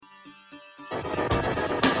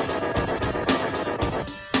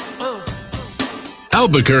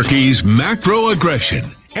Albuquerque's macro aggression.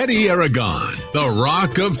 Eddie Aragon, the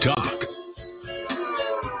Rock of Talk.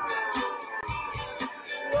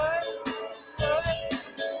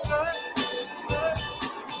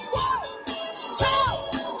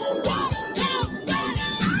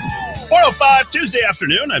 Tuesday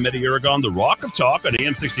afternoon, I'm Eddie Aragon, the Rock of Talk on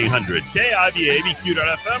AM 1600, KIVA,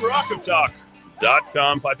 ABQ.FM,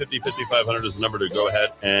 rockoftalk.com, 550-5500 is the number to go ahead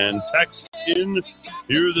and text in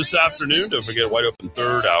here this afternoon. Don't forget, wide open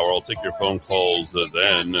third hour. I'll take your phone calls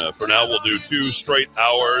then. For now, we'll do 2 straight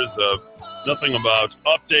hours of nothing about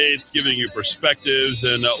updates, giving you perspectives.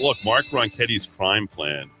 And look, Mark Ronchetti's crime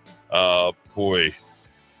plan. Boy,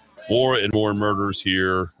 more and more murders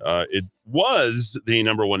here. It was the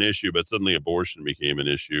number one issue, but suddenly abortion became an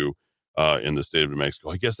issue in the state of New Mexico.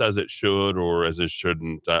 I guess as it should or as it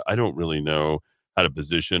shouldn't. I don't really know how to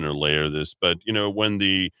position or layer this. But, you know, when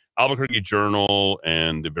the Albuquerque Journal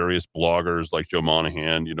and the various bloggers like Joe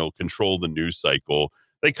Monahan, you know, control the news cycle,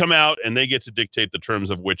 they come out and they get to dictate the terms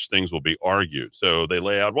of which things will be argued. So they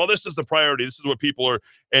lay out, well, this is the priority. This is what people are,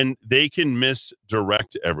 and they can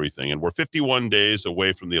misdirect everything. And we're 51 days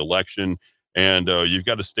away from the election, and you've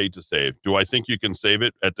got a state to save. Do I think you can save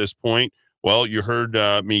it at this point? Well, you heard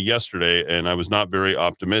me yesterday, and I was not very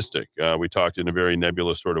optimistic. We talked in a very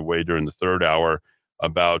nebulous sort of way during the third hour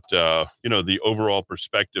about, you know, the overall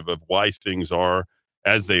perspective of why things are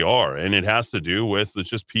as they are. And it has to do with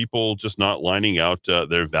just people just not lining out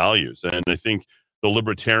their values. And I think the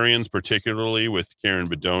libertarians, particularly with Karen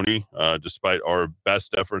Bedonie, despite our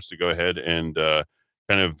best efforts to go ahead and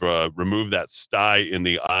kind of remove that sty in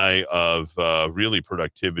the eye of really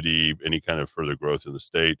productivity, any kind of further growth in the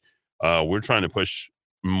state, we're trying to push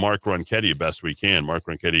Mark Ronchetti best we can. Mark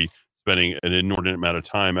Ronchetti spending an inordinate amount of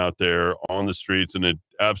time out there on the streets, and an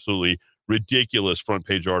absolutely ridiculous front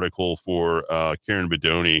page article for Karen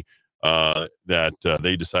Bedonie that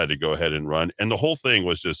they decided to go ahead and run. And the whole thing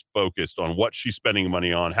was just focused on what she's spending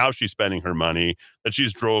money on, how she's spending her money, that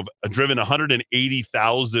she's driven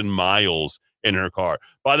 180,000 miles in her car.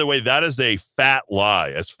 By the way, that is a fat lie.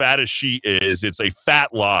 As fat as she is, it's a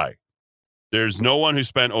fat lie. There's no one who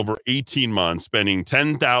spent over 18 months spending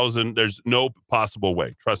 10,000. There's no possible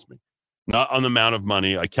way. Trust me. Not on the amount of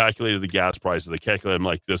money. I calculated the gas prices. I calculated, I'm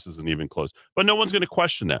like, this isn't even close. But no one's going to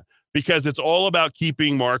question that because it's all about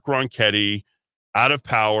keeping Mark Ronchetti out of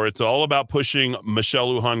power. It's all about pushing Michelle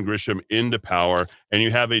Lujan Grisham into power. And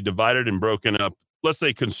you have a divided and broken up, let's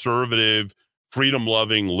say conservative,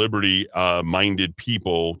 freedom-loving, liberty-minded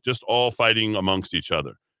people just all fighting amongst each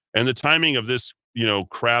other. And the timing of this, you know,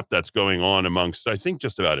 crap that's going on amongst, I think,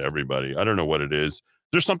 just about everybody. I don't know what it is.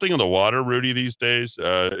 There's something in the water, Rudy, these days.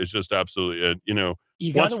 It's just absolutely, you know.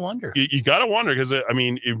 You got to wonder. You got to wonder because, I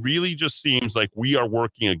mean, it really just seems like we are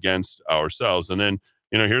working against ourselves. And then,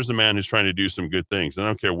 you know, here's a man who's trying to do some good things. I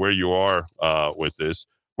don't care where you are with this.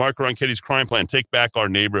 Mark Ronchetti's crime plan, take back our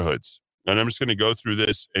neighborhoods. And I'm just going to go through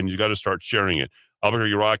this, and you got to start sharing it.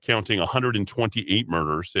 Albuquerque Raw counting 128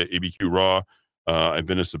 murders at ABQ Raw. I've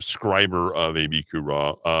been a subscriber of ABQ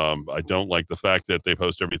Raw. I don't like the fact that they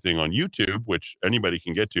post everything on YouTube, which anybody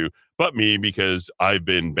can get to, but me, because I've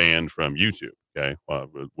been banned from YouTube. Okay.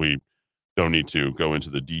 We don't need to go into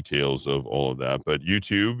the details of all of that, but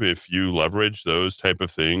YouTube, if you leverage those type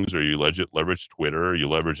of things, or you leverage Twitter, or you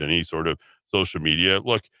leverage any sort of social media,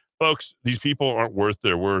 look, folks, these people aren't worth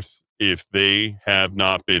their worth if they have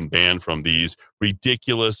not been banned from these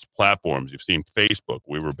ridiculous platforms. You've seen Facebook.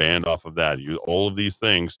 We were banned off of that. All of these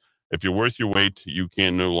things, if you're worth your weight, you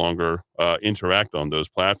can no longer interact on those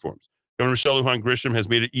platforms. Governor Michelle Lujan Grisham has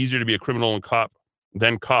made it easier to be a criminal and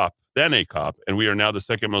than a cop, and we are now the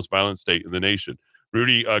second most violent state in the nation.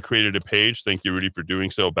 Rudy created a page. Thank you, Rudy, for doing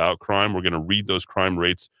so, about crime. We're going to read those crime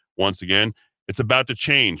rates once again. It's about to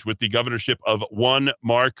change with the governorship of one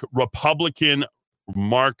Republican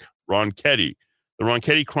Mark Ronchetti. The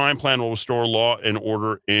Ronchetti crime plan will restore law and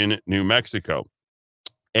order in New Mexico.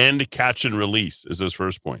 And catch and release is his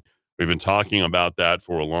first point. We've been talking about that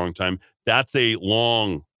for a long time. That's a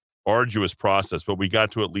long, arduous process, but we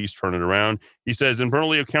got to at least turn it around. He says in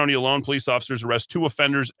Bernalillo County alone, police officers arrest 2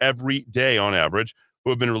 offenders every day on average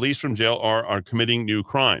who have been released from jail are committing new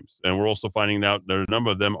crimes. And we're also finding out that a number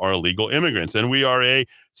of them are illegal immigrants. And we are a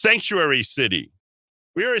sanctuary city.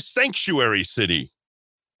 We are a sanctuary city.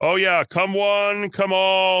 Oh, yeah. Come one, come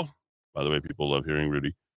all. By the way, people love hearing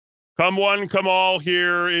Rudy. Come one, come all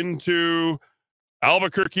here into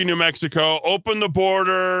Albuquerque, New Mexico. Open the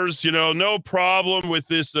borders. You know, no problem with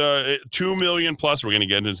this 2 million plus. We're going to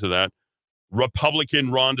get into that.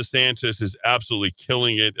 Republican Ron DeSantis is absolutely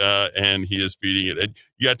killing it, and he is feeding it. And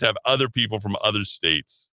you have to have other people from other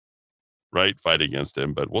states right? Fight against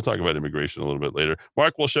him. But we'll talk about immigration a little bit later.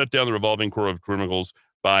 Mark will shut down the revolving core of criminals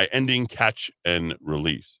by ending catch and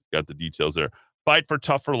release. Got the details there. Fight for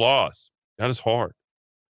tougher laws. That is hard.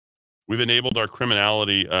 We've enabled our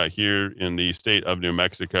criminality here in the state of New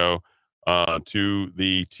Mexico to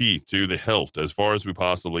the teeth, to the hilt, as far as we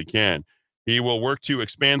possibly can. He will work to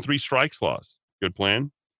expand 3 strikes laws. Good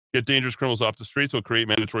plan. Get dangerous criminals off the streets. Will create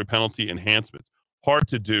mandatory penalty enhancements. Hard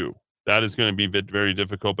to do. That is going to be very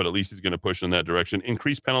difficult, but at least he's going to push in that direction.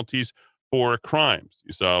 Increase penalties for crimes.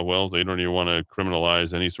 You saw, well, they don't even want to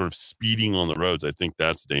criminalize any sort of speeding on the roads. I think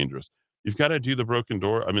that's dangerous. You've got to do the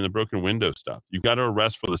the broken window stuff. You've got to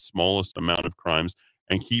arrest for the smallest amount of crimes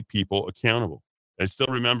and keep people accountable. I still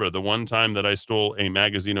remember the one time that I stole a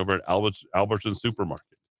magazine over at Albertsons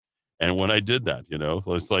Supermarket. And when I did that,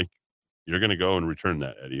 it's like, you're going to go and return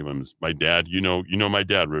that, Eddie. My dad, you know my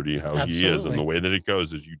dad, Rudy, how Absolutely. He is. And the way that it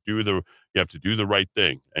goes is you have to do the right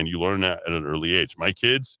thing. And you learn that at an early age. My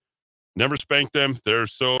kids, never spank them. They're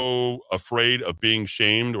so afraid of being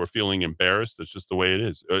shamed or feeling embarrassed. That's just the way it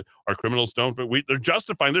is. Our criminals don't, but they're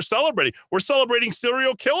justifying. They're celebrating. We're celebrating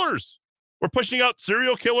serial killers. We're pushing out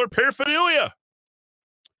serial killer paraphernalia.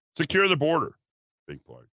 Secure the border. Big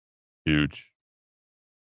part. Huge.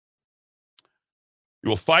 You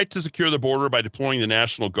will fight to secure the border by deploying the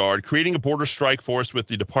National Guard, creating a border strike force with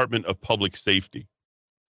the Department of Public Safety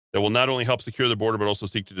that will not only help secure the border, but also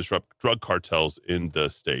seek to disrupt drug cartels in the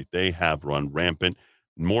state. They have run rampant,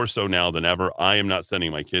 more so now than ever. I am not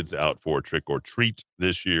sending my kids out for trick or treat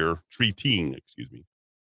this year,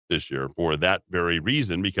 this year for that very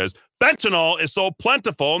reason, because fentanyl is so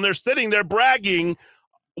plentiful and they're sitting there bragging.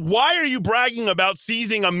 Why are you bragging about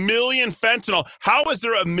seizing 1 million fentanyl? How is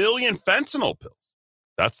there 1 million fentanyl pills?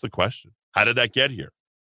 That's the question. How did that get here?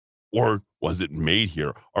 Or was it made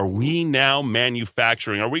here? Are we now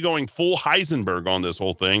manufacturing? Are we going full Heisenberg on this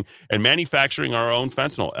whole thing and manufacturing our own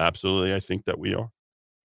fentanyl? Absolutely, I think that we are.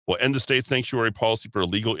 We'll end the state sanctuary policy for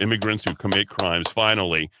illegal immigrants who commit crimes.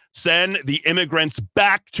 Finally, send the immigrants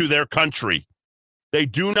back to their country. They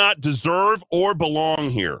do not deserve or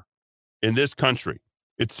belong here in this country.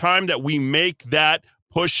 It's time that we make that,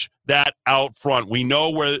 push that out front. We know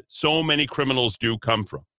where so many criminals do come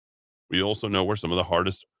from. We also know where some of the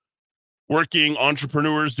hardest working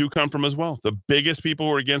entrepreneurs do come from as well. The biggest people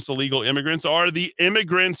who are against illegal immigrants are the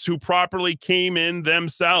immigrants who properly came in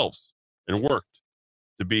themselves and worked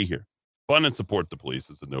to be here. Fund and support the police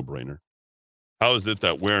is a no-brainer. How is it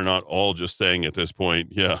that we're not all just saying at this point,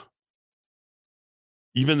 yeah,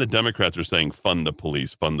 even the Democrats are saying fund the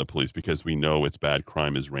police, because we know it's bad.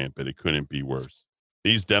 Crime is rampant. It couldn't be worse.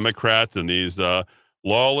 These Democrats and these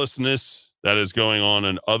lawlessness that is going on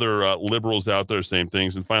and other liberals out there saying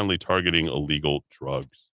things, and finally targeting illegal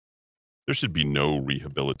drugs. There should be no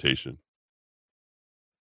rehabilitation.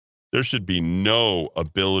 There should be no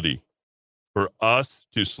ability for us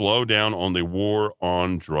to slow down on the war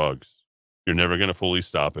on drugs. You're never going to fully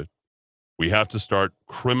stop it. We have to start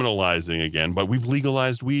criminalizing again, but we've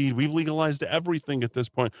legalized weed. We've legalized everything at this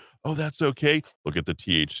point. Oh, that's okay. Look at the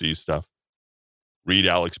THC stuff. Read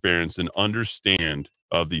Alex Berenson, understand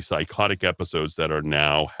of the psychotic episodes that are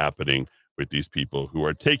now happening with these people who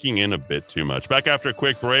are taking in a bit too much. Back after a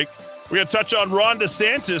quick break, we're going to touch on Ron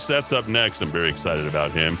DeSantis. That's up next. I'm very excited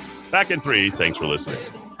about him. Back in 3. Thanks for listening.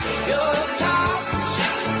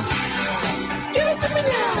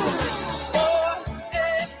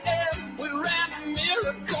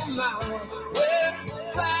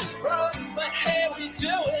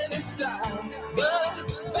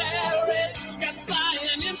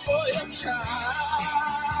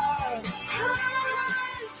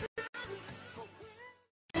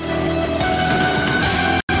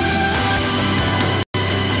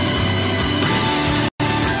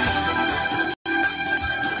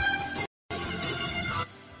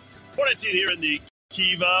 Here in the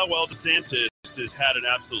Kiva, well, DeSantis has had an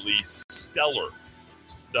absolutely stellar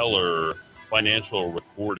financial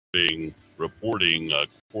reporting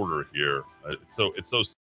quarter here. It's so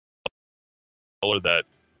stellar that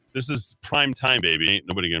this is prime time, baby. Ain't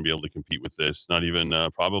nobody going to be able to compete with this. Not even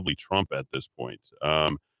probably Trump at this point.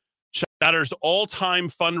 Shatters all-time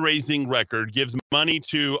fundraising record, gives money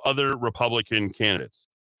to other Republican candidates.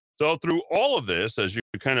 So through all of this, as you're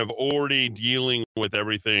kind of already dealing with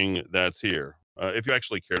everything that's here, if you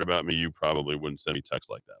actually cared about me, you probably wouldn't send me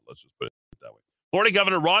text like that. Let's just put it that way. Florida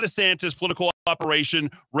Governor Ron DeSantis' political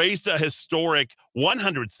operation raised a historic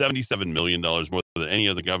 $177 million, more than any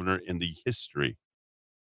other governor in the history.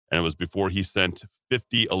 And it was before he sent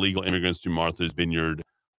 50 illegal immigrants to Martha's Vineyard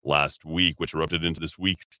last week, which erupted into this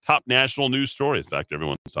week's top national news story. In fact,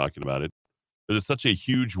 everyone's talking about it. But it's such a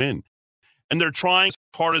huge win. And they're trying as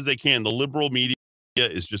hard as they can. The liberal media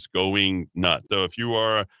is just going nuts. So if you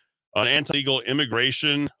are an anti-legal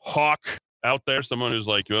immigration hawk out there, someone who's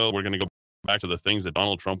like, oh, we're going to go back to the things that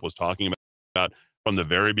Donald Trump was talking about from the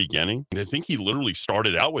very beginning. I think he literally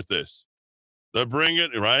started out with this. The bring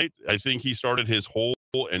it, right? I think he started his whole,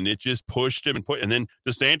 and it just pushed him and then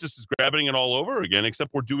DeSantis is grabbing it all over again,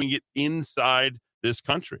 except we're doing it inside this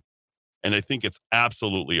country. And I think it's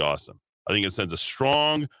absolutely awesome. I think it sends a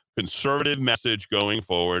strong conservative message going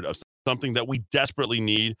forward of something that we desperately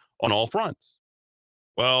need on all fronts.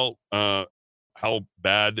 Well, how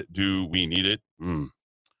bad do we need it? Read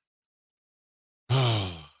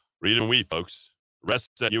and weep, folks.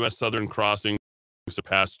 Arrests at U.S. Southern Crossing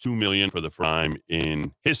surpassed 2 million for the first time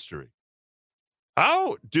in history.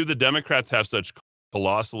 How do the Democrats have such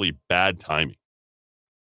colossally bad timing?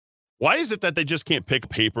 Why is it that they just can't pick a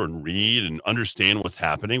paper and read and understand what's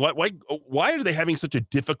happening? Why are they having such a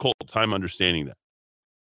difficult time understanding that?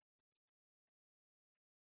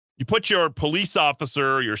 You put your police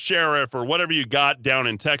officer, your sheriff, or whatever you got down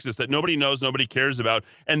in Texas that nobody knows, nobody cares about,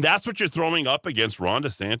 and that's what you're throwing up against Ron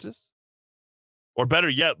DeSantis? Or better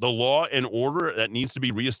yet, the law and order that needs to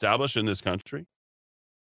be reestablished in this country?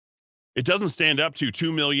 It doesn't stand up to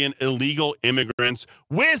 2 million illegal immigrants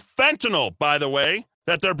with fentanyl, by the way,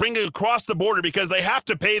 that they're bringing across the border because they have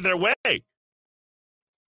to pay their way.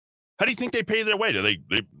 How do you think they pay their way? Do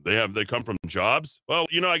they come from jobs? Well,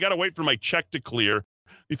 I got to wait for my check to clear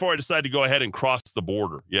before I decide to go ahead and cross the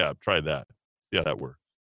border. Yeah, try that. Yeah, that works.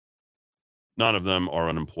 None of them are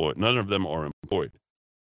unemployed. None of them are employed.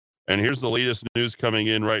 And here's the latest news coming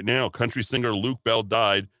in right now. Country singer Luke Bell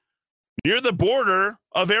died near the border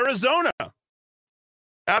of Arizona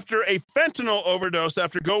after a fentanyl overdose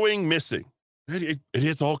after going missing. It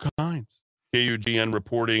hits all kinds. KUGN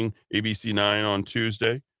reporting ABC 9 on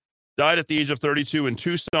Tuesday. Died at the age of 32 in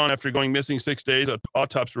Tucson after going missing 6 days. An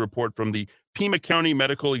autopsy report from the Pima County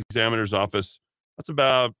Medical Examiner's Office. That's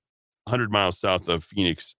about 100 miles south of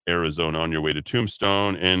Phoenix, Arizona, on your way to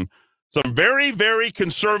Tombstone, and some very, very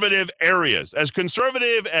conservative areas. As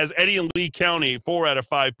conservative as Eddy and Lee County, 4 out of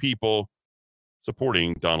 5 people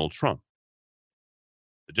supporting Donald Trump.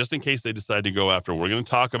 But just in case they decide to go after, we're going to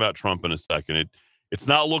talk about Trump in a second. It's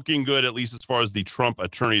not looking good, at least as far as the Trump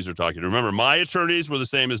attorneys are talking. Remember, my attorneys were the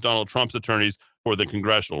same as Donald Trump's attorneys for the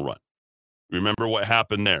congressional run. Remember what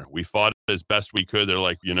happened there? We fought as best we could. They're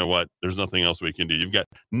like, you know what? There's nothing else we can do. You've got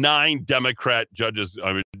 9 Democrat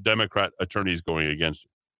attorneys going against you.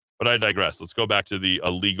 But I digress. Let's go back to the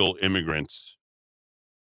illegal immigrants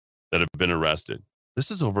that have been arrested.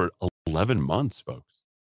 This is over 11 months, folks.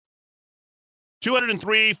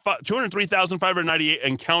 203,598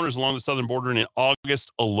 encounters along the southern border in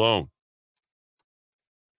August alone.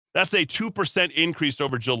 That's a 2% increase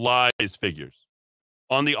over July's figures.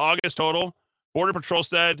 On the August total, Border Patrol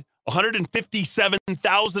said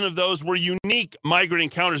 157,000 of those were unique migrant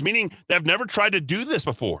encounters, meaning they've never tried to do this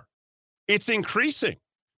before. It's increasing.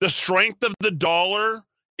 The strength of the dollar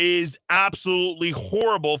is absolutely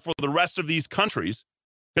horrible for the rest of these countries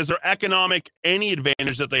because their any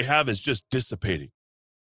advantage that they have is just dissipating.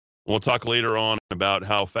 We'll talk later on about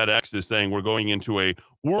how FedEx is saying we're going into a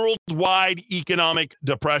worldwide economic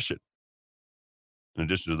depression. In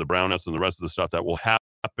addition to the brownouts and the rest of the stuff that will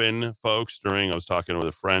happen, folks, I was talking with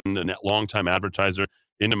a friend, a longtime advertiser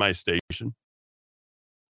into my station,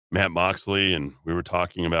 Matt Moxley, and we were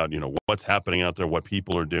talking about, what's happening out there, what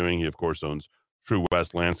people are doing. He, of course, owns True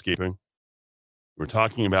West Landscaping. We're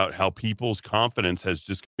talking about how people's confidence has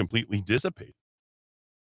just completely dissipated.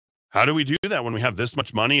 How do we do that when we have this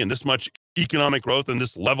much money and this much economic growth and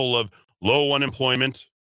this level of low unemployment?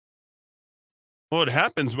 Well, it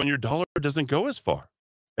happens when your dollar doesn't go as far.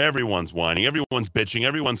 Everyone's whining, everyone's bitching,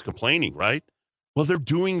 everyone's complaining, right? Well, they're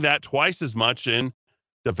doing that twice as much in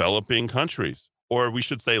developing countries, or we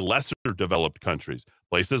should say lesser developed countries,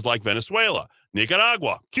 places like Venezuela,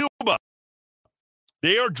 Nicaragua, Cuba.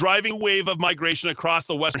 They are driving a wave of migration across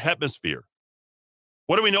the Western Hemisphere.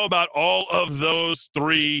 What do we know about all of those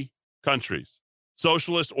 3 countries,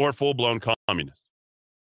 socialist or full-blown communist?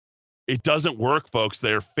 It doesn't work, folks.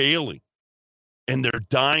 They're failing, and they're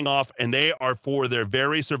dying off, and they are, for their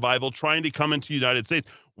very survival, trying to come into the United States.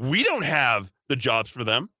 We don't have the jobs for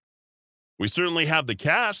them. We certainly have the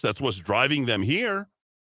cash. That's what's driving them here.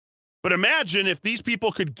 But imagine if these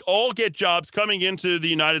people could all get jobs coming into the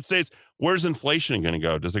United States. Where's inflation going to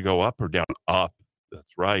go? Does it go up or down? Up.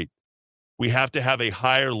 That's right. We have to have a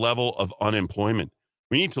higher level of unemployment.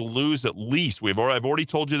 We need to lose at least, I've already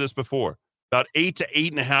told you this before, about 8 to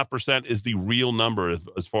 8.5% is the real number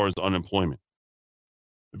as far as unemployment.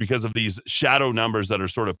 because of these shadow numbers that are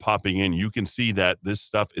sort of popping in, you can see that this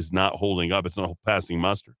stuff is not holding up. It's not passing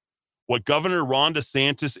muster. What Governor Ron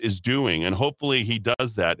DeSantis is doing, and hopefully he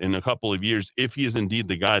does that in a couple of years, if he is indeed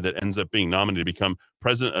the guy that ends up being nominated to become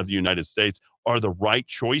president of the United States, are the right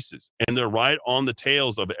choices. And they're right on the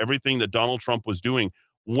tails of everything that Donald Trump was doing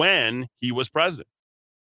when he was president.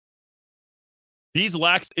 These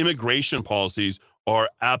lax immigration policies are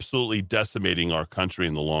absolutely decimating our country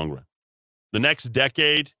in the long run. The next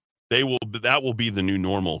decade, that will be the new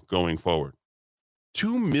normal going forward.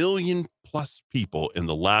 2 million plus people in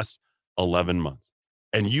the last 11 months.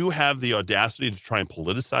 And you have the audacity to try and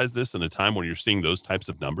politicize this in a time when you're seeing those types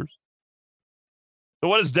of numbers? So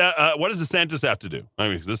what does DeSantis have to do? I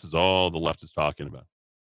mean, this is all the left is talking about.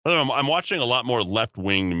 I'm watching a lot more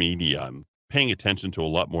left-wing media. I'm paying attention to a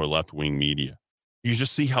lot more left-wing media. You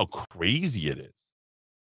just see how crazy it is.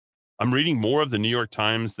 I'm reading more of the New York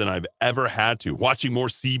Times than I've ever had to, watching more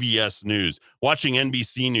CBS News, watching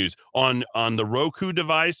NBC News. On the Roku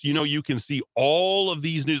device, you can see all of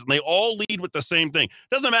these news, and they all lead with the same thing.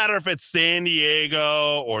 Doesn't matter if it's San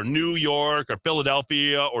Diego or New York or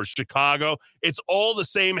Philadelphia or Chicago. It's all the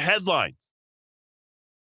same headlines.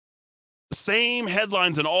 The same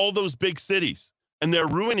headlines in all those big cities, and they're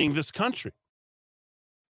ruining this country.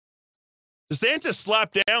 DeSantis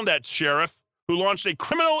slapped down that sheriff who launched a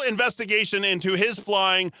criminal investigation into his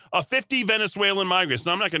flying of 50 Venezuelan migrants.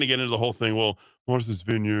 Now, I'm not going to get into the whole thing. Well, Martha's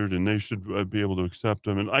Vineyard, and they should be able to accept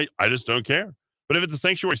them. And I just don't care. But if it's a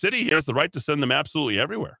sanctuary city, he has the right to send them absolutely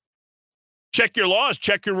everywhere. Check your laws.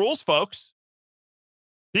 Check your rules, folks.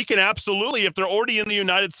 He can absolutely, if they're already in the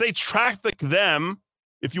United States, traffic them,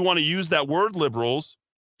 if you want to use that word, liberals,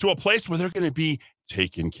 to a place where they're going to be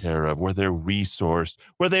taken care of, where they're resourced,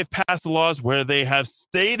 where they've passed laws, where they have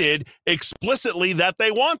stated explicitly that they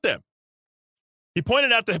want them. He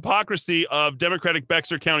pointed out the hypocrisy of Democratic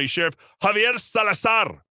Bexar County Sheriff Javier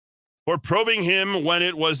Salazar for probing him when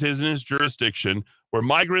it was in his jurisdiction, where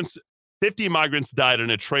 50 migrants died in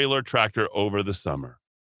a trailer tractor over the summer.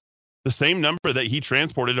 The same number that he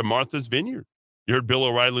transported to Martha's Vineyard. You heard Bill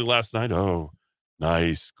O'Reilly last night. Oh,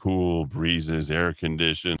 nice, cool breezes, air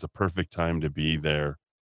conditioned. It's a perfect time to be there.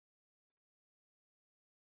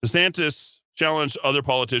 DeSantis challenged other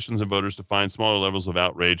politicians and voters to find smaller levels of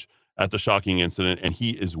outrage at the shocking incident, and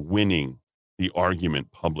he is winning the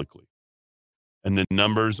argument publicly. And the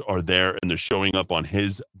numbers are there, and they're showing up on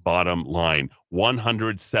his bottom line,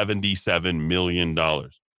 $177 million,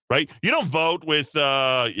 right? You don't vote with,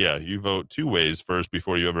 you vote two ways first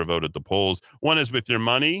before you ever vote at the polls. One is with your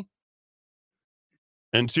money,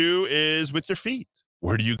 and two is with your feet.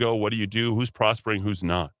 Where do you go? What do you do? Who's prospering? Who's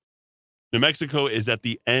not? New Mexico is at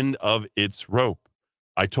the end of its rope.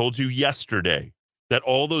 I told you yesterday that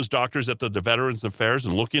all those doctors at the Veterans Affairs,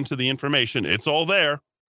 and look into the information, it's all there.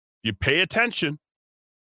 You pay attention.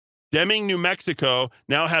 Deming, New Mexico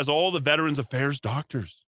now has all the Veterans Affairs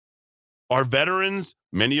doctors. Our veterans,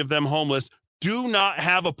 many of them homeless, do not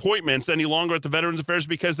have appointments any longer at the Veterans Affairs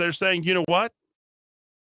because they're saying, you know what?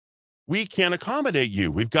 We can't accommodate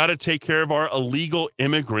you. We've got to take care of our illegal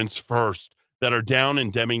immigrants first that are down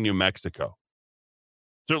in Deming, New Mexico.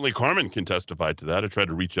 Certainly Carmen can testify to that. I tried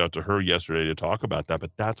to reach out to her yesterday to talk about that,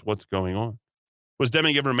 but that's what's going on. Was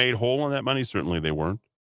Deming ever made whole on that money? Certainly they weren't.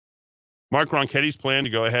 Mark Ronchetti's plan to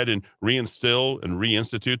go ahead and reinstill and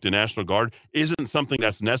reinstitute the National Guard isn't something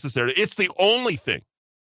that's necessary. It's the only thing.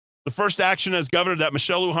 The first action as governor that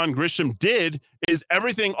Michelle Lujan Grisham did is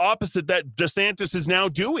everything opposite that DeSantis is now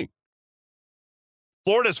doing.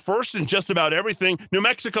 Florida's first in just about everything. New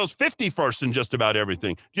Mexico's 51st in just about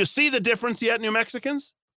everything. Do you see the difference yet, New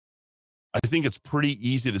Mexicans? I think it's pretty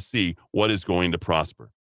easy to see what is going to prosper.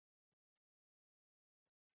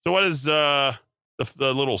 So what is the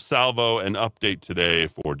little salvo and update today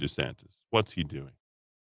for DeSantis? What's he doing?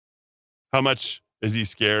 How much is he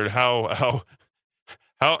scared? How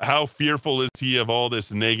fearful is he of all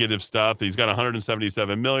this negative stuff? He's got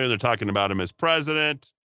 177 million. They're talking about him as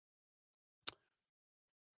president.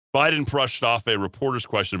 Biden brushed off a reporter's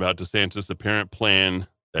question about DeSantis' apparent plan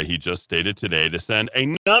that he just stated today to send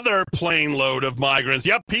another plane load of migrants.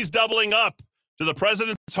 Yep, he's doubling up to the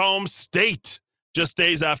president's home state just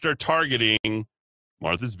days after targeting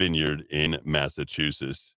Martha's Vineyard in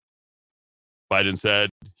Massachusetts. Biden said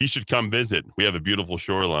he should come visit. We have a beautiful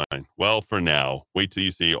shoreline. Well, for now, wait till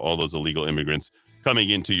you see all those illegal immigrants coming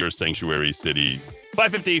into your sanctuary city.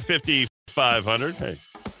 550-5500. Hey,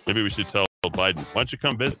 maybe we should tell Biden, why don't you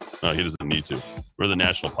come visit? No, he doesn't need to. We're the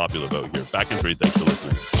national popular vote here. Back in 3. Thanks for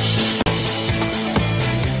listening.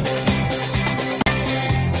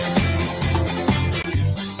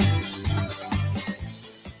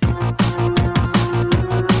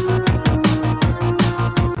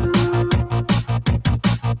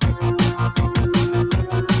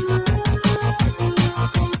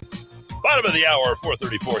 Bottom of the hour,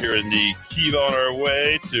 4:34 here in the Kiev, on our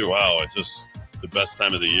way to, wow, it's just the best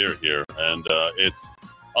time of the year here. And it's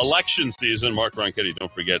election season. Mark Ronchetti,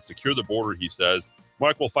 don't forget, secure the border, he says.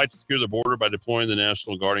 Mark will fight to secure the border by deploying the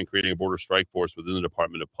National Guard and creating a border strike force within the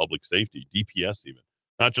Department of Public Safety, DPS even.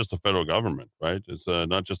 Not just the federal government, right? It's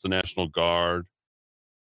not just the National Guard.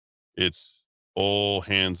 It's all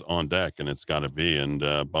hands on deck, and it's got to be. And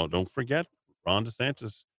don't forget, Ron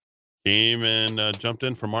DeSantis came and jumped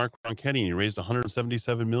in for Mark Ronchetti, and he raised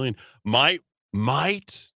 $177 million. Might,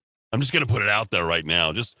 I'm just going to put it out there right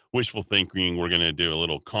now, just wishful thinking. We're going to do a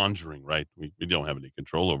little conjuring, right? We don't have any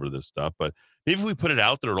control over this stuff, but maybe if we put it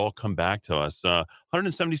out there, it'll all come back to us.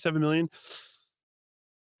 $177 million.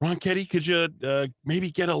 Ronchetti, could you maybe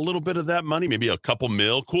get a little bit of that money, maybe a couple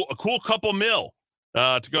mil, a cool couple mil,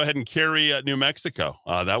 to go ahead and carry New Mexico?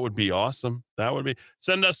 That would be awesome. That would be.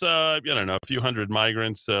 Send us, I don't know, a few hundred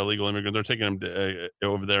migrants, legal immigrants. They're taking them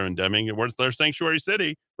over there in Deming. Where's their sanctuary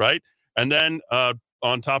city, right? And then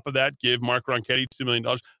on top of that, give Mark Ronchetti $2 million.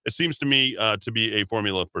 It seems to me to be a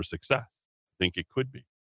formula for success. I think it could be,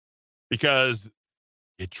 because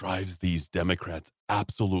it drives these Democrats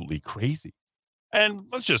absolutely crazy. And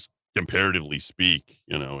let's just comparatively speak,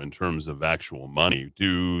 in terms of actual money,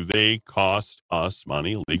 do they cost us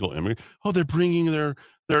money, legal immigrants? Oh, they're bringing their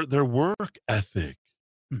work ethic.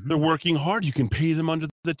 Mm-hmm. They're working hard. You can pay them under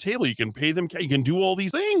the table. You can pay them. You can do all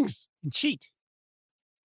these things. And cheat.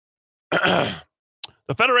 The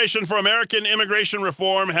Federation for American Immigration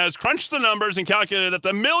Reform has crunched the numbers and calculated that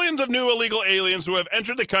the millions of new illegal aliens who have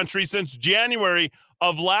entered the country since January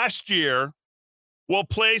of last year will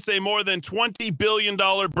place a more than $20 billion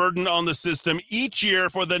burden on the system each year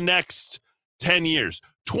for the next 10 years.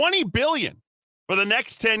 $20 billion for the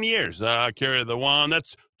next 10 years. Carry the one,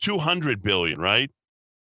 that's $200 billion, right?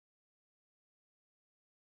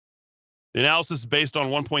 The analysis is based on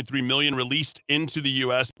 1.3 million released into the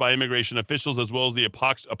U.S. by immigration officials, as well as the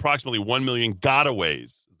approximately 1 million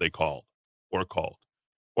gotaways, they called, or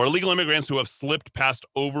illegal immigrants who have slipped past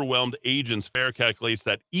overwhelmed agents. FAIR calculates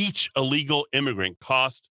that each illegal immigrant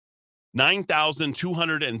cost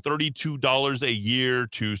 $9,232 a year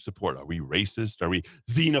to support. Are we racist? Are we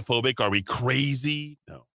xenophobic? Are we crazy?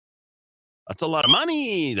 No. That's a lot of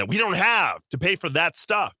money that we don't have to pay for that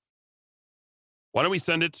stuff. Why don't we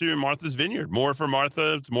send it to Martha's Vineyard? More for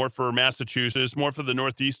Martha, it's more for Massachusetts, more for the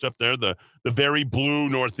Northeast up there, the very blue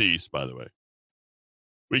Northeast, by the way.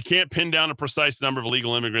 We can't pin down a precise number of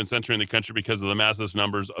illegal immigrants entering the country because of the massive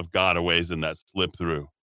numbers of gotaways and that slip through.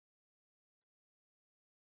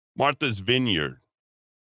 Martha's Vineyard.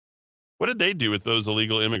 What did they do with those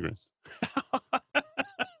illegal immigrants?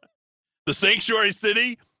 The sanctuary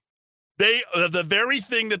city, the very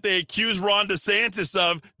thing that they accused Ron DeSantis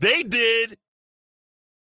of, they did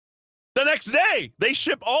the next day. They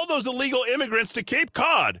ship all those illegal immigrants to Cape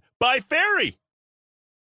Cod by ferry.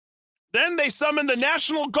 Then they summoned the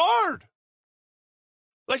National Guard.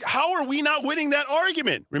 Like, how are we not winning that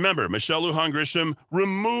argument? Remember, Michelle Lujan Grisham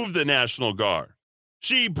removed the National Guard.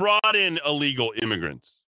 She brought in illegal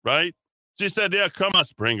immigrants, right? She said, yeah, come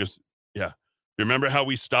us, bring us. Yeah. Remember how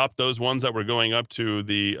we stopped those ones that were going up to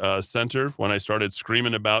the center when I started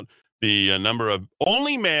screaming about the number of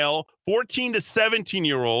only male 14 to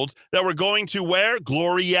 17-year-olds that were going to where?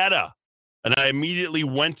 Glorietta. And I immediately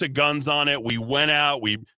went to guns on it. We went out.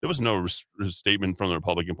 There was no statement from the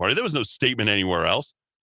Republican Party. There was no statement anywhere else.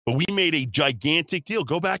 But we made a gigantic deal.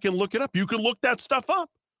 Go back and look it up. You can look that stuff up.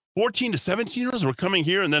 14 to 17-year-olds were coming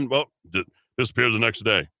here and then, disappeared the next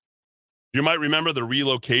day. You might remember the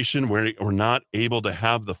relocation where we're not able to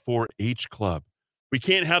have the 4-H club. We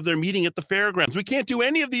can't have their meeting at the fairgrounds. We can't do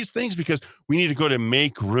any of these things because we need to go to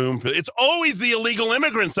make room for. It's always the illegal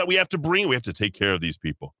immigrants that we have to bring. We have to take care of these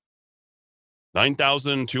people.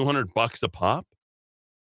 $9,200 a pop.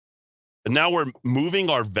 And now we're moving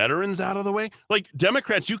our veterans out of the way. Like,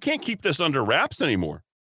 Democrats, you can't keep this under wraps anymore.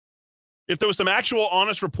 If there was some actual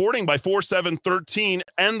honest reporting by 4713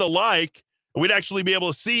 and the like, we'd actually be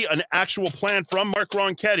able to see an actual plan from Mark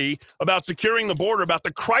Ronchetti about securing the border, about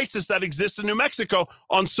the crisis that exists in New Mexico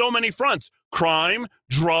on so many fronts. Crime,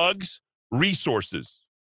 drugs, resources.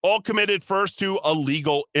 All committed first to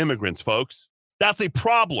illegal immigrants, folks. That's a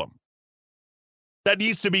problem that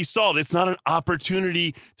needs to be solved. It's not an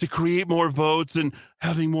opportunity to create more votes and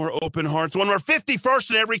having more open hearts when we're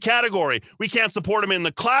 51st in every category. We can't support them in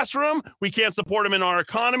the classroom. We can't support them in our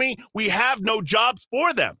economy. We have no jobs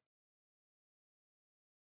for them.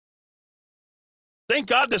 Thank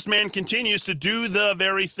God this man continues to do the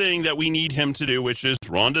very thing that we need him to do, which is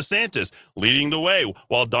Ron DeSantis leading the way.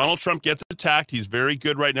 While Donald Trump gets attacked, he's very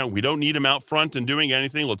good right now. We don't need him out front and doing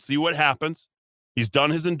anything. Let's see what happens. He's done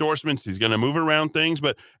his endorsements. He's going to move around things.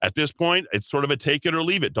 But at this point, it's sort of a take it or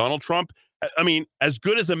leave it. Donald Trump, I mean, as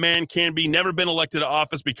good as a man can be, never been elected to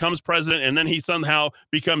office, becomes president, and then he somehow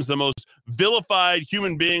becomes the most vilified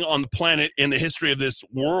human being on the planet in the history of this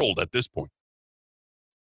world at this point.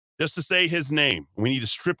 Just to say his name, we need to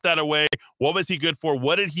strip that away. What was he good for?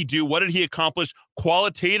 What did he do? What did he accomplish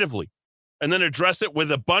qualitatively? And then address it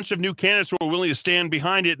with a bunch of new candidates who are willing to stand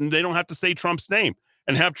behind it, and they don't have to say Trump's name.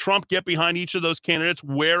 And have Trump get behind each of those candidates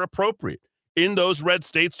where appropriate in those red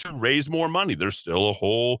states to raise more money. There's still a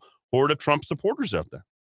whole horde of Trump supporters out there.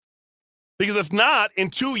 Because if not, in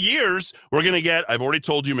 2 years, we're going to get, I've already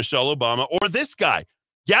told you, Michelle Obama, or this guy,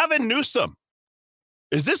 Gavin Newsom.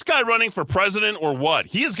 Is this guy running for president or what?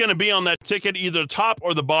 He is going to be on that ticket, either the top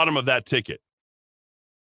or the bottom of that ticket.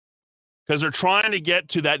 Because they're trying to get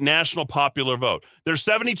to that national popular vote. They're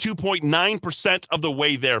 72.9% of the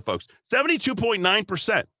way there, folks.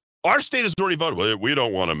 72.9%. Our state has already voted. Well, we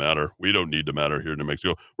don't want to matter. We don't need to matter here in New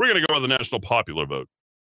Mexico. We're going to go with the national popular vote.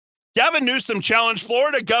 Gavin Newsom challenged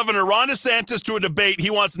Florida Governor Ron DeSantis to a debate he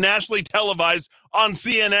wants nationally televised on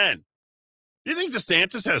CNN. Do you think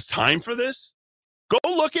DeSantis has time for this?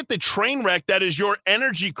 Go look at the train wreck that is your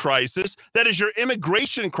energy crisis, that is your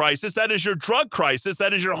immigration crisis, that is your drug crisis,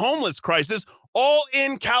 that is your homeless crisis, all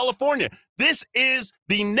in California. This is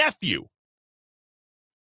the nephew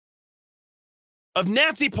of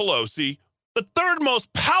Nancy Pelosi, the third most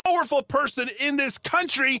powerful person in this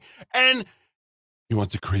country, and he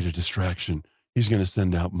wants to create a distraction. He's going to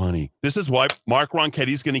send out money. This is why Mark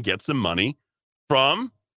Ronchetti's going to get some money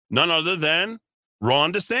from none other than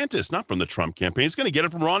Ron DeSantis, not from the Trump campaign. He's going to get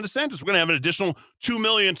it from Ron DeSantis. We're going to have an additional $2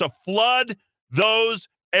 million to flood those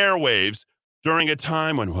airwaves during a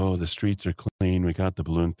time when, whoa, the streets are clean. We got the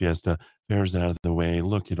balloon fiesta. Fair's out of the way.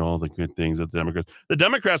 Look at all the good things that the Democrats. The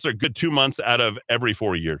Democrats are good 2 months out of every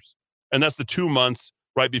 4 years. And that's the 2 months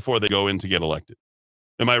right before they go in to get elected.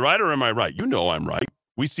 Am I right or am I right? You know I'm right.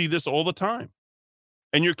 We see this all the time.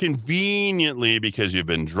 And you're conveniently, because you've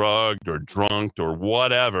been drugged or drunked or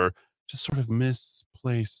whatever, just sort of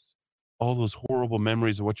misplace all those horrible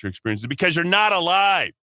memories of what you're experiencing because you're not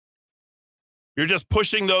alive. You're just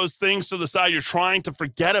pushing those things to the side. You're trying to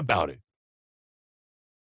forget about it.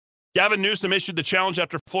 Gavin Newsom issued the challenge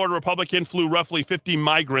after Florida Republican flew roughly 50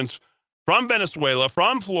 migrants from Venezuela,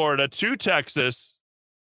 from Florida to Texas,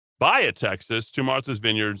 via Texas, to Martha's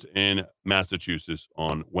Vineyards in Massachusetts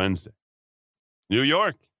on Wednesday. New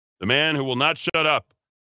York, the man who will not shut up.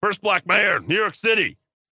 First black mayor, New York City.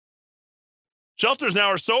 Shelters now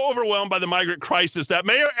are so overwhelmed by the migrant crisis that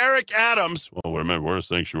Mayor Eric Adams, well, remember, we're a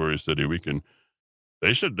sanctuary city. How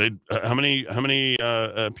many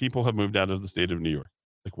people have moved out of the state of New York?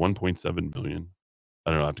 Like 1.7 million. I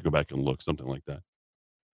don't know. I have to go back and look, something like that.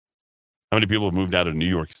 How many people have moved out of New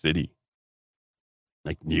York City?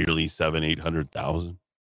 Like nearly 800,000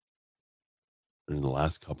 in the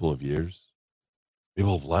last couple of years.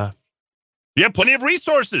 People have left. You have plenty of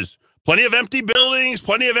resources. Plenty of empty buildings,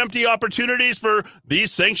 plenty of empty opportunities for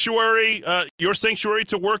these sanctuary, your sanctuary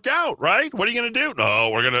to work out, right? What are you going to do?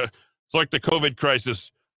 No, it's like the COVID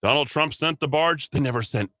crisis. Donald Trump sent the barge. They never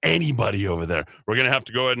sent anybody over there. We're going to have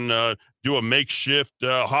to go ahead and do a makeshift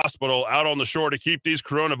hospital out on the shore to keep these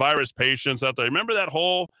coronavirus patients out there. Remember that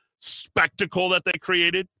whole spectacle that they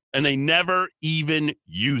created? And they never even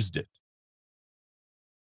used it.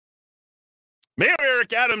 Mayor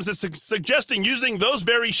Eric Adams is suggesting using those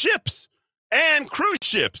very ships and cruise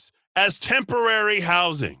ships as temporary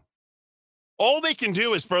housing. All they can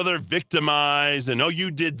do is further victimize and, oh, you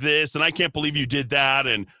did this, and I can't believe you did that,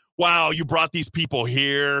 and wow, you brought these people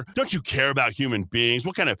here. Don't you care about human beings?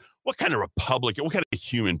 What kind of Republican, what kind of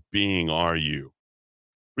human being are you?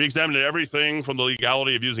 We examined everything from the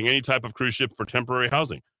legality of using any type of cruise ship for temporary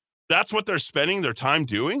housing. That's what they're spending their time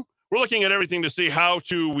doing? We're looking at everything to see how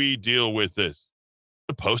do we deal with this.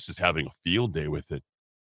 The Post is having a field day with it.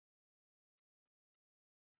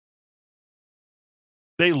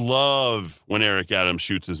 They love when Eric Adams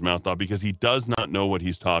shoots his mouth off because he does not know what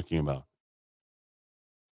he's talking about.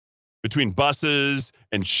 Between buses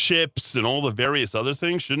and ships and all the various other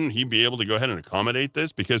things, shouldn't he be able to go ahead and accommodate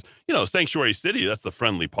this? Because, sanctuary city, that's the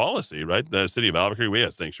friendly policy, right? The city of Albuquerque, we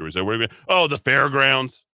have sanctuaries. So the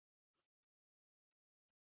fairgrounds.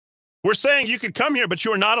 We're saying you could come here, but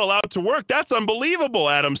you're not allowed to work. That's unbelievable,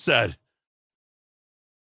 Adams said.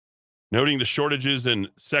 Noting the shortages in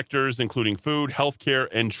sectors, including food, healthcare,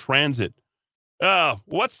 and transit.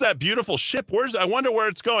 What's that beautiful ship? I wonder where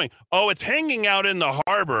it's going. Oh, it's hanging out in the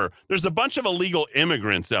harbor. There's a bunch of illegal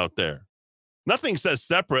immigrants out there. Nothing says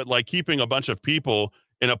separate like keeping a bunch of people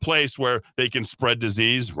in a place where they can spread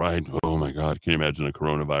disease, right? Oh my God, can you imagine a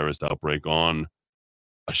coronavirus outbreak on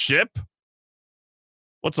A ship?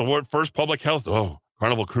 What's the word? First public health? Oh,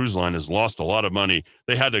 Carnival Cruise Line has lost a lot of money.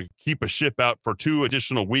 They had to keep a ship out for 2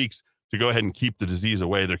 additional weeks to go ahead and keep the disease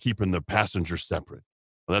away. They're keeping the passengers separate.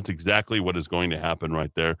 Well, that's exactly what is going to happen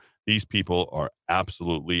right there. These people are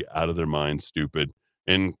absolutely out of their minds, stupid.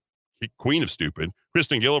 And queen of stupid,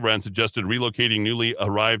 Kristen Gillibrand suggested relocating newly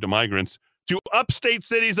arrived migrants to upstate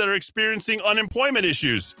cities that are experiencing unemployment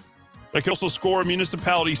issues. That could also score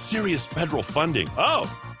municipalities serious federal funding.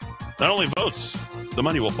 Oh, not only votes, the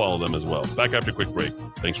money will follow them as well. Back after a quick break.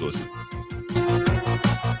 Thanks for listening.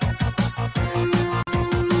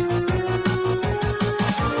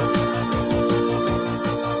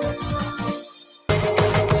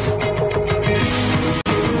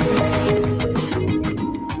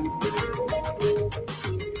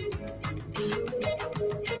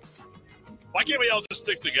 Why can't we all just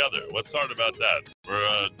stick together? What's hard about that?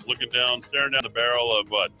 We're staring down the barrel of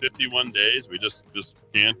 51 days. We just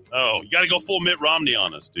can't. Oh, you got to go full Mitt Romney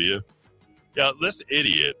on us, do you? Yeah, this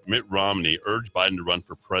idiot, Mitt Romney, urged Biden to run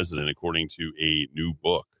for president, according to a new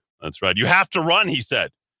book. That's right. You have to run, he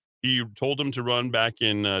said. He told him to run back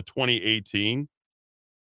in 2018.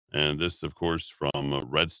 And this, of course, from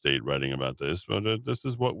Red State writing about this. But this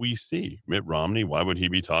is what we see. Mitt Romney, why would he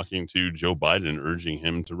be talking to Joe Biden, urging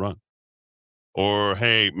him to run? Or,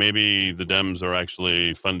 hey, maybe the Dems are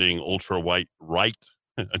actually funding ultra-right.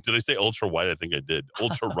 Did I say ultra-white? I think I did.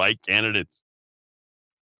 Ultra-right candidates.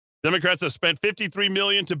 Democrats have spent $53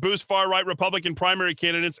 million to boost far-right Republican primary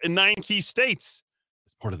candidates in 9 key states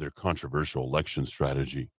as part of their controversial election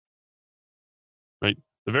strategy. Right?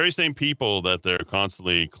 The very same people that they're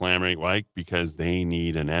constantly clamoring, like, because they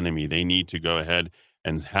need an enemy. They need to go ahead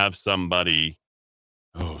and have somebody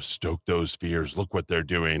stoke those fears. Look what they're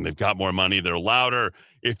doing. They've got more money. They're louder.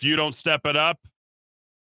 If you don't step it up,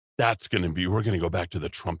 we're going to go back to the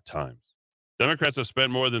Trump times. Democrats have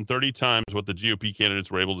spent more than 30 times what the GOP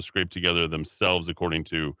candidates were able to scrape together themselves, according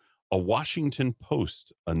to a Washington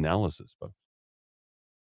Post analysis, folks.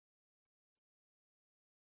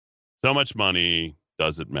 So much money,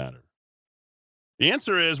 does it matter? The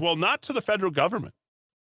answer is, well, not to the federal government.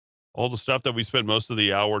 All the stuff that we spent most of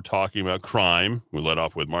the hour talking about, crime. We led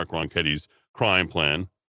off with Mark Ronchetti's crime plan.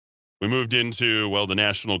 We moved into, the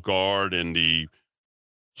National Guard and the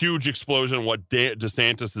huge explosion of what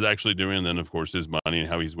DeSantis is actually doing. And then, of course, his money and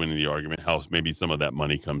how he's winning the argument, how maybe some of that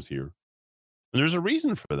money comes here. And there's a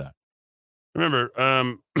reason for that. Remember,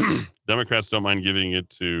 Democrats don't mind giving it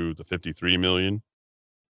to the $53 million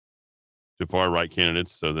to far-right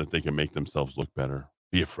candidates so that they can make themselves look better.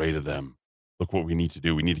 Be afraid of them. Look what we need to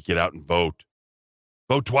do. We need to get out and vote.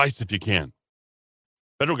 Vote twice if you can.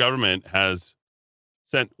 Federal government has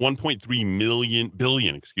sent $1.3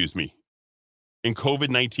 billion in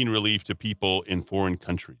COVID-19 relief to people in foreign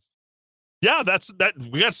countries. Yeah,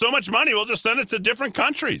 we got so much money. We'll just send it to different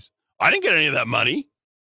countries. I didn't get any of that money.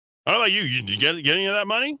 How about you? You get any of that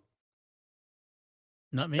money?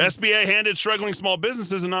 Not me. SBA handed struggling small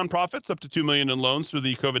businesses and nonprofits up to $2 million in loans through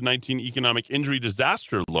the COVID-19 economic injury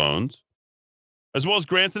disaster loans, as well as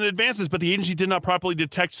grants and advances, but the agency did not properly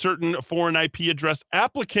detect certain foreign IP address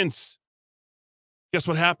applicants. Guess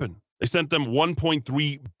what happened? They sent them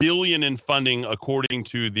 $1.3 billion in funding, according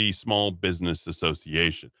to the Small Business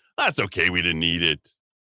Association. That's okay. We didn't need it.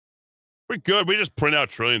 We're good. We just print out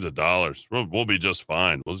trillions of dollars. We'll be just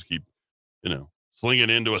fine. We'll just keep, slinging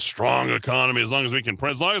into a strong economy as long as we can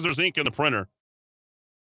print, as long as there's ink in the printer.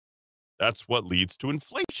 That's what leads to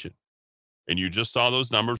inflation. And you just saw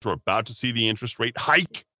those numbers. We're about to see the interest rate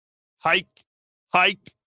hike. A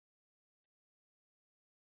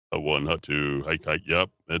 1, a 2, hike. Yep,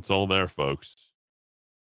 it's all there, folks.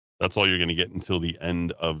 That's all you're going to get until the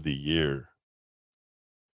end of the year.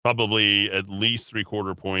 Probably at least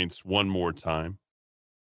 3/4 points one more time.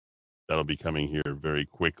 That'll be coming here very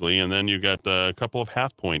quickly. And then you got a couple of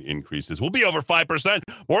half-point increases. We'll be over 5%.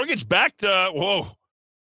 Mortgage backed,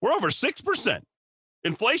 we're over 6%.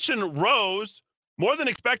 Inflation rose more than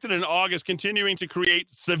expected in August, continuing to create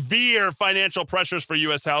severe financial pressures for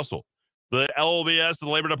U.S. households. The LBS, the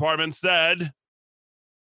Labor Department, said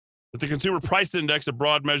that the Consumer Price Index, a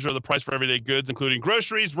broad measure of the price for everyday goods, including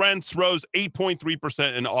groceries, rents, rose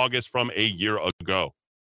 8.3% in August from a year ago.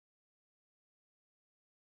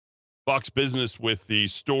 Fox Business with the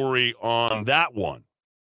story on that one.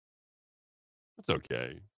 That's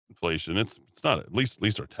okay. Inflation, it's not, at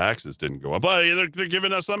least our taxes didn't go up. But they're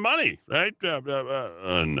giving us some money, right?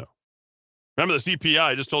 No. Remember the CPI,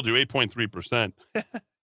 I just told you 8.3%.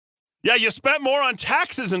 Yeah, you spent more on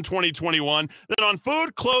taxes in 2021 than on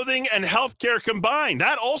food, clothing, and healthcare combined.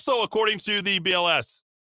 That also, according to the BLS.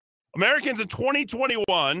 Americans in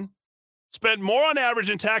 2021 spent more on average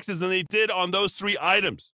in taxes than they did on those three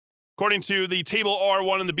items. According to the Table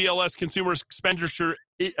R1 in the BLS Consumer Expenditure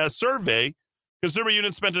Survey, consumer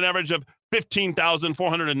units spent an average of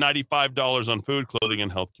 $15,495 on food, clothing,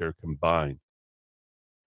 and healthcare combined,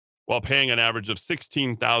 while paying an average of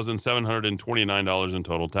 $16,729 in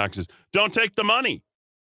total taxes. Don't take the money.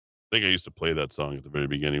 I think I used to play that song at the very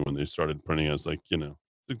beginning when they started printing. I was like,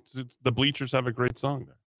 the Bleachers have a great song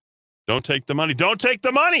there. Don't take the money. Don't take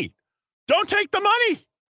the money. Don't take the money.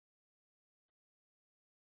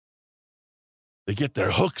 They get their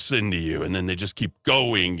hooks into you, and then they just keep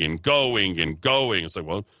going and going and going. It's like,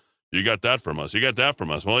 well, you got that from us. You got that from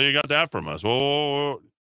us. Well, you got that from us. Well,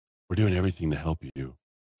 we're doing everything to help you.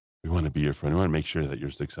 We want to be your friend. We want to make sure that you're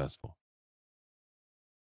successful.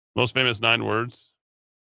 Most famous 9 words.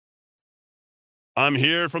 I'm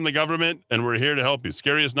here from the government, and we're here to help you.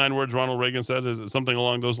 Scariest 9 words Ronald Reagan said. Is it something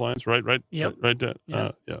along those lines? Right? Yep. Right, Dad?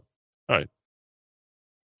 Yeah. Yeah. All right.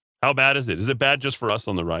 How bad is it? Is it bad just for us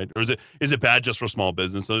on the right? Or is it bad just for small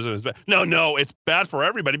business? No, it's bad for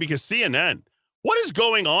everybody because CNN. What is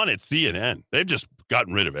going on at CNN? They've just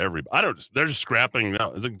gotten rid of everybody. They're just scrapping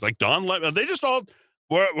now. Is it like Don? They just all,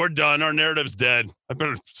 we're done. Our narrative's dead. I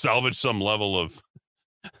better salvage some level of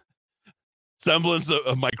semblance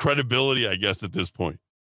of my credibility, I guess, at this point.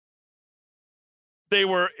 They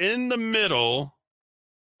were in the middle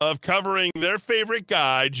of covering their favorite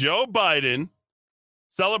guy, Joe Biden,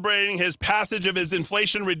 celebrating his passage of his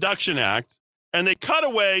Inflation Reduction Act, and they cut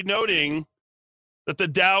away noting that the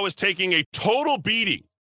Dow is taking a total beating.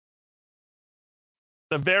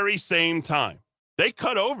 The very same time. They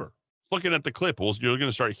cut over. Looking at the clip, you're going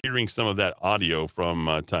to start hearing some of that audio from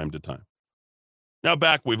time to time. Now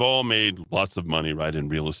back, we've all made lots of money, right, in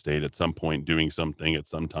real estate at some point, doing something at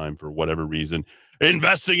some time for whatever reason,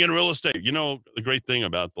 investing in real estate. You know, the great thing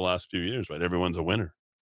about the last few years, right, everyone's a winner.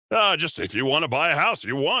 Just if you want to buy a house,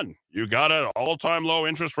 you won. You got an all-time low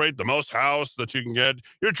interest rate, the most house that you can get.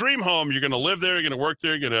 Your dream home, you're going to live there, you're going to work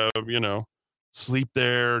there, you're going to, sleep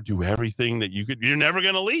there, do everything that you could. You're never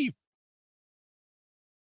going to leave.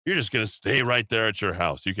 You're just going to stay right there at your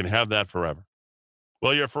house. You can have that forever.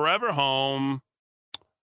 Well, your forever home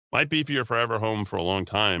might be for your forever home for a long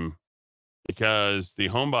time because the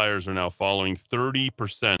home buyers are now falling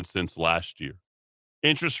 30% since last year.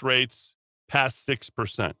 Interest rates past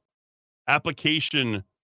 6%. Applications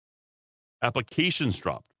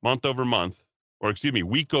dropped week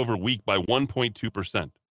over week by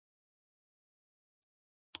 1.2%.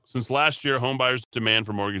 Since last year, home buyers' demand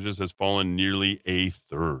for mortgages has fallen nearly a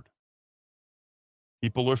third.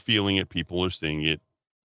 People are feeling it. People are seeing it.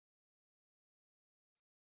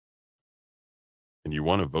 And you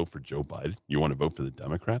want to vote for Joe Biden? You want to vote for the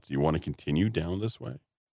Democrats? You want to continue down this way?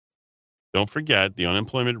 Don't forget, the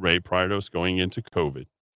unemployment rate prior to us going into COVID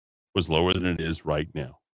was lower than it is right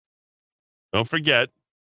now. Don't forget,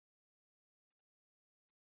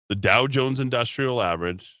 the Dow Jones Industrial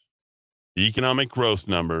Average, the economic growth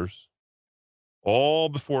numbers, all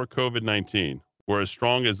before COVID-19, were as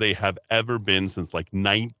strong as they have ever been since like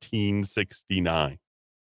 1969.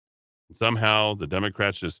 And somehow the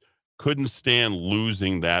Democrats just couldn't stand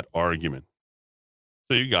losing that argument.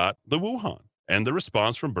 So you got the Wuhan and the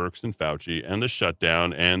response from Birx and Fauci and the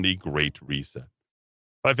shutdown and the Great Reset.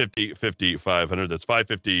 550-5500. That's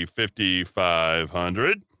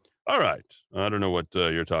 550-5500. All right. I don't know what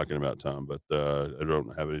you're talking about, Tom, but I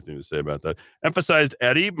don't have anything to say about that. Emphasized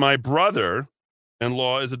Eddie, my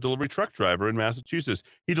brother-in-law is a delivery truck driver in Massachusetts.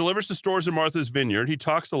 He delivers to stores in Martha's Vineyard. He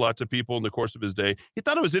talks a lot to people in the course of his day. He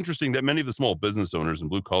thought it was interesting that many of the small business owners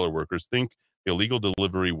and blue-collar workers think illegal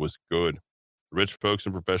delivery was good. Rich folks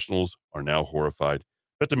and professionals are now horrified.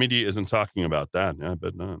 Bet the media isn't talking about that. Yeah, I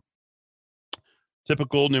bet not.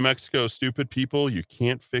 Typical New Mexico stupid people. You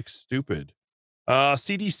can't fix stupid.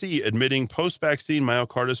 CDC admitting post-vaccine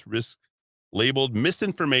myocarditis risk labeled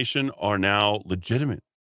misinformation are now legitimate,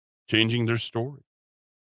 changing their story.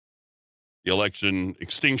 The election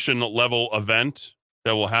extinction level event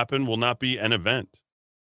that will happen will not be an event.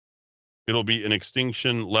 It'll be an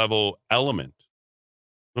extinction level element.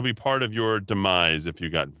 It'll be part of your demise if you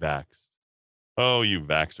got vaxxed. Oh, you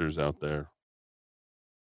vaxxers out there.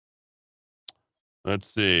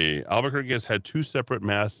 Let's see. Albuquerque has had 2 separate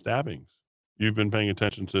mass stabbings. You've been paying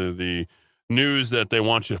attention to the news that they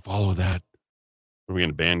want you to follow that. Are we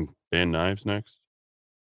going to ban knives next?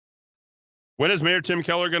 When is Mayor Tim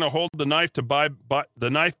Keller going to hold the knife the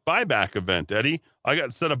knife buyback event, Eddie? I got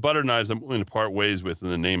a set of butter knives I'm willing to part ways with in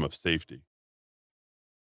the name of safety.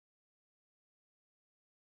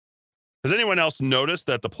 Has anyone else noticed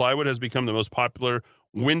that the plywood has become the most popular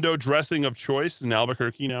window dressing of choice in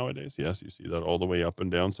Albuquerque nowadays. Yes, you see that all the way up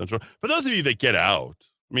and down Central. For those of you that get out,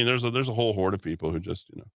 I mean, there's a whole horde of people who just,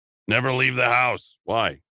 never leave the house.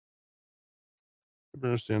 Why? Ever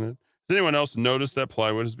understand it? Does anyone else notice that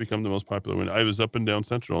plywood has become the most popular window? I was up and down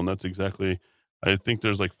Central, and that's exactly, I think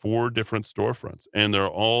there's like 4 different storefronts, and they're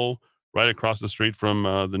all right across the street from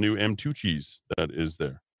the new M2 that is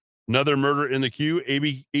there. Another murder in the queue.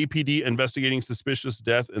 APD investigating suspicious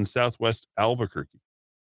death in Southwest Albuquerque.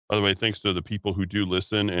 By the way, thanks to the people who do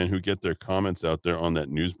listen and who get their comments out there on that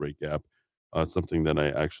Newsbreak app. It's something that I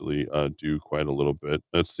actually do quite a little bit.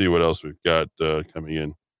 Let's see what else we've got coming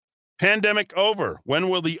in. Pandemic over. When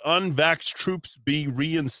will the unvaxxed troops be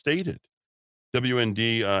reinstated?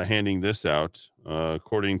 WND handing this out.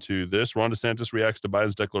 According to this, Ron DeSantis reacts to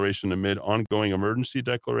Biden's declaration amid ongoing emergency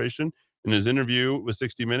declaration. In his interview with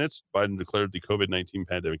 60 Minutes, Biden declared the COVID-19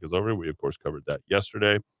 pandemic is over. We, of course, covered that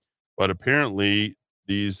yesterday. But apparently,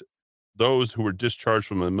 those who were discharged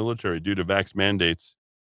from the military due to vax mandates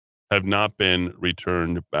have not been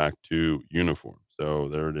returned back to uniform. So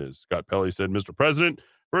there it is. Scott Pelley said, Mr. President,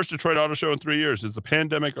 first Detroit Auto Show in 3 years. Is the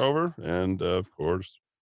pandemic over? And, of course,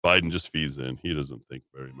 Biden just feeds in. He doesn't think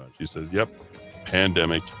very much. He says, yep,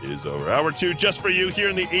 pandemic is over. Hour 2 just for you here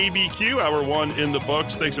in the ABQ. Hour 1 in the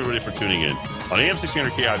books. Thanks, everybody, for tuning in on AM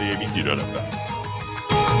 1600 KIVABQ.FM.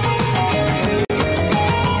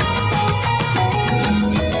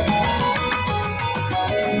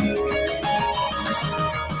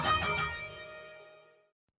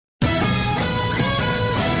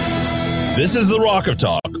 This is the Rock of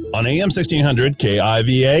Talk on AM 1600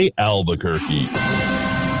 KIVA Albuquerque.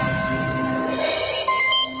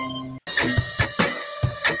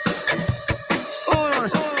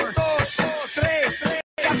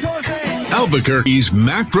 Albuquerque's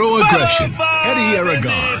macro aggression. Eddie Aragon,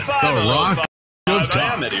 the Rock of Talk.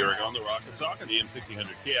 I am Eddie Aragon, the Rock of Talk on AM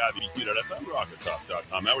 1600 KIVQ.FM,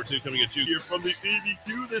 rockoftalk.com. Hour 2 coming at you here from the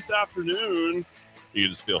ABQ this afternoon. You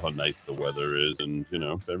just feel how nice the weather is, and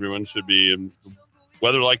everyone should be in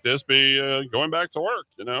weather like this, be going back to work.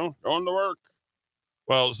 Going to work.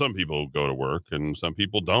 Well, some people go to work, and some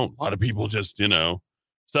people don't. A lot of people just decided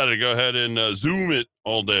to go ahead and Zoom it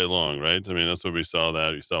all day long, right? I mean, that's what we saw.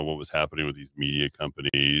 We saw what was happening with these media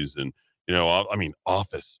companies, and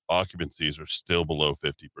office occupancies are still below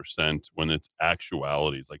 50% when it's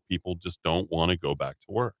actuality. It's like people just don't want to go back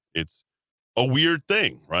to work. It's a weird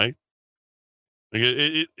thing, right?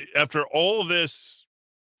 Like after all of this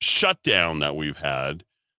shutdown that we've had,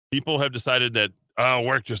 people have decided that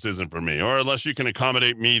work just isn't for me, or unless you can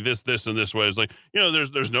accommodate me this, and this way. It's like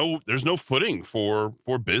there's no footing for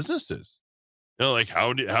businesses. Like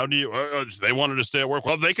how do you? They wanted to stay at work.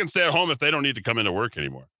 Well, they can stay at home if they don't need to come into work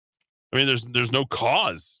anymore. I mean, there's no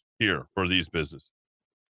cause here for these businesses,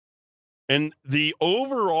 and the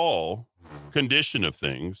overall condition of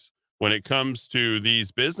things when it comes to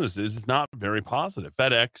these businesses is not very positive.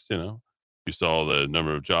 FedEx, you saw the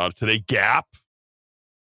number of jobs today. Gap,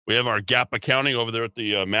 we have our Gap Accounting over there at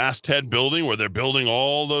the Masthead building where they're building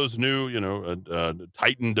all those new,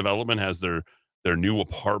 Titan Development has their new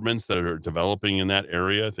apartments that are developing in that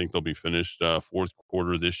area. I think they'll be finished fourth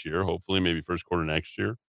quarter this year, hopefully maybe first quarter next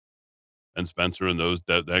year. And Spencer and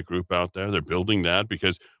that group out there, they're building that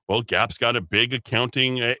because, well, Gap's got a big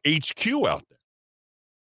accounting HQ out there.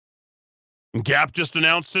 And Gap just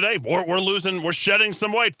announced today, we're shedding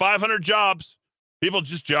some weight, 500 jobs. People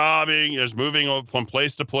just jobbing, just moving from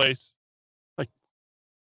place to place. Like,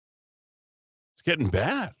 it's getting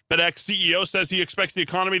bad. FedEx CEO says he expects the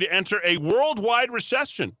economy to enter a worldwide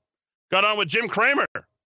recession. Got on with Jim Cramer.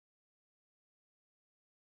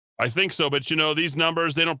 I think so, but these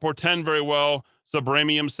numbers, they don't portend very well,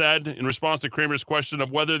 Subramium said in response to Cramer's question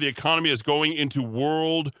of whether the economy is going into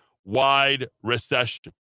worldwide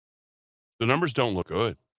recession. The numbers don't look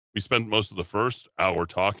good. We spent most of the first hour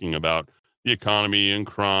talking about the economy and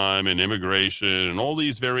crime and immigration and all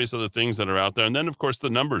these various other things that are out there. And then, of course, the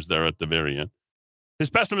numbers there at the very end. His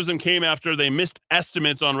pessimism came after they missed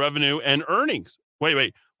estimates on revenue and earnings.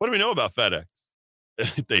 Wait. What do we know about FedEx?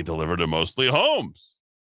 They deliver to mostly homes,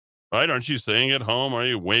 right? Aren't you staying at home? Are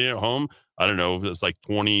you waiting at home? I don't know. It's like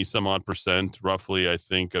 20 some odd percent, roughly, I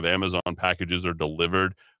think, of Amazon packages are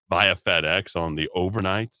delivered via FedEx on the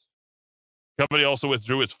overnights. Company also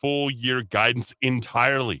withdrew its full year guidance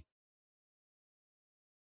entirely.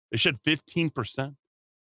 They shed 15%.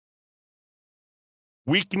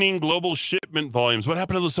 Weakening global shipment volumes. What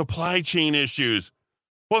happened to the supply chain issues?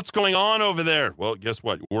 What's going on over there? Well, guess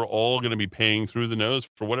what? We're all going to be paying through the nose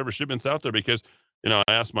for whatever shipment's out there because, I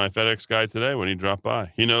asked my FedEx guy today when he dropped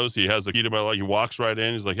by. He knows he has the key to my life. He walks right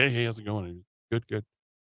in. He's like, hey, how's it going? Good.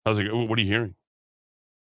 How's it going? What are you hearing?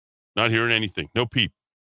 Not hearing anything. No peep.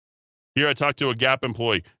 Here I talked to a Gap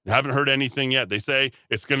employee. Haven't heard anything yet. They say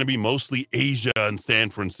it's going to be mostly Asia and San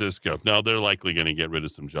Francisco. No, they're likely going to get rid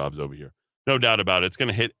of some jobs over here. No doubt about it. It's going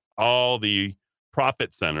to hit all the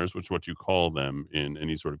profit centers, which is what you call them in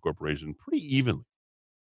any sort of corporation, pretty evenly.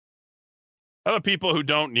 How about people who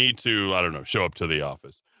don't need to, I don't know, show up to the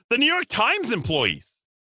office? The New York Times employees.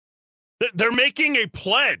 They're making a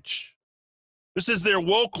pledge. This is their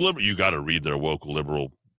woke liberal. You got to read their woke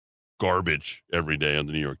liberal garbage every day on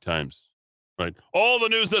the New York Times, right? All the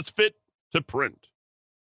news that's fit to print.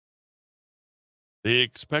 They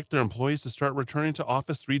expect their employees to start returning to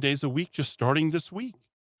office 3 days a week, just starting this week.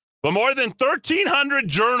 But more than 1,300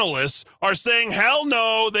 journalists are saying, hell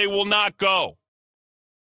no, they will not go.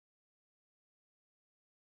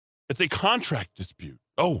 It's a contract dispute.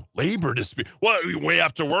 Oh, labor dispute. Well, we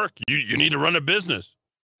have to work. You need to run a business.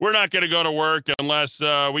 We're not going to go to work unless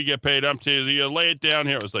we get paid. I'm to you lay it down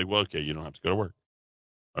here. It was like, well, okay, you don't have to go to work.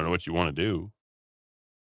 I don't know what you want to do.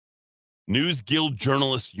 News Guild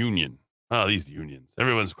Journalists Union. Oh, these unions.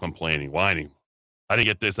 Everyone's complaining, whining. I didn't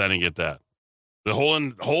get this. I didn't get that. The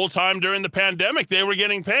whole time during the pandemic, they were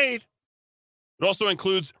getting paid. It also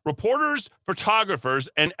includes reporters, photographers,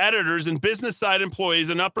 and editors and business side employees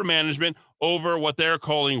and upper management over what they're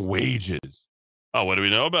calling wages. Oh, what do we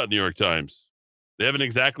know about New York Times? They haven't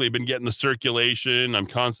exactly been getting the circulation. I'm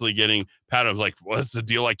constantly getting patterns like, what's the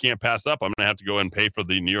deal I can't pass up? I'm going to have to go and pay for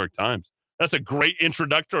the New York Times. That's a great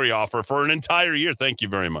introductory offer for an entire year. Thank you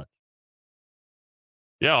very much.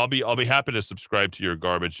 Yeah, I'll be happy to subscribe to your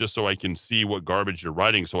garbage just so I can see what garbage you're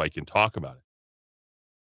writing so I can talk about it.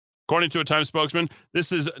 According to a Times spokesman,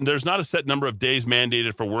 there's not a set number of days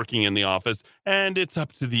mandated for working in the office, and it's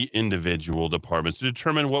up to the individual departments to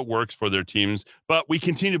determine what works for their teams. But we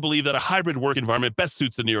continue to believe that a hybrid work environment best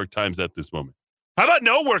suits the New York Times at this moment. How about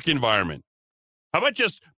no work environment? How about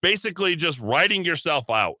just basically just writing yourself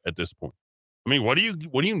out at this point? I mean, what do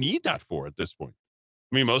you need that for at this point?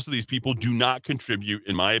 I mean, most of these people do not contribute,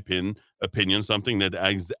 in my opinion, something that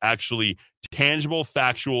is actually tangible,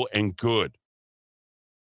 factual, and good.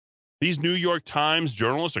 These New York Times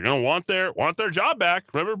journalists are going to want their job back.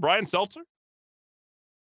 Remember Brian Seltzer?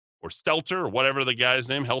 Or Stelter, or whatever the guy's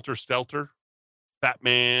name, Helter Stelter, fat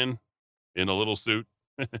man in a little suit.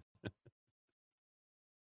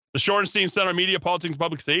 The Shorenstein Center of Media, Politics, and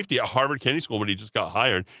Public Safety at Harvard Kennedy School, when he just got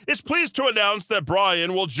hired, is pleased to announce that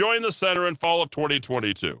Brian will join the center in fall of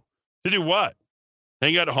 2022. To do what?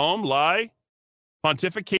 Hang out at home, lie,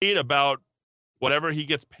 pontificate about whatever he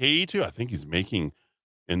gets paid to? I think he's making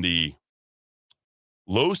in the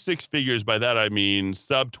low six figures. By that, I mean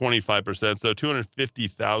sub 25%, so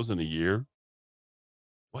 $250,000 a year.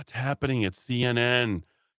 What's happening at CNN?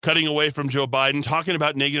 Cutting away from Joe Biden, talking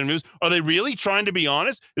about negative news. Are they really trying to be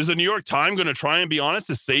honest? Is the New York Times going to try and be honest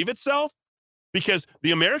to save itself? Because the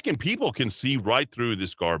American people can see right through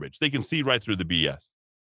this garbage. They can see right through the BS.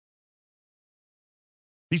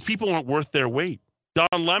 These people aren't worth their weight.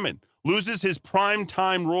 Don Lemon loses his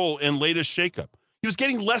primetime role in latest shakeup. He was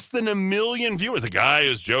getting less than 1 million viewers. The guy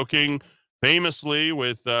is joking famously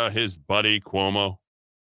with his buddy Cuomo.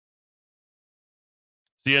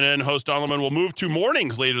 CNN host Don Lemon will move to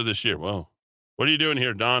mornings later this year. Whoa. What are you doing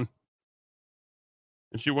here, Don?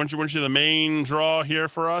 Weren't you the main draw here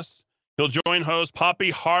for us? He'll join host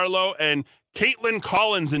Poppy Harlow and Caitlin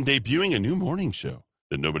Collins in debuting a new morning show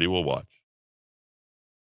that nobody will watch.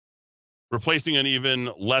 Replacing an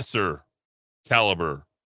even lesser caliber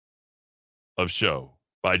of show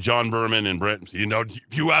by John Berman and Brent.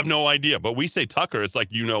 You have no idea. But we say Tucker, it's like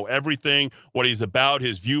you know everything, what he's about,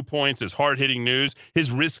 his viewpoints, his hard-hitting news,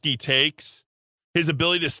 his risky takes, his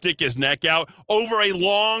ability to stick his neck out over a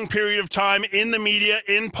long period of time in the media,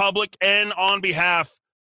 in public, and on behalf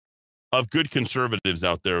of good conservatives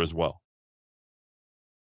out there as well.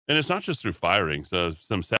 And it's not just through firings.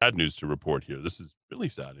 Some sad news to report here. This is really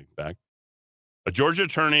sad, in fact. A Georgia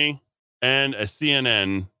attorney and a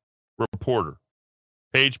CNN reporter,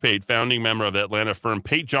 Paige Pate, founding member of the Atlanta firm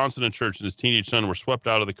Pate Johnson & Church, and his teenage son were swept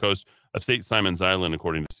out of the coast of St. Simons Island,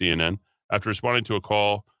 according to CNN. After responding to a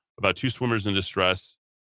call about two swimmers in distress,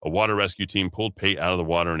 a water rescue team pulled Pate out of the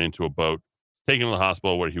water and into a boat, taken to the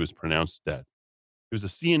hospital where he was pronounced dead. He was a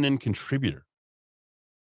CNN contributor.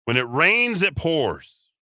 When it rains, it pours.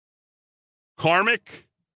 Karmic,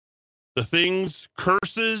 the things,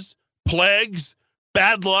 curses, plagues,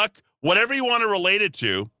 bad luck, whatever you want to relate it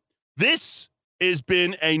to, this has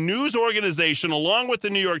been a news organization, along with the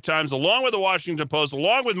New York Times, along with the Washington Post,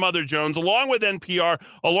 along with Mother Jones, along with NPR,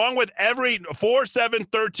 along with every 4, 7,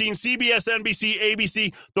 13, CBS, NBC,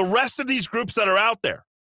 ABC, the rest of these groups that are out there.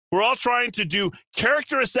 We're all trying to do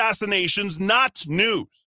character assassinations, not news.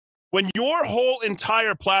 When your whole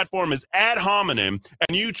entire platform is ad hominem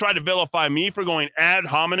and you try to vilify me for going ad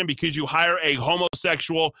hominem because you hire a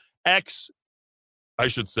homosexual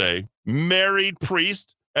married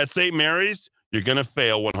priest at St. Mary's, you're going to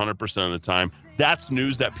fail 100% of the time. That's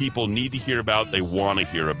news that people need to hear about, they want to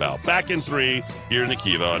hear about. Back in 3, here in the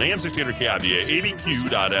Kiva on AM 600 KIVA,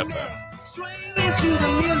 ABQ.FM. Swing into the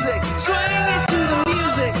music, swing into the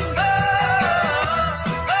music.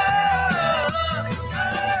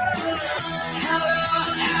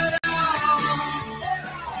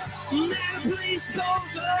 Please go,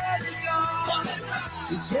 let it go.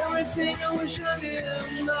 It's everything I wish I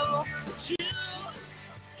didn't know. But you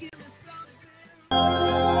give me something.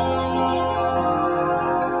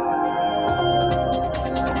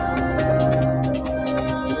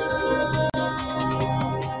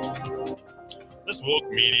 This woke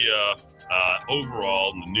media,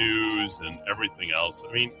 overall, in the news and everything else,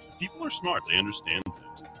 I mean, people are smart. They understand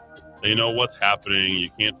things. They know what's happening. You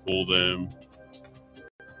can't fool them.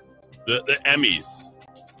 The Emmys.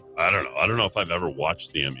 I don't know if I've ever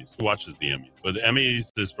watched the Emmys. Who watches the Emmys? But the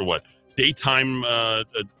Emmys is for what? Daytime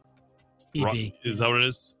TV. Is that what it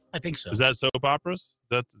is? I think so. Is that soap operas?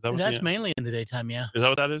 Is that what That's mainly in the daytime, yeah. Is that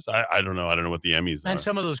what that is? I don't know. I don't know what the Emmys are. And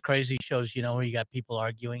some of those crazy shows, where you got people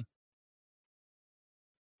arguing.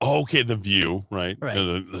 Okay, The View, right? Right.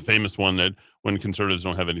 The famous one that when conservatives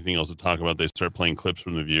don't have anything else to talk about, they start playing clips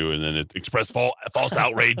from The View and then it express false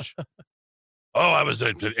outrage. Oh, I was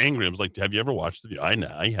angry. I was like, have you ever watched The View? I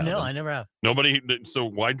haven't. No, I never have. Nobody. So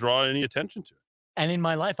why draw any attention to it? And in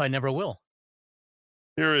my life, I never will.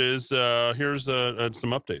 Here's some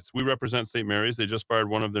updates. We represent St. Mary's. They just fired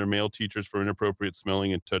one of their male teachers for inappropriate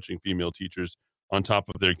smelling and touching female teachers on top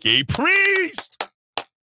of their gay priest.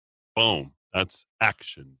 Boom. That's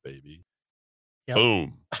action, baby. Yep.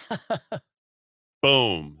 Boom.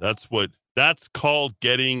 Boom. That's called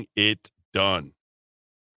getting it done.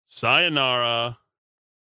 Sayonara.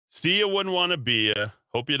 See you wouldn't want to be ya.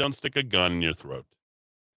 Hope you don't stick a gun in your throat.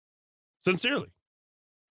 Sincerely.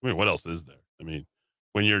 I mean, what else is there? I mean,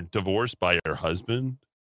 when you're divorced by your husband,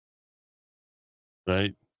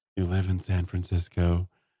 right? You live in San Francisco.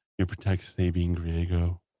 You protect Sabine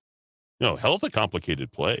Griego. Hell's a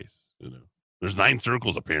complicated place. There's 9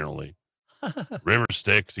 circles apparently. River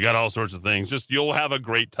Styx. You got all sorts of things. You'll have a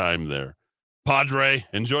great time there. Padre,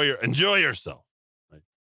 enjoy yourself. Right?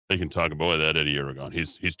 They can talk about that Eddie Aragon.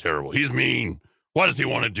 He's terrible. He's mean. Why does he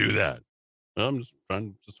want to do that? Well, I'm just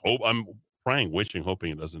trying. I'm praying, wishing,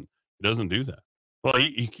 hoping it doesn't do that. Well,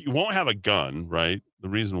 he won't have a gun, right? The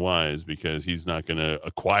reason why is because he's not going to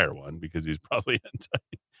acquire one because he's probably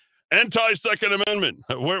anti-Second Amendment.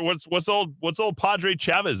 What's old Padre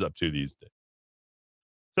Chavez up to these days?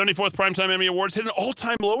 74th Primetime Emmy Awards hit an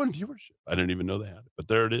all-time low in viewership. I didn't even know they had it, but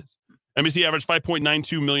there it is. NBC averaged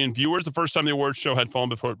 5.92 million viewers. The first time the awards show had fallen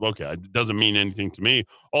before. Okay, it doesn't mean anything to me.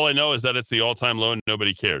 All I know is that it's the all-time low and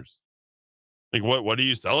nobody cares. Like, what are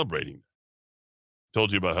you celebrating?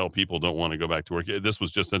 Told you about how people don't want to go back to work. This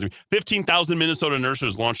was just sent to me. 15,000 Minnesota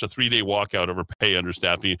nurses launched a 3-day walkout over pay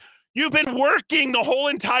understaffing. You've been working the whole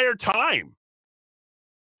entire time.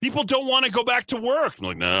 People don't want to go back to work. I'm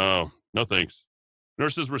like, no thanks.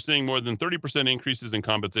 Nurses were seeing more than 30% increases in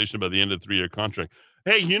compensation by the end of the 3-year contract.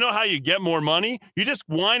 Hey, you know how you get more money? You just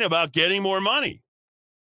whine about getting more money.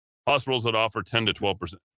 Hospitals that offer 10 to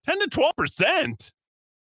 12%. 10 to 12%?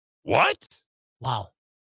 What? Wow.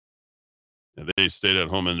 And they stayed at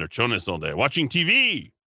home in their chonis all day, watching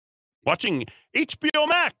TV, watching HBO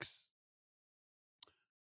Max.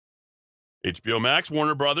 HBO Max,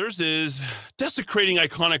 Warner Brothers, is desecrating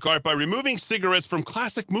iconic art by removing cigarettes from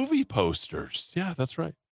classic movie posters. Yeah, that's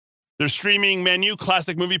right. They're streaming menu.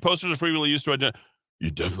 Classic movie posters are frequently used to identify. You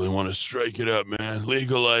definitely want to strike it up, man.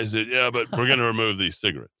 Legalize it. Yeah, but we're going to remove these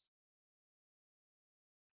cigarettes.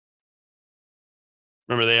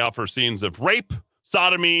 Remember, they offer scenes of rape,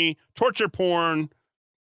 sodomy, torture porn,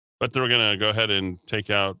 but they're going to go ahead and take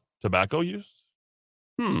out tobacco use?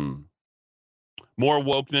 More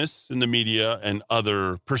wokeness in the media and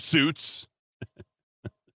other pursuits.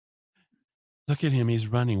 Look at him. He's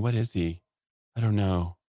running. What is he? I don't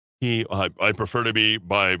know. I prefer to be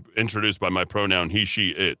introduced by my pronoun, he, she,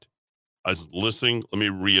 it. I was listening. Let me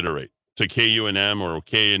reiterate. To KUNM or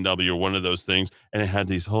KNW or one of those things. And it had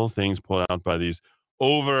these whole things pulled out by these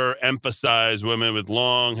overemphasized women with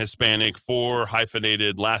long Hispanic 4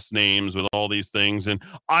 hyphenated last names with all these things. And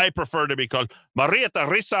I prefer to be called Maria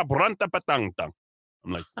Teresa Branta Patangtang.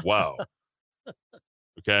 I'm like, wow.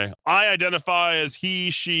 Okay. I identify as he,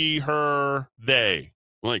 she, her, they.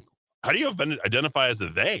 I'm like, how do you identify as a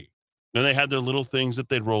they? And they had their little things that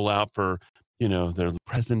they'd roll out for, their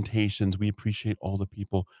presentations. We appreciate all the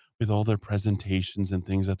people with all their presentations and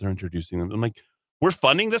things that they're introducing them. I'm like, we're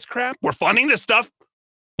funding this crap? We're funding this stuff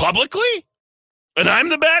publicly? And I'm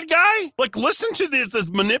the bad guy? Like, listen to this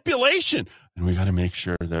manipulation. And we got to make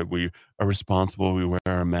sure that we are responsible. We wear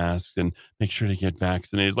our masks and make sure to get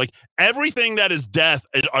vaccinated. Like, everything that is death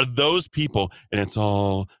are those people. And it's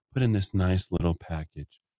all put in this nice little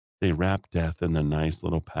package. They wrap death in a nice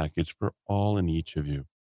little package for all and each of you.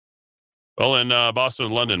 Well, in Boston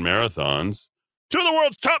and London marathons, 2 of the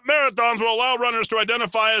world's top marathons will allow runners to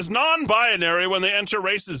identify as non-binary when they enter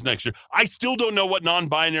races next year. I still don't know what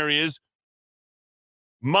non-binary is.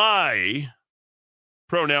 My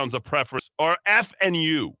pronouns of preference are F and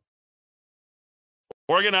U.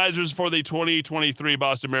 Organizers for the 2023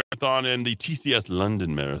 Boston Marathon and the TCS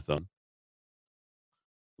London Marathon,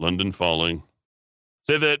 London Falling,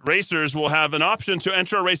 say that racers will have an option to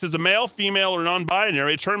enter a race as a male, female, or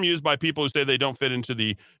non-binary, a term used by people who say they don't fit into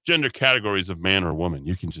the gender categories of man or woman.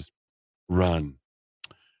 You can just run.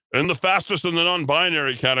 And the fastest in the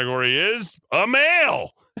non-binary category is a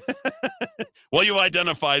male. Well, you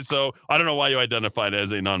identified, so I don't know why you identified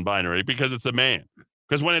as a non-binary, because it's a man.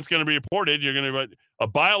 Because when it's going to be reported, you're going to be a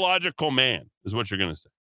biological man is what you're going to say,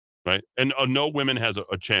 right? And no women has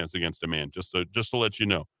a chance against a man, just to let you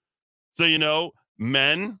know. So, you know,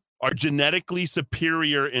 men are genetically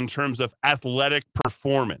superior in terms of athletic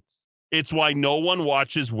performance. It's why no one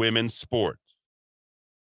watches women's sports.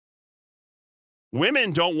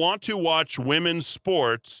 Women don't want to watch women's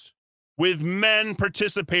sports with men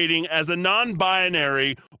participating as a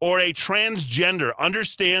non-binary or a transgender.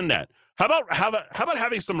 Understand that. How about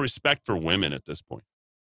having some respect for women at this point?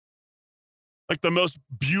 Like, the most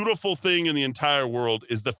beautiful thing in the entire world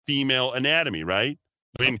is the female anatomy, right?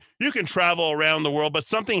 I mean, you can travel around the world, but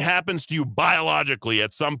something happens to you biologically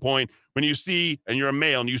at some point when you see, and you're a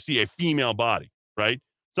male, and you see a female body, right?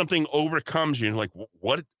 Something overcomes you, and you're like,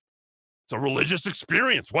 what? It's a religious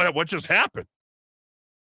experience. What just happened?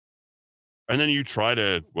 And then you try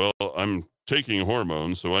to, well, I'm taking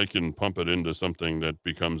hormones so I can pump it into something that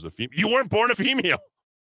becomes a female. You weren't born a female.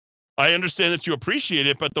 I understand that you appreciate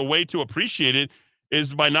it, but the way to appreciate it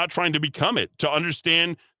is by not trying to become it, to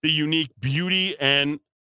understand the unique beauty and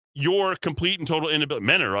your complete and total inability.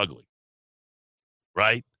 Men are ugly,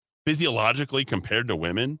 right? Physiologically compared to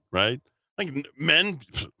women, right? Like, men,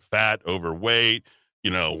 fat, overweight,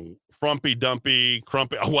 you know, frumpy, dumpy,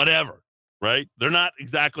 crumpy, whatever, right? They're not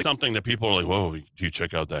exactly something that people are like, whoa, do you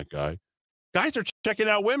check out that guy? Guys are checking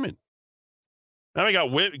out women. Now we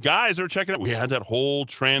got guys are checking out. We had that whole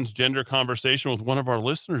transgender conversation with one of our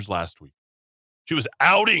listeners last week. She was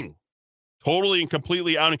outing, totally and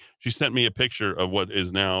completely outing. She sent me a picture of what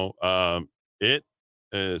is now, it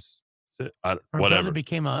is, Her whatever. brother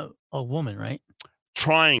became a woman, right?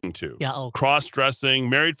 Trying to. Yeah. Okay. Cross-dressing,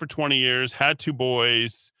 married for 20 years, had 2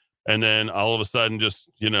 boys, and then all of a sudden just,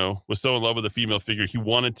 you know, was so in love with a female figure, he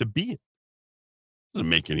wanted to be it. Doesn't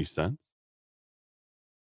make any sense.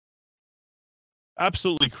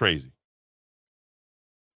 Absolutely crazy.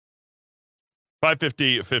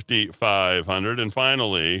 550, 500. And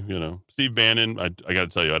finally, you know, Steve Bannon, I got to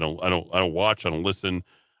tell you, I don't watch, I don't listen,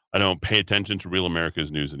 I don't pay attention to Real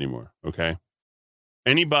America's News anymore, okay?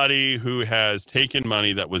 Anybody who has taken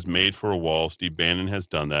money that was made for a wall, Steve Bannon has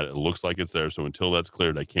done that. It looks like it's there, so until that's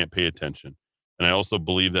cleared, I can't pay attention. And I also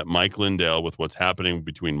believe that Mike Lindell, with what's happening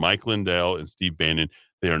between Mike Lindell and Steve Bannon,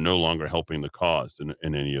 they are no longer helping the cause in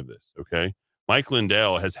any of this, okay? Mike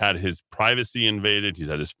Lindell has had his privacy invaded. He's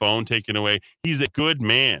had his phone taken away. He's a good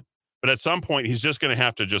man. But at some point, he's just going to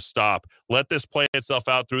have to just stop, let this play itself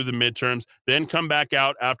out through the midterms, then come back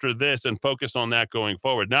out after this and focus on that going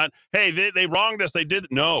forward. Not, hey, they wronged us. They did.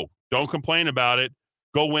 No, don't complain about it.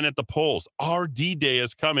 Go win at the polls. Our D-Day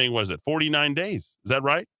is coming. Was it 49 days? Is that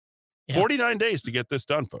right? Yeah. 49 days to get this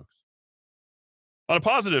done, folks. On a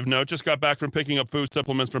positive note, just got back from picking up food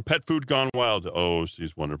supplements from Pet Food Gone Wild. Oh,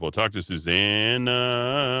 she's wonderful. Talk to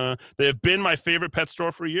Susanna. They have been my favorite pet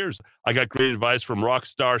store for years. I got great advice from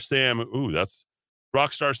Rockstar Sam. Ooh, that's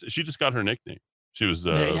Rockstar. She just got her nickname. She was.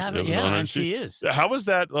 Yeah, and she is. How was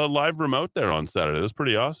that live remote there on Saturday? That was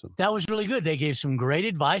pretty awesome. That was really good. They gave some great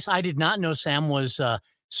advice. I did not know Sam was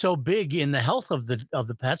so big in the health of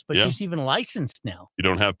the pets, but she's even licensed now. You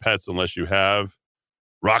don't have pets unless you have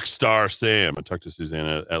Rockstar Sam. I talked to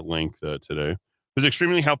Susanna at length today. It was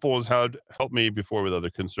extremely helpful. Has helped me before with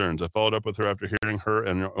other concerns. I followed up with her after hearing her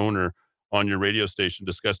and her owner on your radio station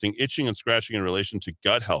discussing itching and scratching in relation to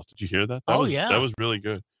gut health. Did you hear that? That was really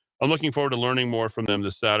good. I'm looking forward to learning more from them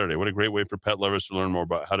this Saturday. What a great way for pet lovers to learn more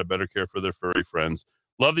about how to better care for their furry friends.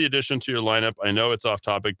 Love the addition to your lineup. I know it's off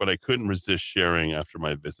topic, but I couldn't resist sharing after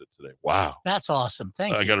my visit today. Wow. That's awesome.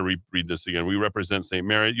 Thank you. I got to read this again. We represent St.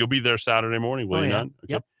 Mary. You'll be there Saturday morning, will you not? Okay.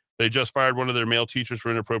 Yep. They just fired one of their male teachers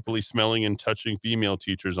for inappropriately smelling and touching female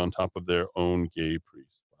teachers on top of their own gay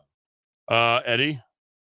priest. Eddie,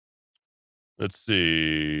 let's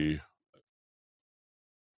see.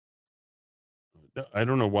 I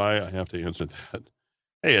don't know why I have to answer that.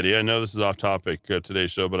 Hey, Eddie, I know this is off topic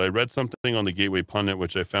today's show, but I read something on the Gateway Pundit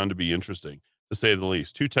which I found to be interesting, to say the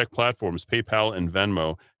least. Two tech platforms, PayPal and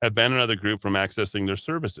Venmo, have banned another group from accessing their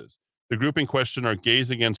services. The group in question are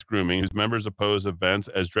Gays Against Grooming, whose members oppose events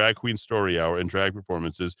as Drag Queen Story Hour and drag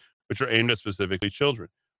performances, which are aimed at specifically children.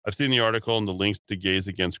 I've seen the article and the links to Gays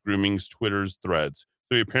Against Grooming's Twitter's threads.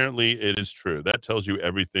 So apparently it is true. That tells you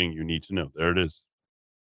everything you need to know. There it is.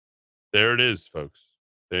 There it is, folks.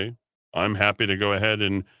 Okay? I'm happy to go ahead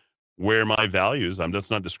and wear my values. That's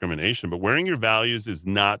not discrimination, but wearing your values is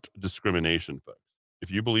not discrimination, folks.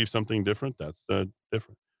 If you believe something different, that's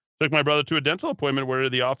different. Took my brother to a dental appointment where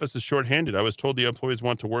the office is shorthanded. I was told the employees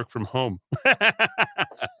want to work from home. I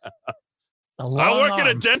work at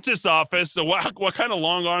a dentist's office. So what kind of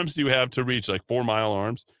long arms do you have to reach? Like 4-mile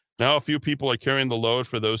arms? Now a few people are carrying the load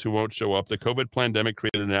for those who won't show up. The COVID pandemic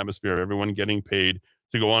created an atmosphere of everyone getting paid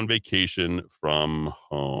to go on vacation from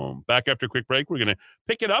home. Back after a quick break, we're going to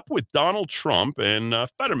pick it up with Donald Trump and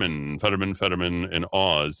Fetterman and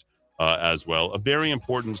Oz as well. A very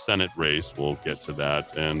important Senate race. We'll get to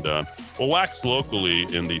that. And we'll wax locally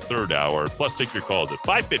in the third hour. Plus, take your calls at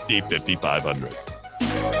 550-5500.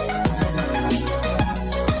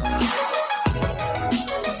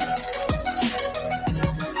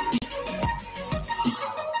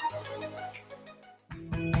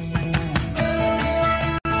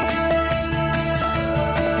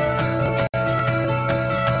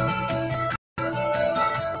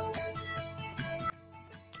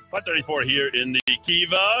 5:34 here in the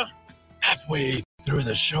Kiva. Halfway through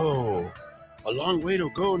the show. A long way to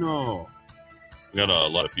go now. We got a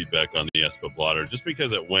lot of feedback on the Espa blotter just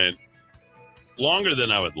because it went longer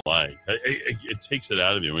than I would like. It takes it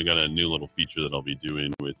out of you. We got a new little feature that I'll be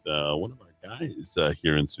doing with one of our guys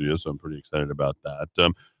here in studio, so I'm pretty excited about that.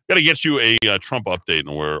 Got to get you a Trump update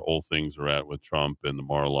on where old things are at with Trump and the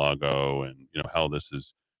Mar-a-Lago and, how this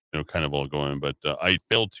is, kind of all going. But I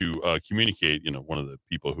failed to communicate, one of the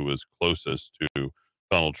people who was closest to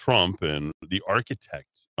Donald Trump and the architect,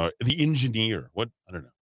 the engineer, I don't know,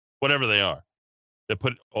 whatever they are, that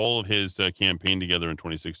put all of his campaign together in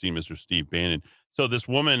 2016, Mr. Steve Bannon. So this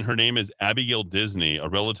woman, her name is Abigail Disney, a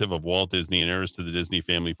relative of Walt Disney and heiress to the Disney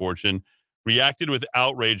family fortune, reacted with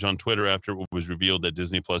outrage on Twitter after it was revealed that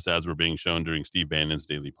Disney Plus ads were being shown during Steve Bannon's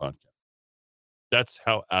daily podcast. That's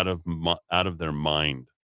how out of their mind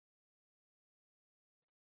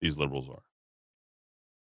these liberals are.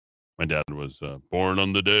 My dad was born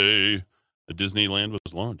on the day that Disneyland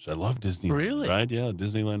was launched. I love Disneyland. Really? Right? Yeah,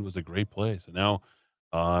 Disneyland was a great place. And now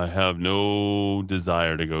I have no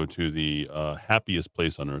desire to go to the happiest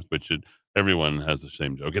place on earth, which everyone has the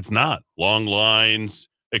same joke. It's not. Long lines,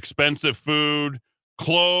 expensive food,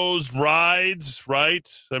 closed rides,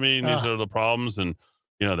 right? I mean, these are the problems. And,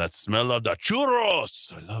 that smell of the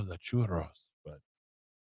churros. I love the churros. But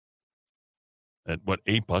at what,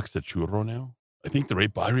 $8 a churro now? I think they're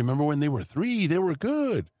 $8. I remember when they were $3, they were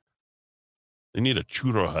good. They need a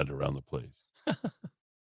churro hut around the place. The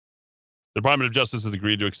Department of Justice has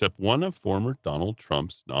agreed to accept one of former Donald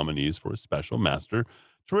Trump's nominees for a special master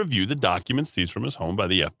to review the documents seized from his home by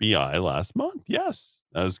the FBI last month. Yes,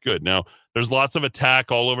 that was good. Now, there's lots of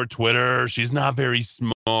attack all over Twitter. She's not very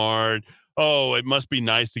smart. Oh, it must be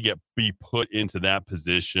nice to be put into that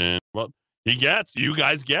position. Well, you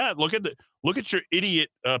guys get. Look at your idiot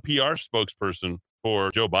PR spokesperson for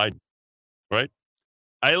Joe Biden, right?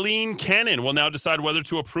 Eileen Cannon will now decide whether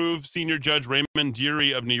to approve senior judge Raymond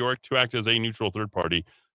Dearie of New York to act as a neutral third party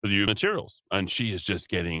for the materials. And she is just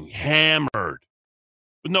getting hammered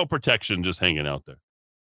with no protection, just hanging out there.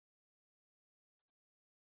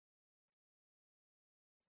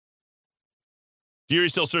 Dearie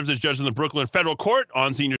still serves as judge in the Brooklyn federal court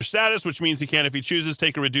on senior status, which means he can, if he chooses,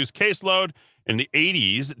 take a reduced caseload. In the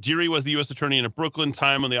 80s, Dearie was the U.S. attorney in a Brooklyn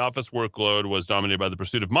time when the office workload was dominated by the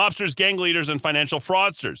pursuit of mobsters, gang leaders, and financial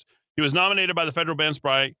fraudsters. He was nominated by the federal bench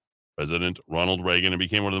by President Ronald Reagan and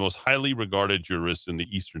became one of the most highly regarded jurists in the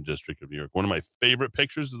Eastern District of New York. One of my favorite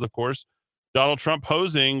pictures is, of course, Donald Trump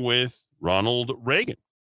posing with Ronald Reagan.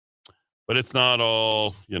 But it's not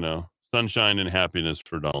all, sunshine and happiness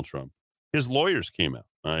for Donald Trump. His lawyers came out.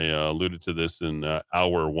 I alluded to this in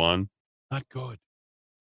hour one. Not good.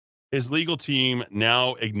 His legal team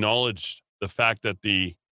now acknowledged the fact that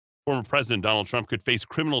the Former President Donald Trump could face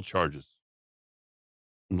criminal charges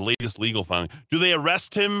in the latest legal filing. Do they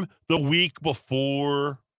arrest him the week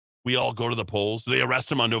before we all go to the polls? Do they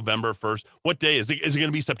arrest him on November 1st? What day? Is it going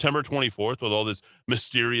to be September 24th with all this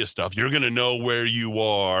mysterious stuff? You're going to know where you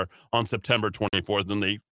are on September 24th. And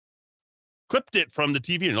they clipped it from the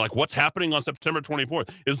TV. And like, what's happening on September 24th?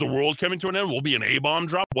 Is the world coming to an end? Will be an A-bomb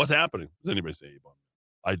drop? What's happening? Does anybody say A-bomb?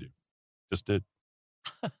 I do. Just did.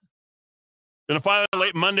 In a filing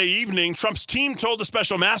late Monday evening, Trump's team told the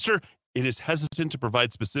special master it is hesitant to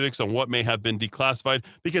provide specifics on what may have been declassified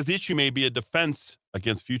because the issue may be a defense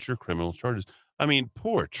against future criminal charges. I mean,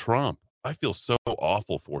 poor Trump. I feel so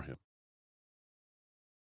awful for him.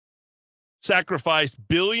 Sacrificed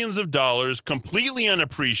billions of dollars, completely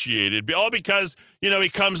unappreciated, all because, he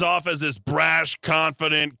comes off as this brash,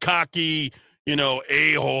 confident, cocky,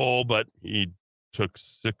 a-hole, but he took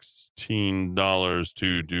 $16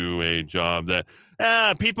 to do a job that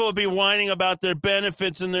people would be whining about their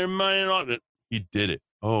benefits and their money and all that. He did it.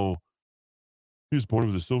 Oh, he was born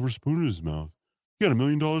with a silver spoon in his mouth. He got $1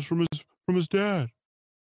 million from his dad.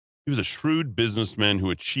 He was a shrewd businessman who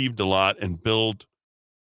achieved a lot and built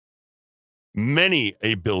many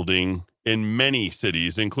a building in many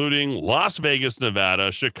cities, including Las Vegas,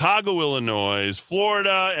 Nevada, Chicago, Illinois,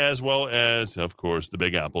 Florida, as well as, of course, the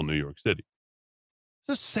Big Apple, New York City.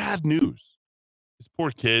 This is sad news. These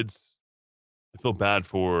poor kids. I feel bad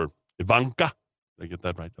for Ivanka. Did I get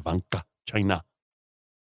that right? Ivanka, China.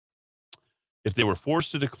 If they were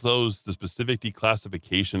forced to disclose the specific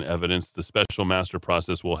declassification evidence, the special master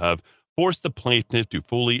process will have forced the plaintiff to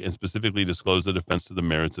fully and specifically disclose the defense to the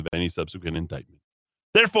merits of any subsequent indictment.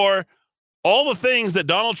 Therefore, all the things that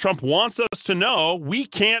Donald Trump wants us to know, we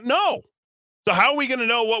can't know. So how are we going to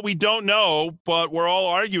know what we don't know, but we're all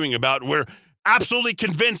arguing about? We're absolutely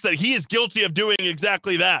convinced that he is guilty of doing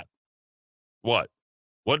exactly that. What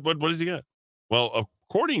does he get? Well,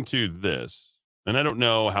 according to this, and I don't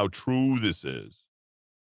know how true this is,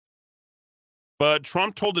 but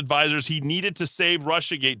Trump told advisors he needed to save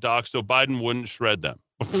Russiagate docs so Biden wouldn't shred them.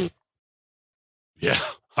 Yeah,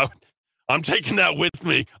 I'm taking that with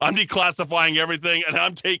me. I'm declassifying everything, and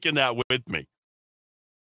I'm taking that with me.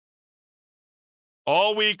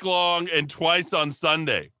 All week long and twice on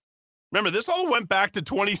Sunday. Remember, this all went back to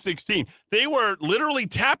 2016. They were literally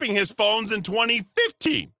tapping his phones in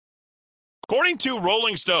 2015. According to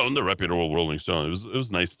Rolling Stone, the reputable Rolling Stone, it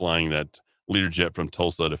was nice flying that Learjet from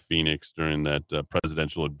Tulsa to Phoenix during that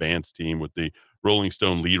presidential advance team with the Rolling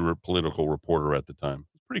Stone lead political reporter at the time.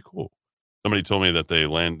 It's pretty cool. Somebody told me that they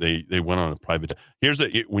went on a private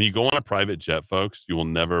jet. When you go on a private jet, folks, you will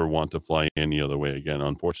never want to fly any other way again.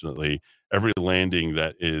 Unfortunately, every landing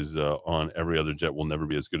that is on every other jet will never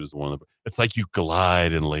be as good as the one. It's like you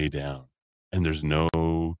glide and lay down, and there's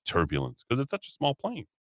no turbulence because it's such a small plane.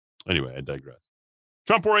 Anyway, I digress.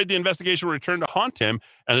 Trump worried the investigation would return to haunt him,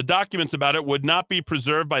 and the documents about it would not be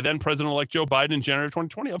preserved by then President-elect Joe Biden in January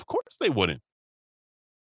 2020. Of course they wouldn't.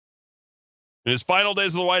 In his final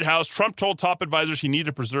days of the White House, Trump told top advisors he needed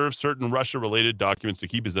to preserve certain Russia-related documents to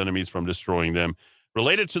keep his enemies from destroying them.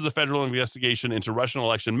 Related to the federal investigation into Russian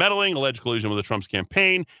election meddling, alleged collusion with the Trump's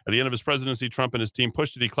campaign. At the end of his presidency, Trump and his team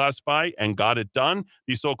pushed to declassify and got it done.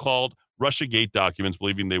 These so-called Russiagate documents,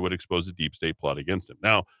 believing they would expose a deep state plot against him.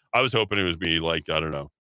 Now, I was hoping it would be like, I don't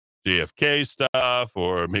know, JFK stuff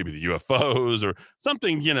or maybe the UFOs or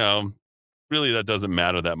something, really that doesn't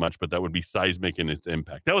matter that much, but that would be seismic in its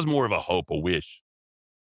impact. That was more of a hope, a wish.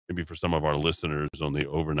 Maybe for some of our listeners on the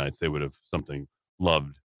overnights, they would have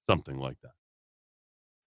loved something like that.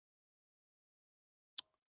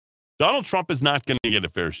 Donald Trump is not going to get a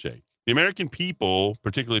fair shake. The American people,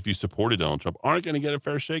 particularly if you supported Donald Trump, aren't going to get a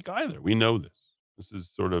fair shake either. We know this. This is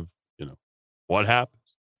sort of, what happens.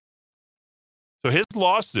 So his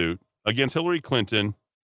lawsuit against Hillary Clinton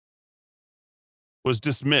was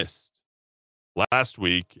dismissed last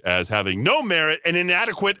week as having no merit and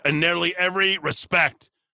inadequate in nearly every respect.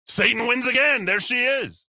 Satan wins again. There she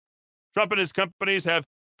is. Trump and his companies have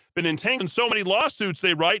been entangled in so many lawsuits,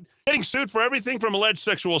 they write, getting sued for everything from alleged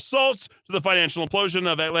sexual assaults to the financial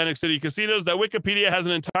implosion of Atlantic City casinos that Wikipedia has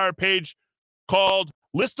an entire page called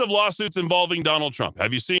List of Lawsuits Involving Donald Trump.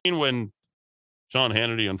 Have you seen when Sean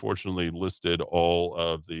Hannity unfortunately listed all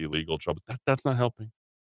of the legal trouble? That's not helping.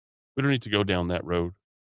 We don't need to go down that road.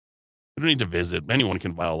 We don't need to visit. Anyone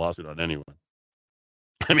can file a lawsuit on anyone.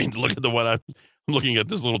 I mean, look at the one I'm looking at,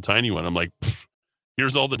 this little tiny one. I'm like,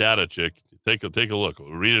 here's all the data, chick. Take a look.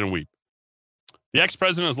 Read it and weep. The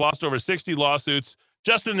ex-president has lost over 60 lawsuits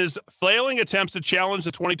just in his flailing attempts to challenge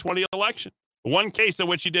the 2020 election. One case in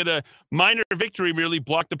which he did a minor victory merely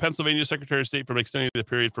blocked the Pennsylvania Secretary of State from extending the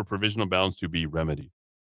period for provisional balance to be remedied.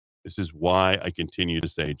 This is why I continue to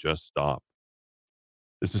say just stop.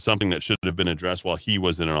 This is something that should have been addressed while he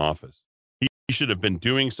was in an office. He should have been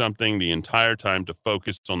doing something the entire time to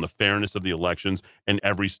focus on the fairness of the elections in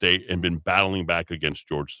every state and been battling back against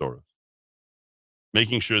George Soros.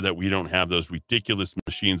 Making sure that we don't have those ridiculous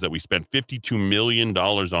machines that we spent $52 million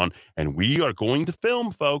on. And we are going to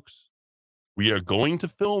film, folks. We are going to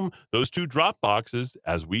film those 2 drop boxes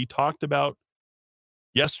as we talked about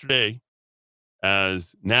yesterday,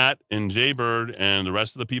 as Nat and Jay Bird and the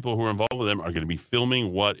rest of the people who are involved with them are going to be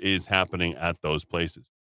filming what is happening at those places.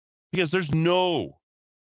 Because there's no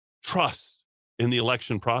trust in the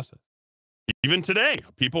election process. Even today,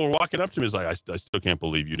 people were walking up to me, it's like, I still can't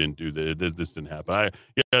believe you didn't do this. This didn't happen.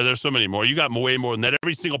 There's so many more. You got way more than that.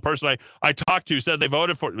 Every single person I talked to said they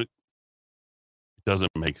voted for it. It doesn't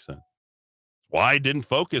make sense. Why I didn't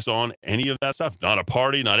focus on any of that stuff? Not a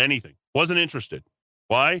party, not anything. Wasn't interested.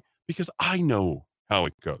 Why? Because I know how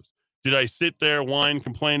it goes. Did I sit there, whine,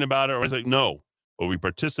 complain about it? Or I was like, no. But we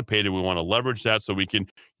participated. We want to leverage that so we can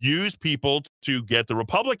use people to get the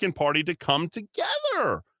Republican Party to come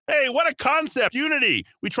together. Hey, what a concept. Unity.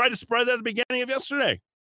 We tried to spread that at the beginning of yesterday.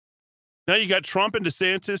 Now you got Trump and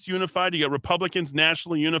DeSantis unified. You got Republicans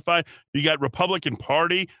nationally unified. You got Republican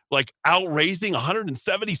Party like outraising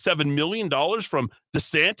 $177 million from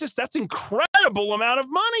DeSantis. That's incredible amount of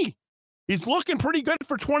money. He's looking pretty good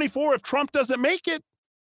for 24 if Trump doesn't make it.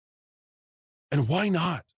 And why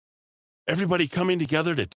not? Everybody coming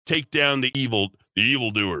together to take down the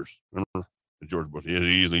evildoers. Remember George Bush?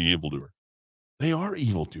 He's the evildoer. They are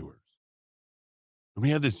evildoers. And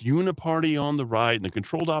we have this uniparty on the right and the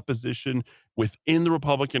controlled opposition within the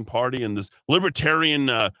Republican Party and this libertarian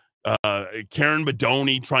Karen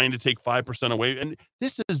Bedonie trying to take 5% away. And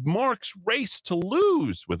this is Mark's race to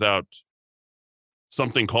lose without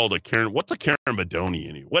something called a Karen. What's a Karen Bedonie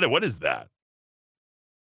anyway? What is that?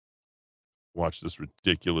 Watch this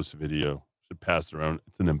ridiculous video. Should pass around.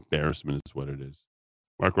 It's an embarrassment is what it is.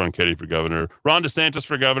 Mark Ronchetti for governor. Ron DeSantis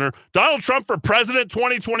for governor. Donald Trump for president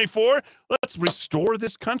 2024. Let's restore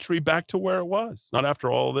this country back to where it was. Not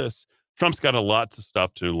after all this. Trump's got a lot of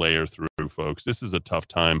stuff to layer through, folks. This is a tough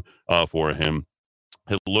time for him.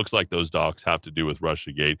 It looks like those docs have to do with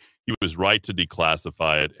Russiagate. He was right to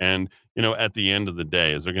declassify it. And, you know, at the end of the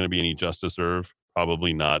day, is there going to be any justice served?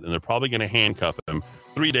 Probably not. And they're probably going to handcuff him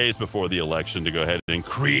 3 days before the election to go ahead and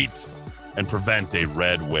create and prevent a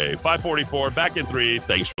red wave. 544, back in 3.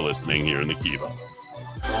 Thanks for listening here in the Kiva.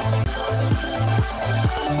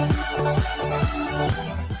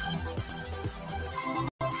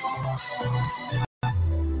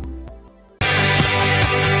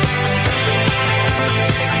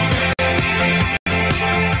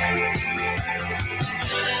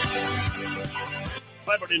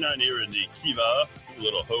 Here in the Kiva, a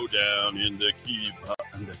little hoedown in the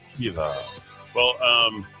Kiva.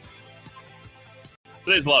 Well,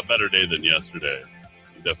 today's a lot better day than yesterday.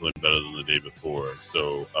 Definitely better than the day before.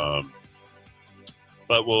 So,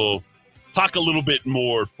 but we'll talk a little bit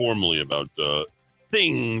more formally about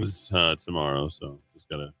things tomorrow. So just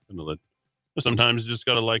gotta let. Sometimes you just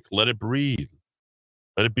gotta let it breathe,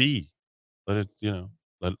 let it be, let it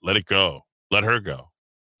let it go, let her go.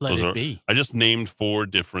 Let it be. I just named 4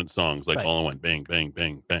 different songs, right. All in one. Bang, bang,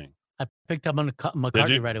 bang, bang. I picked up on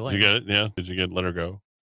McCartney right away. Did you get it? Yeah. Did you get Let Her Go?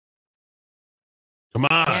 Come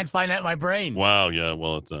on. Can't find that in my brain. Wow. Yeah.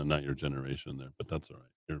 Well, it's not your generation there, but that's all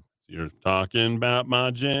right. You're talking about my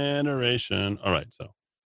generation. All right. So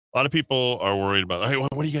a lot of people are worried about, hey,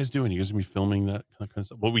 what are you guys doing? You guys going to be filming that kind of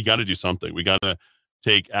stuff? Well, we got to do something. We got to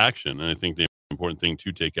take action. And I think the important thing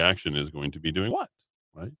to take action is going to be doing what?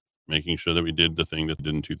 Right? Making sure that we did the thing that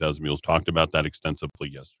did in 2000 Mules. Talked about that extensively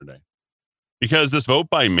yesterday. Because this vote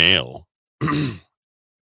by mail,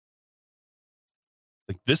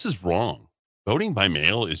 this is wrong. Voting by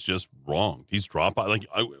mail is just wrong. These drop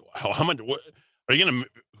how much? What, are you going to?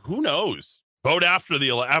 Who knows? Vote after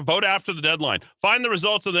the deadline. Find the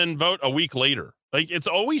results and then vote a week later. It's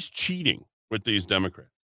always cheating with these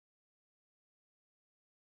Democrats.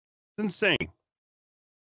 It's insane.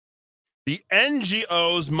 The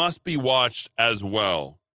NGOs must be watched as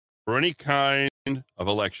well for any kind of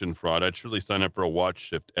election fraud. I'd surely sign up for a watch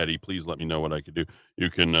shift, Eddie. Please let me know what I could do.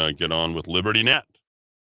 You can get on with Liberty Net,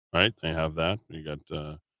 right? They have that. You got,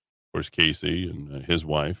 of course, Casey and his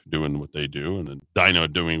wife doing what they do, and then Dino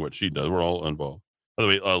doing what she does. We're all involved. By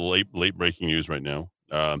the way, late breaking news right now.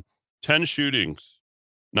 10 shootings,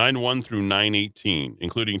 9/1 through 9/18,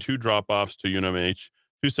 including 2 drop-offs to UNMH,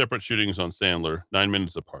 2 separate shootings on Sandler, 9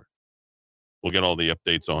 minutes apart. We'll get all the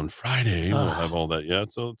updates on Friday. We'll have all that. Yeah,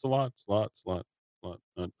 so it's a lot. Not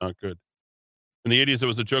good. In the 80s, there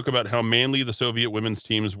was a joke about how manly the Soviet women's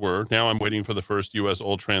teams were. Now I'm waiting for the first U.S.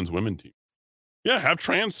 all-trans women team. Yeah, have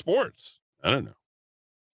trans sports. I don't know.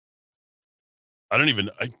 I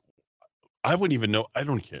wouldn't even know. I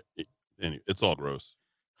don't care. Anyway, it's all gross.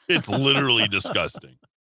 It's literally disgusting.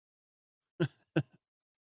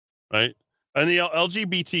 Right? And the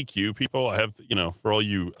LGBTQ people, I have, for all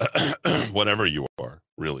you, whatever you are,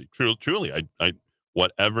 really, truly, I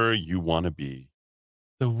whatever you want to be.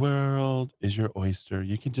 The world is your oyster.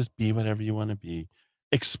 You can just be whatever you want to be.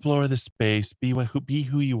 Explore the space. Be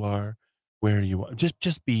who you are, where you are.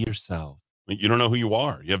 Just be yourself. You don't know who you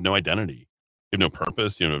are. You have no identity. You have no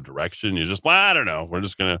purpose. You have no direction. You're just, I don't know. We're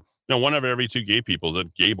just going to, one of every two gay people is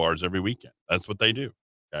at gay bars every weekend. That's what they do.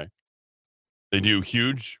 Okay. They do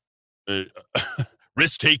huge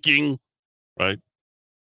risk-taking, right?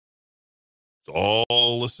 It's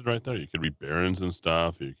all listed right there. You could read Barron's and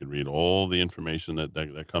stuff. You could read all the information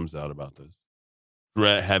that comes out about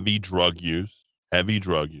this. Heavy drug use.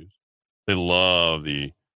 They love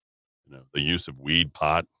the use of weed,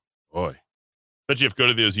 pot. Boy, bet you have to go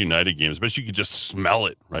to those United games. Bet you could just smell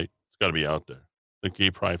it, right? It's got to be out there. The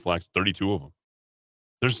gay pride flags, 32 of them.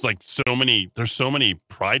 There's so many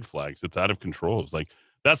pride flags. It's out of control. It's like,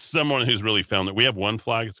 that's someone who's really found that we have one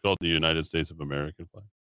flag. It's called the United States of America flag.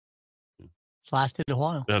 It's lasted a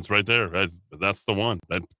while. That's right there. That's the one.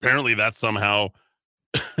 Apparently that's somehow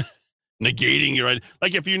negating your right.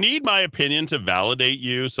 Like, if you need my opinion to validate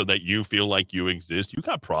you so that you feel like you exist, you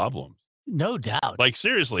got problems. No doubt. Like,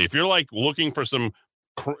 seriously, if you're like looking for some,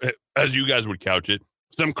 as you guys would couch it,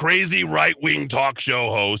 some crazy right-wing talk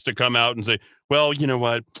show host to come out and say, well, you know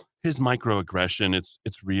what? His microaggression, it's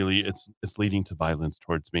leading to violence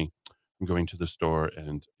towards me. I'm going to the store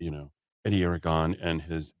and, Eddie Aragon and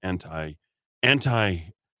his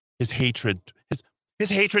his hatred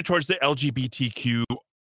towards the LGBTQ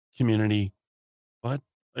community. What?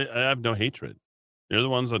 I have no hatred. They're the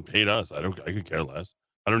ones that paid us. I could care less.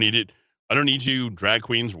 I don't need it. I don't need you drag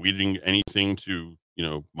queens reading anything to,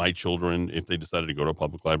 my children if they decided to go to a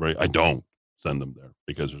public library. I don't send them there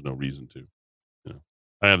because there's no reason to.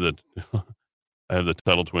 I have the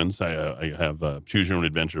Tuttle Twins. I have Choose Your Own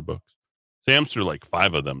Adventure books. Sam's through like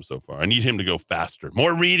 5 of them so far. I need him to go faster.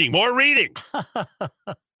 More reading. Like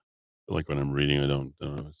when I'm reading, I don't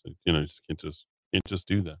just can't just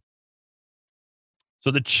do that. So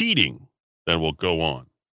the cheating that will go on.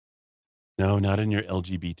 No, not in your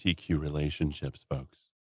LGBTQ relationships, folks.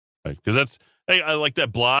 Right? Because I like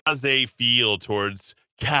that blasé feel towards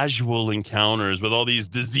casual encounters with all these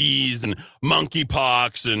disease and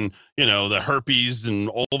monkeypox and, the herpes and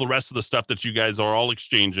all the rest of the stuff that you guys are all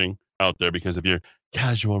exchanging out there because of your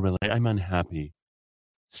casual relationship. I'm unhappy.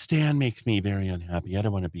 Stan makes me very unhappy. I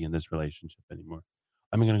don't want to be in this relationship anymore.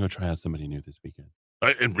 I'm going to go try out somebody new this weekend.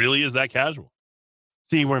 It really is that casual.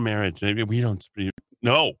 See, we're married. Maybe we don't.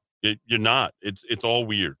 No, you're not. It's all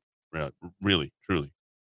weird. Really, truly.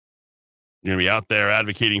 You're going to be out there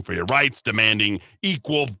advocating for your rights, demanding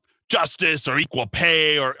equal justice or equal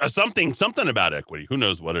pay or something about equity. Who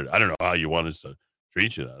knows what I don't know how you want us to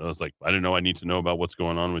treat you. I was like, I don't know. I need to know about what's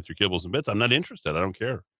going on with your kibbles and bits. I'm not interested. I don't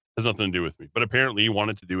care. It has nothing to do with me. But apparently you want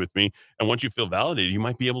it to do with me. And once you feel validated, you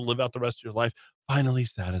might be able to live out the rest of your life finally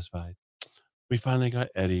satisfied. We finally got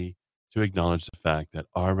Eddie to acknowledge the fact that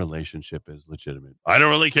our relationship is legitimate. I don't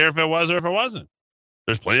really care if it was or if it wasn't.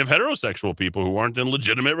 There's plenty of heterosexual people who aren't in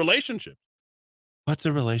legitimate relationships. What's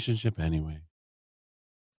a relationship anyway?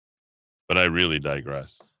 But I really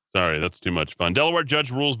digress. Sorry, that's too much fun. Delaware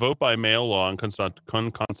judge rules vote by mail law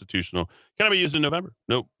unconstitutional. Can it be used in November?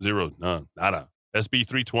 Nope. 0. None. Nada. SB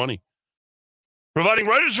 320. Providing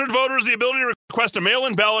registered voters the ability to request a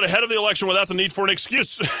mail-in ballot ahead of the election without the need for an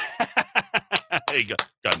excuse. He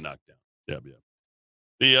got knocked down. Yeah.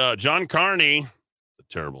 The John Carney, a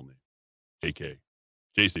terrible name.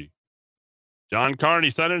 JC. John Carney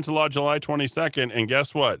signed into law July 22nd, and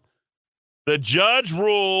guess what? The judge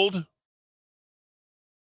ruled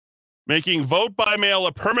making vote by mail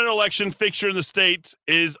a permanent election fixture in the state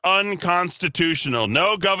is unconstitutional.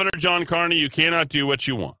 No, Governor John Carney, you cannot do what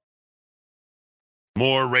you want.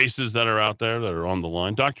 More races that are out there that are on the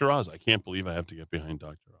line. Dr. Oz, I can't believe I have to get behind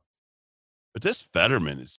Dr. Oz. But this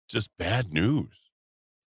Fetterman is just bad news.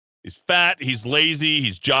 He's fat, he's lazy,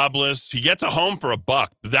 he's jobless. He gets a home for $1.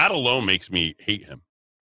 That alone makes me hate him.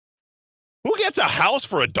 Who gets a house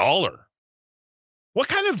for $1? What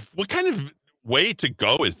kind of way to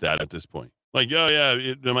go is that at this point? Like,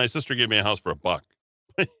 my sister gave me a house for $1.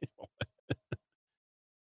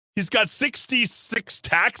 He's got 66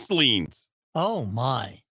 tax liens. Oh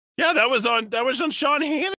my. Yeah, that was on Sean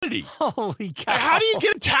Hannity. Holy cow. How do you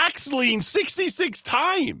get a tax lien 66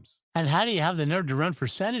 times? And how do you have the nerve to run for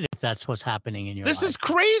Senate if that's what's happening in your life? This is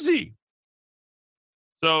crazy.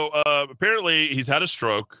 So apparently he's had a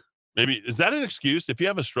stroke. Maybe, is that an excuse? If you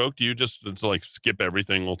have a stroke, do you just like skip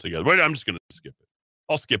everything altogether? Wait, I'm just going to skip it.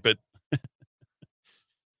 I'll skip it.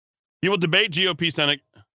 He will debate GOP Senate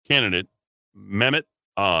candidate Mehmet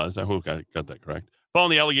Oz. I hope I got that correct.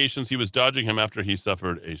 Following the allegations, he was dodging him after he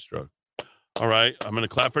suffered a stroke. All right, I'm going to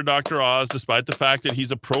clap for Dr. Oz, despite the fact that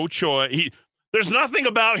he's a pro-choice. There's nothing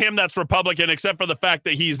about him that's Republican except for the fact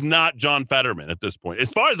that he's not John Fetterman at this point, as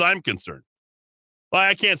far as I'm concerned. Well,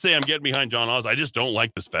 I can't say I'm getting behind John Oz. I just don't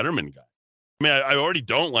like this Fetterman guy. I mean, I already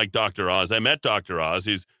don't like Dr. Oz. I met Dr. Oz.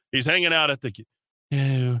 He's hanging out at the...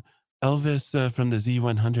 Elvis from the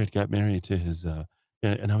Z100 got married to his...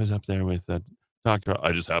 and I was up there with Dr.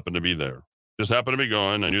 I just happened to be there. Just happened to be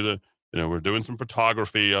going. I knew that, we're doing some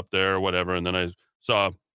photography up there or whatever. And then I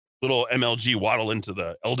saw little MLG waddle into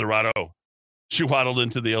the El Dorado. She waddled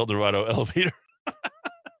into the El Dorado elevator.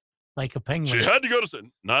 Like a penguin. She had to go to...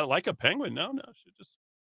 Not like a penguin. No.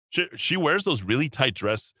 She wears those really tight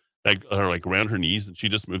dress that are like around her knees, and she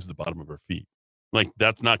just moves the bottom of her feet. Like,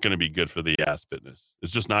 that's not going to be good for the ass fitness.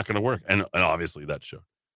 It's just not going to work. And obviously that showed.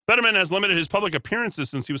 Fetterman has limited his public appearances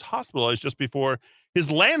since he was hospitalized just before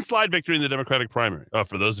his landslide victory in the Democratic primary.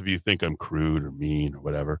 For those of you who think I'm crude or mean or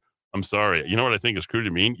whatever, I'm sorry. You know what I think is crude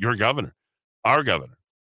and mean? Your governor. Our governor.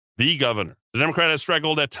 The governor. The Democrat has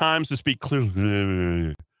struggled at times to speak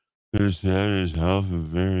clearly. His health is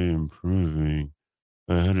very improving.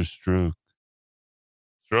 I had a stroke.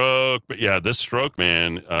 But yeah, this stroke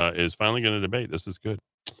man is finally going to debate. This is good.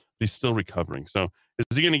 He's still recovering. So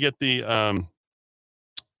is he going to get the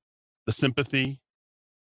sympathy?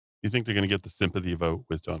 You think they're going to get the sympathy vote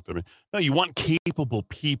with John Fetterman? No, you want capable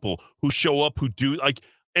people who show up, who do, like,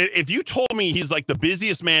 if you told me he's like the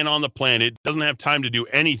busiest man on the planet, doesn't have time to do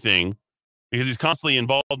anything because he's constantly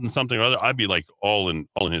involved in something or other, I'd be like all in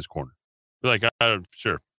his corner. Be like,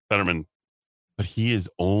 sure, Fetterman. But he is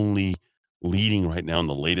only leading right now in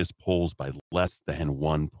the latest polls by less than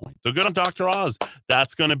 1 point. So good on Dr. Oz.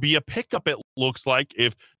 That's going to be a pickup, it looks like,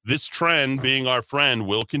 if this trend, being our friend,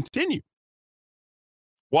 will continue.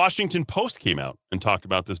 Washington Post came out and talked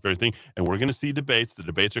about this very thing, and we're going to see debates. The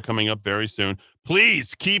debates are coming up very soon.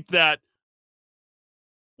 Please keep that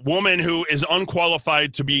woman who is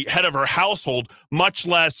unqualified to be head of her household, much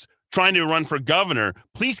less trying to run for governor.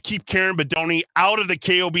 Please keep Karen Bedonie out of the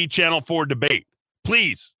KOB Channel 4 debate.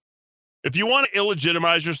 Please. If you want to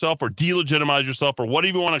illegitimize yourself or delegitimize yourself or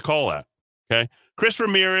whatever you want to call that, okay? Chris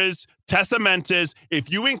Ramirez, Tessa Mentes,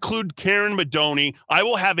 if you include Karen Bedonie, I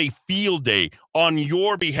will have a field day on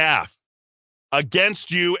your behalf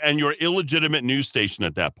against you and your illegitimate news station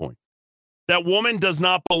at that point. That woman does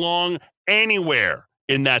not belong anywhere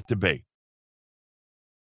in that debate.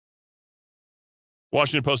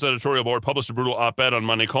 Washington Post editorial board published a brutal op-ed on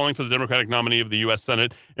Monday calling for the Democratic nominee of the U.S.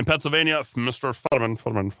 Senate in Pennsylvania, Mr. Fetterman,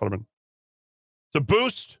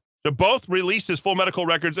 to both release his full medical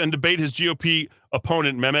records and debate his GOP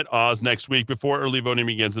opponent, Mehmet Oz, next week before early voting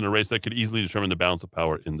begins in a race that could easily determine the balance of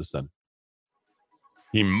power in the Senate.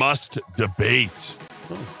 He must debate.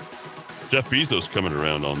 Jeff Bezos coming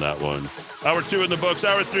around on that one. Hour 2 in the books.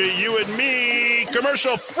 Hour 3, you and me,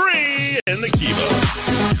 commercial free in the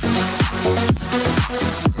Kivo.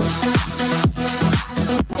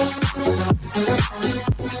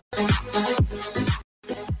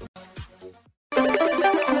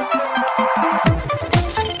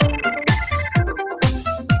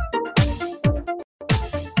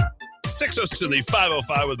 606 in the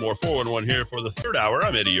 505 with more 411 here for the third hour.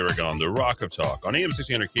 I'm Eddie Aragon, the Rock of Talk on AM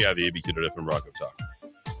 1600 KIVA, BQ.FM,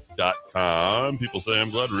 rockoftalk.com. People say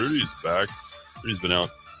I'm glad Rudy's back. Rudy's been out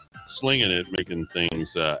slinging it, making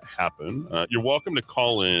things happen. You're welcome to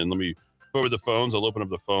call in. Let me go over the phones. I'll open up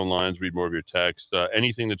the phone lines, read more of your text.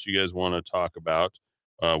 Anything that you guys want to talk about,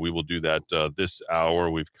 we will do that this hour.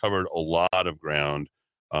 We've covered a lot of ground.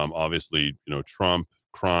 Obviously, Trump,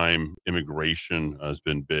 crime, immigration has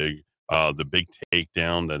been big. The big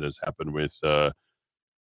takedown that has happened with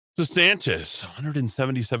DeSantis,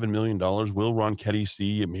 $177 million. Will Ron Ketty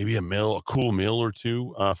see maybe a cool meal or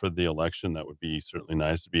two for the election? That would be certainly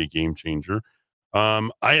nice to be a game changer. I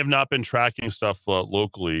have not been tracking stuff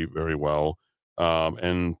locally very well,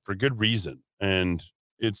 and for good reason. And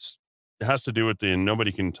it has to do with and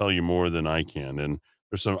nobody can tell you more than I can. And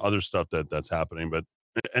there's some other stuff that's happening,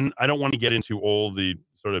 and I don't want to get into all the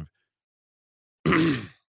sort of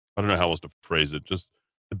I don't know how else to phrase it. Just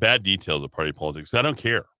the bad details of party politics. I don't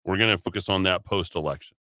care. We're going to focus on that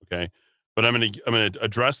post-election, okay? But I'm going to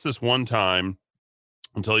address this one time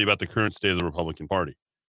and tell you about the current state of the Republican Party.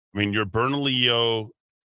 I mean, your Bernalillo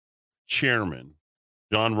chairman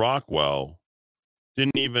John Rockwell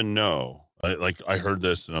didn't even know. I heard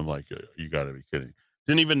this and I'm like, you got to be kidding.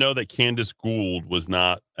 Didn't even know that Candace Gould was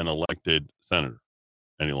not an elected senator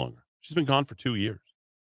any longer. She's been gone for 2 years.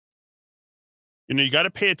 You got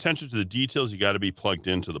to pay attention to the details. You got to be plugged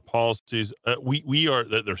into the policies.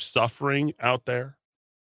 They're suffering out there.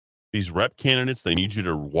 These rep candidates, they need you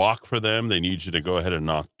to walk for them. They need you to go ahead and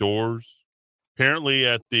knock doors. Apparently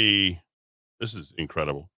this is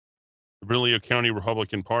incredible. The Bernalillo County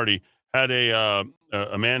Republican Party had a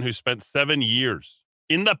man who spent 7 years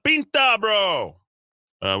in the Pinta, bro.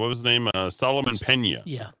 What was his name? Solomon Pena.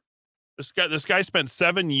 Yeah. This guy spent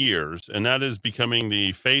 7 years, and that is becoming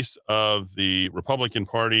the face of the Republican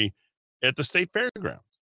Party at the state fairgrounds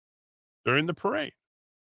during the parade.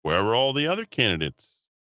 Where were all the other candidates?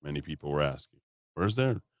 Many people were asking. Where's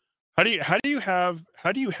there? How do you have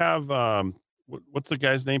what's the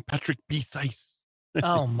guy's name? Patrick B. Sice.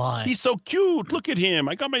 Oh my. He's so cute. Look at him.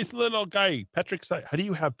 I got my little guy, Patrick Sice. How do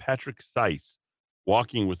you have Patrick Sice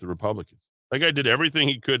walking with the Republicans? That guy did everything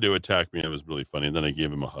he could to attack me. It was really funny. And then I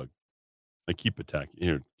gave him a hug. I keep attacking.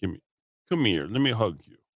 Here, come here. Let me hug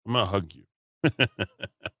you. I'm going to hug you.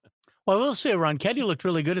 Well, I will say Ronchetti looked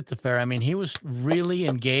really good at the fair. I mean, he was really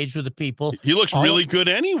engaged with the people. He looks really good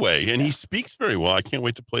anyway, and he speaks very well. I can't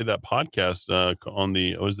wait to play that podcast on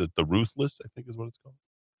the, The Ruthless, I think is what it's called.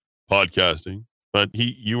 Podcasting. But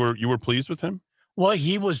you were pleased with him? Well,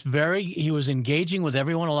 he was engaging with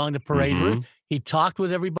everyone along the parade route. He talked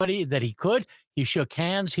with everybody that he could. He shook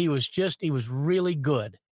hands. He was really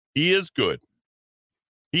good. He is good.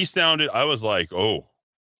 I was like, oh,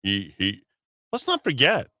 let's not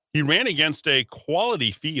forget, he ran against a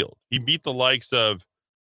quality field. He beat the likes of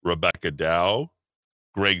Rebecca Dow,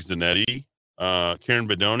 Greg Zanetti, Karen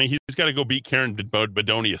Bedonie. He's got to go beat Karen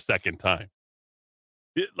Bedonie a second time.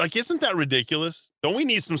 Isn't that ridiculous? Don't we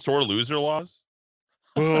need some sore loser laws?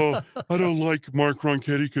 I don't like Mark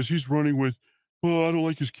Ronchetti because he's running with, I don't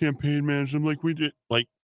like his campaign manager. I'm like, we did.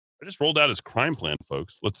 I just rolled out his crime plan,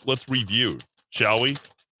 folks. Let's review, shall we?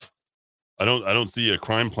 I don't see a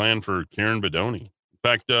crime plan for Karen Bedonie. In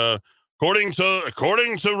fact, according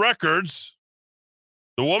to records,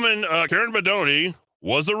 the woman Karen Bedonie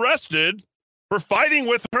was arrested for fighting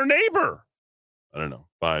with her neighbor. I don't know,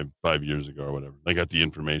 five years ago or whatever. I got the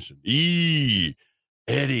information.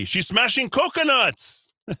 Eddie, she's smashing coconuts.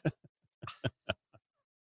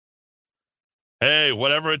 Hey,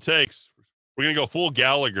 whatever it takes. We're going to go full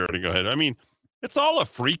Gallagher to go ahead. I mean, it's all a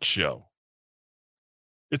freak show.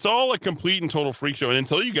 It's all a complete and total freak show. And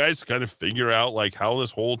until you guys kind of figure out how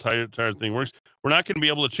this whole entire thing works, we're not going to be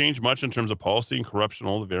able to change much in terms of policy and corruption,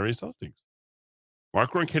 all the various other things.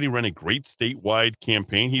 Mark Ronchetti ran a great statewide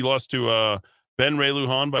campaign. He lost to Ben Ray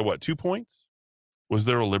Lujan by 2 points? Was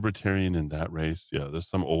there a libertarian in that race? Yeah, there's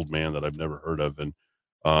some old man that I've never heard of, and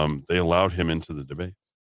they allowed him into the debate.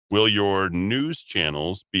 Will your news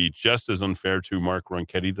channels be just as unfair to Mark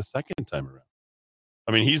Ronchetti the second time around?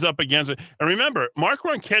 I mean, he's up against it. And remember, Mark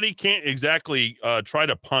Ronchetti can't exactly try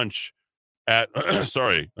to punch at,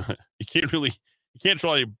 sorry, he can't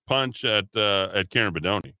try to punch at Karen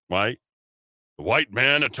Bedonie, right? The white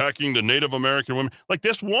man attacking the Native American woman.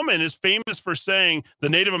 This woman is famous for saying the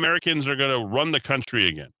Native Americans are going to run the country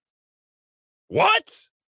again. What?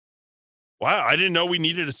 Wow, I didn't know we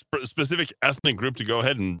needed a specific ethnic group to go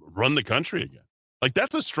ahead and run the country again.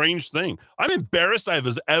 That's a strange thing. I'm embarrassed I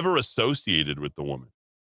was ever associated with the woman,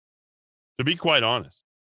 to be quite honest.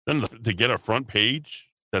 Then to get a front page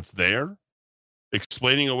that's there,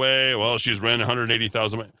 explaining away, well, she's ran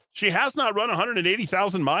 180,000 miles. She has not run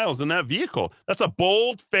 180,000 miles in that vehicle. That's a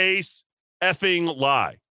bold-face effing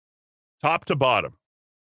lie, top to bottom.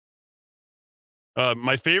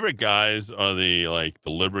 My favorite guys are the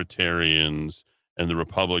libertarians and the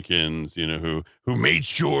Republicans, who made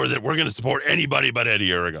sure that we're going to support anybody but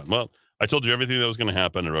Eddie Aragon. Well, I told you everything that was going to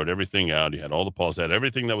happen. I wrote everything out. He had all the polls, had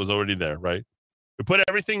everything that was already there, right? We put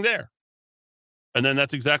everything there. And then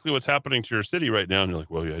that's exactly what's happening to your city right now. And you're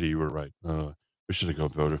like, well, Eddie, you were right. We should have go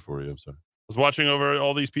voted for you. I'm sorry. I was watching over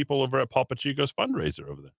all these people over at Paul Pacheco's fundraiser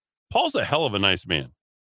over there. Paul's a hell of a nice man.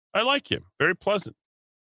 I like him. Very pleasant.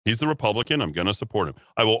 He's the Republican. I'm going to support him.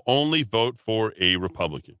 I will only vote for a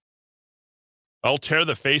Republican. I'll tear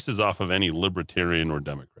the faces off of any libertarian or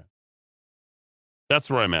Democrat. That's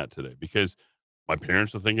where I'm at today, because my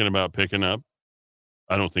parents are thinking about picking up.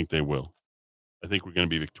 I don't think they will. I think we're going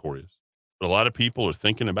to be victorious. But a lot of people are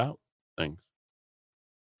thinking about things.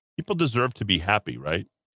 People deserve to be happy, right?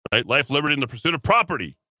 Life, liberty, and the pursuit of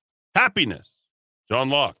property. Happiness. John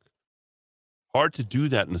Locke. Hard to do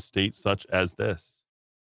that in a state such as this.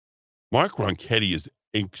 Mark Ronchetti is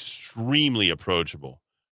extremely approachable.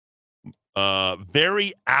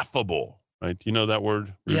 very affable, right? Do you know that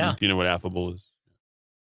word? Rudy? Yeah. Do you know what affable is?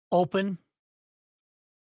 Open.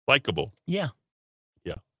 Likable. Yeah.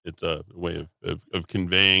 Yeah. It's a way of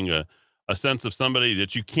conveying a sense of somebody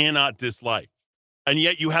that you cannot dislike. And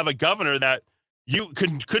yet you have a governor that you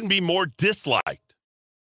couldn't be more disliked.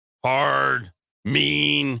 Hard,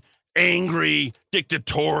 mean, angry,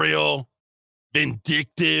 dictatorial,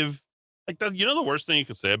 vindictive. Like that, you know, the worst thing you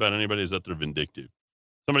could say about anybody is that they're vindictive.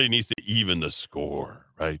 Somebody needs to even the score,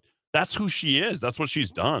 right? That's who she is. That's what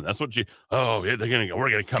she's done. That's what we're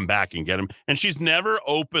gonna come back and get him. And she's never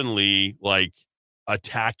openly like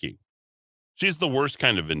attacking. She's the worst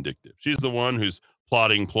kind of vindictive. She's the one who's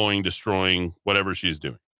plotting, ploying, destroying whatever she's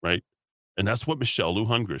doing, right? And that's what Michelle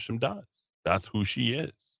Lujan Grisham does. That's who she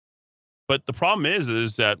is. But the problem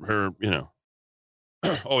is that her,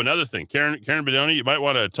 oh, another thing, Karen Bedoni, you might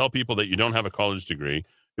want to tell people that you don't have a college degree.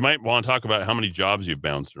 You might want to talk about how many jobs you've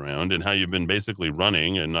bounced around and how you've been basically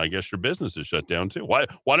running, and I guess your business is shut down too. Why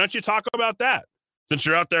don't you talk about that? Since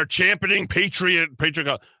you're out there championing patriot.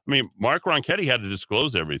 I mean, Mark Ronchetti had to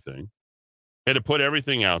disclose everything. He had to put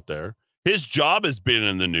everything out there. His job has been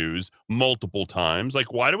in the news multiple times.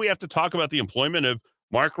 Like, why do we have to talk about the employment of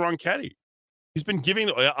Mark Ronchetti? He's been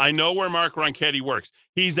I know where Mark Ronchetti works.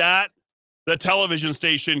 He's at the television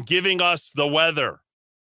station giving us the weather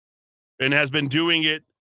and has been doing it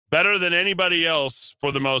better than anybody else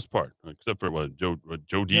for the most part, except for Joe Diaz.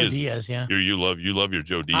 Joe Diaz, yeah. You love your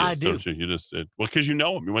Joe Diaz, I do. don't you? You just because you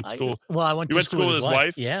know him. You went to school. I went to school with his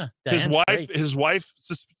wife. Yeah, His wife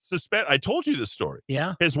suspended. I told you this story.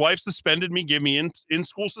 Yeah, his wife suspended me, gave me in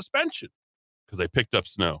school suspension because I picked up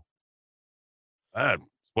snow. That's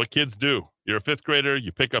what kids do. You're a fifth grader.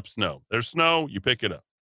 You pick up snow. There's snow. You pick it up.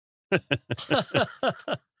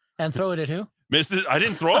 And throw it at who? I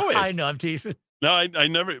didn't throw it. I know. I'm teasing. No, I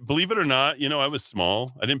never, believe it or not, I was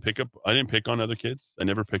small. I didn't pick on other kids. I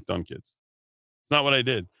never picked on kids. It's not what I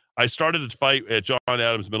did. I started a fight at John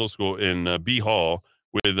Adams Middle School in B Hall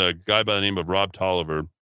with a guy by the name of Rob Tolliver.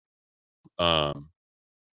 I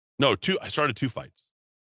started two fights.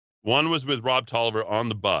 One was with Rob Tolliver on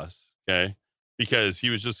the bus, okay? Because he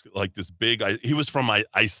was just like this big, he was from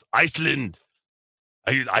Iceland.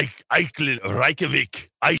 Reykjavik,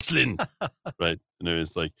 Iceland. Right? And it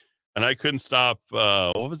was like, and I couldn't stop.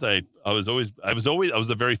 What was I? I was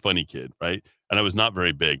a very funny kid, right? And I was not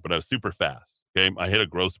very big, but I was super fast. Okay. I hit a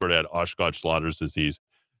growth spurt at Oshkosh-Slaughter's disease.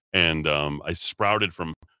 And I sprouted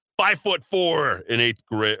from 5'4" in 8th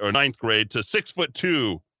grade or 9th grade to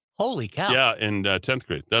 6'2". Holy cow. Yeah. In 10th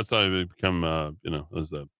grade. That's how I become, as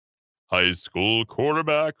the high school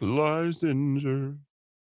quarterback lies injured.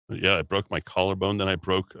 Yeah. I broke my collarbone. Then I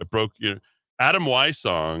broke, Adam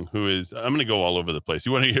Weissong, who is, I'm going to go all over the place.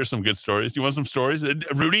 You want to hear some good stories? You want some stories?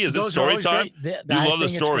 Rudy, is it story time? You love the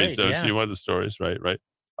stories, don't you? You want the stories, right?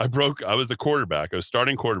 I was the quarterback. I was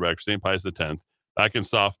starting quarterback for St. Pius X back in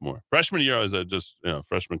sophomore. Freshman year, I was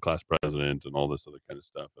freshman class president and all this other kind of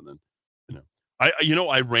stuff. And then,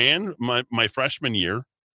 I ran my freshman year.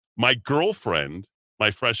 My girlfriend,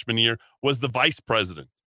 my freshman year, was the vice president.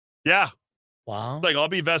 Yeah. Wow. Like, I'll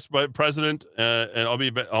be vice president, and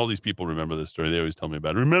all these people remember this story. They always tell me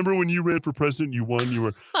about it. Remember when you ran for president, you won, you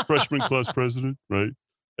were freshman class president, right?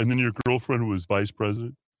 And then your girlfriend was vice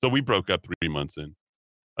president. So we broke up 3 months in.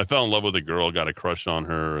 I fell in love with a girl, got a crush on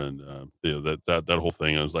her, and that whole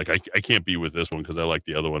thing. I was like, I can't be with this one because I like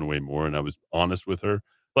the other one way more. And I was honest with her,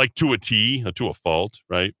 like to a T, to a fault,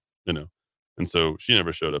 right? And so she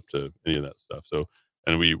never showed up to any of that stuff. So.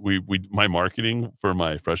 And we my marketing for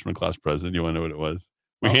my freshman class president, you want to know what it was?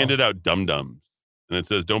 We handed out dum-dums. And it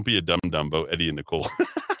says, don't be a dum-dum, vote Eddie and Nicole.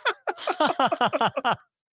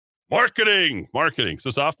 Marketing. So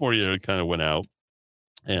sophomore year, it kind of went out.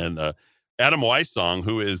 And Adam Weissong,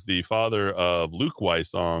 who is the father of Luke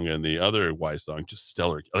Weissong and the other Weissong, just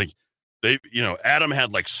stellar. Like, Adam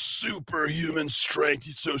had like superhuman strength.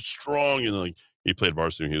 He's so strong. Like, he played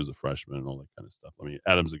varsity when he was a freshman and all that kind of stuff. I mean,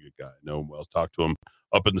 Adam's a good guy. I know him well. Talked to him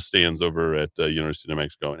up in the stands over at University of New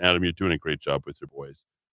Mexico. And Adam, you're doing a great job with your boys.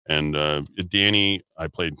 And Danny, I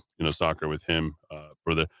played soccer with him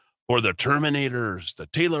for the Terminators, the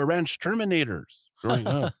Taylor Ranch Terminators growing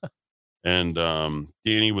up. And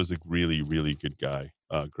Danny was a really, really good guy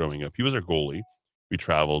growing up. He was our goalie. We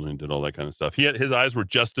traveled and did all that kind of stuff. His eyes were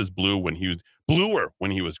just as bluer when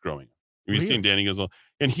he was growing up. You've seen Danny Gazelle,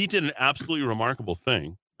 and he did an absolutely remarkable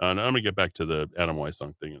thing. And I'm going to get back to the Adam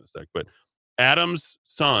Weissong thing in a sec, but Adam's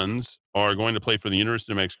sons are going to play for the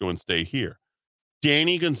University of Mexico and stay here.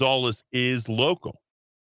 Danny Gonzalez is local,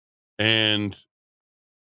 and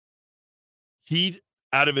he,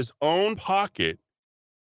 out of his own pocket,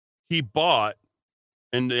 he bought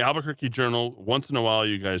And the Albuquerque Journal, once in a while,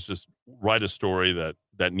 you guys just write a story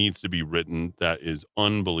that needs to be written that is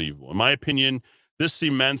unbelievable. In my opinion, this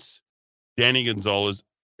cements Danny Gonzalez.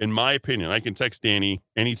 In my opinion, I can text Danny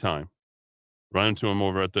anytime, run into him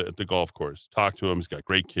over at the golf course, talk to him. He's got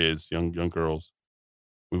great kids, young girls.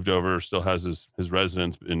 Moved over, still has his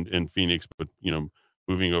residence in Phoenix, but,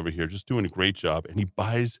 moving over here, just doing a great job. And he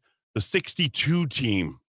buys the 62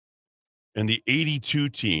 team and the 82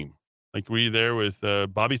 team. Like, were you there with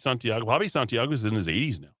Bobby Santiago? Bobby Santiago's in his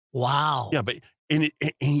 80s now. Wow. Yeah, but and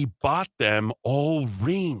he bought them all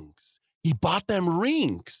rings. He bought them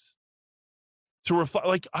rings to reflect.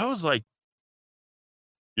 Like, I was like,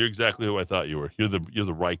 you're exactly who I thought you were. You're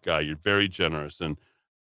the right guy. You're very generous. And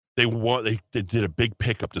they did a big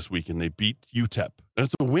pickup this week, and they beat UTEP.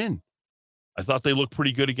 That's a win. I thought they looked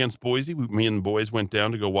pretty good against Boise. Me and the boys went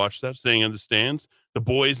down to go watch that, staying in the stands. The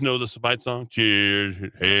boys know the fight song. Cheers,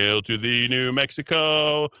 hail to the New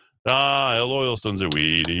Mexico. The loyal sons are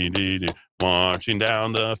we, marching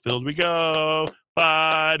down the field we go,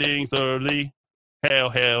 fighting for thee.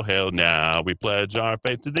 Hail, hail, hail, now we pledge our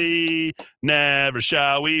faith to thee. Never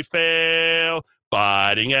shall we fail,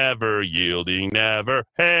 fighting ever, yielding never.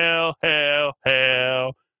 Hail, hail,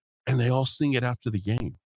 hail. And they all sing it after the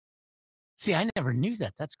game. See, I never knew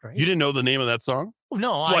that. That's great. You didn't know the name of that song?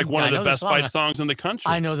 No, it's like one of the best fight songs in the country.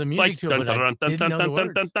 I know the music to it, but I didn't know the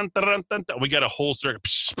words. We got a whole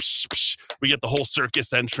circus. We get the whole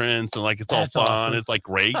circus entrance, and like it's all That's fun. awesome. It's like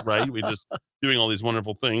great, right? We just doing all these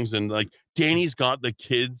wonderful things, and like Danny's got the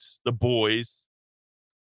kids, the boys,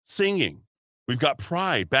 singing. We've got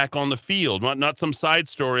pride back on the field, not some side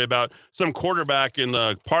story about some quarterback in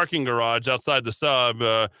the parking garage outside the sub.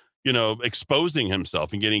 Exposing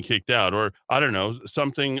himself and getting kicked out, or I don't know,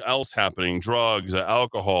 something else happening, drugs,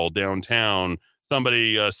 alcohol downtown,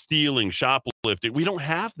 somebody stealing, shoplifting. We don't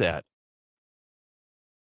have that.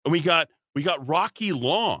 And we got Rocky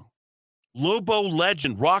Long, Lobo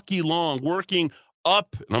legend, Rocky Long working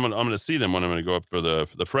up, and I'm gonna see them when I'm gonna go up for the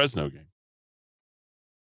Fresno game.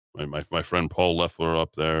 My friend Paul Leffler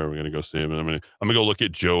up there. We're gonna go see him, and I'm gonna go look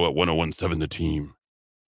at Joe at 101.7 The Team.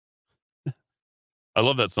 I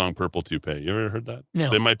love that song, Purple Toupee. You ever heard that? No.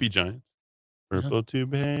 They Might Be Giants. Purple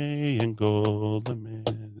Toupee and gold.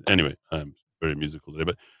 Anyway, I'm very musical today,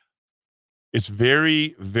 but it's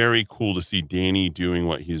very, very cool to see Danny doing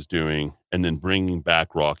what he's doing and then bringing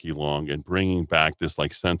back Rocky Long and bringing back this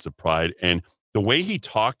like sense of pride. And the way he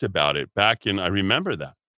talked about it back in, I remember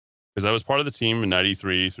that because I was part of the team in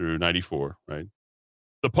 93 through 94, right?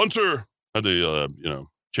 The punter had the,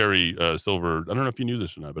 cherry silver. I don't know if you knew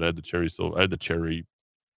this or not, but I had the cherry silver. I had the cherry.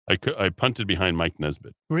 I punted behind Mike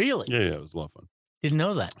Nesbitt. Really? Yeah, it was a lot of fun. Didn't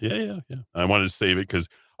know that. Yeah. I wanted to save it because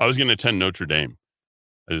I was going to attend Notre Dame.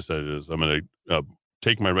 I decided I'm going to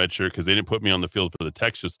take my red shirt because they didn't put me on the field for the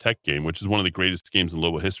Texas Tech game, which is one of the greatest games in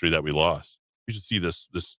Lobo history that we lost. You should see this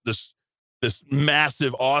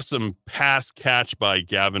massive, awesome pass catch by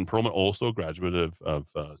Gavin Perlman, also a graduate of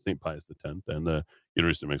St. Pius X and the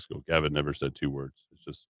University of Mexico. Gavin never said two words.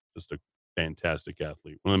 It's just a fantastic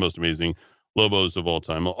athlete. One of the most amazing Lobos of all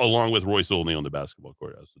time, along with Royce O'Neal on the basketball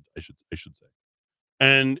court, I should say.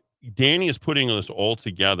 And Danny is putting this all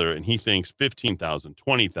together, and he thinks 15,000,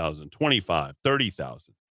 20,000, 25,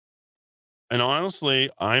 30,000. And honestly,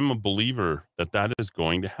 I'm a believer that is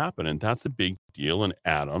going to happen, and that's a big deal. And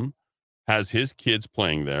Adam has his kids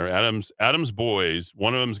playing there. Adam's boys,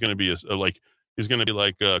 one of them is going to be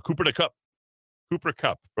like Cooper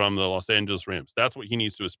Kupp from the Los Angeles Rams. That's what he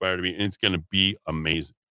needs to aspire to be, and it's going to be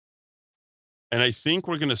amazing. And I think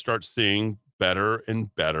we're going to start seeing better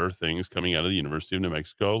and better things coming out of the University of New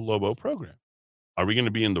Mexico Lobo program. Are we going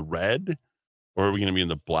to be in the red, or are we going to be in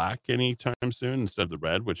the black anytime soon instead of the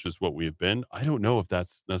red, which is what we've been? I don't know if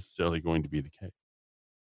that's necessarily going to be the case.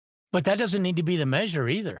 But that doesn't need to be the measure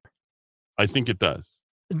either. I think it does.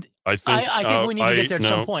 I think we need to get there at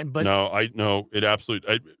some point. But it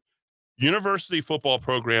absolutely. University football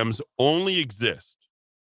programs only exist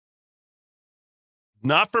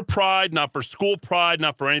not for pride, not for school pride,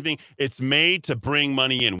 not for anything. It's made to bring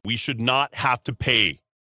money in. We should not have to pay.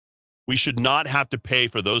 We should not have to pay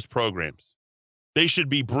for those programs. They should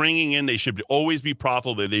be bringing in. They should always be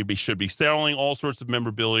profitable. They should be selling all sorts of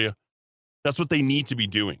memorabilia. That's what they need to be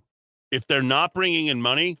doing. If they're not bringing in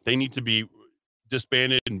money, they need to be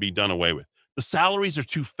disbanded and be done away with. The salaries are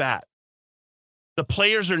too fat. The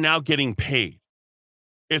players are now getting paid.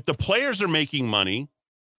 If the players are making money,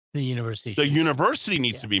 the university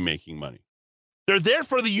needs to be making money. They're there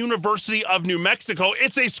for the University of New Mexico.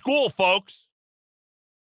 It's a school, folks.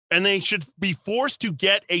 And they should be forced to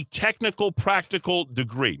get a technical, practical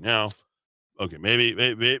degree. Now, okay,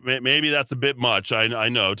 maybe that's a bit much. I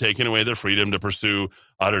know, taking away their freedom to pursue,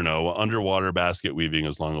 I don't know, underwater basket weaving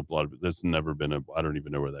as long as blood. That's never been I don't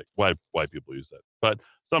even know why people use that. But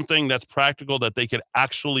something that's practical that they could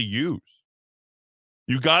actually use.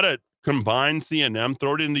 You got to combine CNM,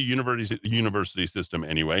 throw it in the university system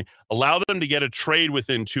anyway, allow them to get a trade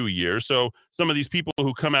within 2 years. So some of these people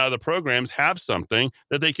who come out of the programs have something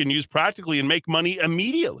that they can use practically and make money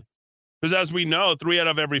immediately. Because as we know, 3 out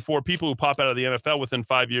of every 4 people who pop out of the NFL within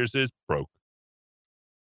 5 years is broke.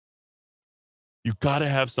 You got to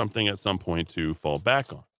have something at some point to fall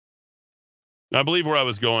back on. Now, I believe where I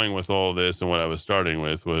was going with all this and what I was starting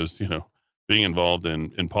with was, being involved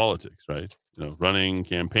in politics, right? Running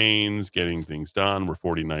campaigns, getting things done. We're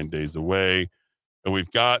 49 days away, and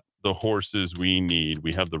we've got the horses we need.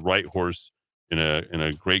 We have the right horse in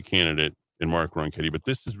a great candidate in Mark Ronchetti, but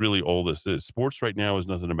this is really all this is. Sports right now is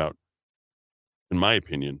nothing about, in my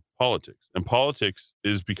opinion, politics. And politics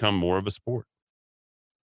is become more of a sport.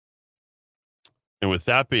 And with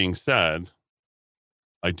that being said,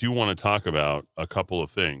 I do want to talk about a couple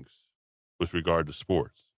of things with regard to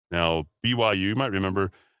sports. Now, BYU, you might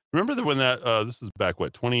remember when that, this is back,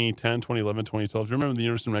 2010, 2011, 2012. Do you remember the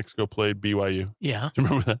University of Mexico played BYU? Yeah. Do you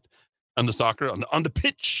remember that? On the soccer, on the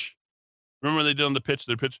pitch. Remember what they did on the pitch?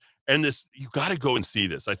 Their pitch. And this, you got to go and see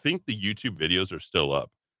this. I think the YouTube videos are still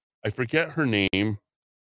up. I forget her name,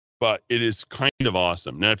 but it is kind of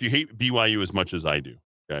awesome. Now, if you hate BYU as much as I do,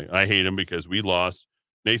 okay, I hate him because we lost.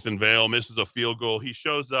 Nathan Vale misses a field goal. He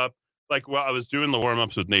shows up. I was doing the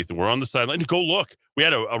warm-ups with Nathan. We're on the sideline. Go look. We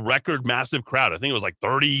had a record massive crowd. I think it was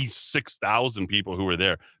 36,000 people who were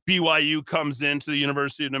there. BYU comes into the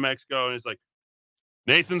University of New Mexico, and it's like,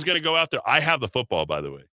 Nathan's going to go out there. I have the football, by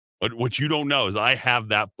the way. But what you don't know is I have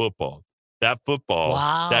that football. That football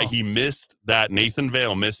that he missed, that Nathan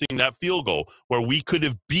Vale missing that field goal where we could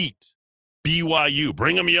have beat BYU.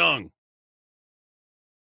 Brigham Young.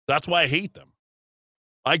 That's why I hate them.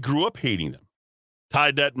 I grew up hating them.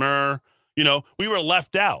 Ty Detmer, we were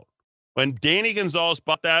left out. When Danny Gonzalez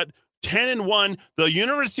bought that 10-1, the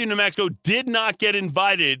University of New Mexico did not get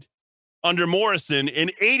invited under Morrison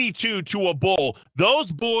in 82 to a bowl.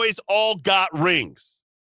 Those boys all got rings.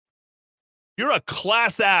 You're a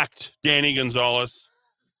class act, Danny Gonzalez.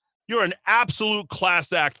 You're an absolute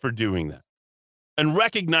class act for doing that and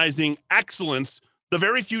recognizing excellence the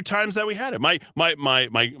very few times that we had it. My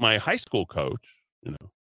high school coach,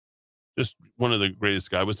 just one of the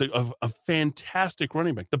greatest guys, was a fantastic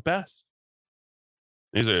running back, the best.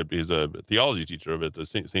 He's a theology teacher at the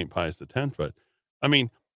St. Pius X. But I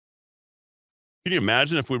mean, can you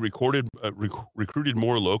imagine if we recruited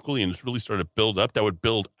more locally and just really started to build up? That would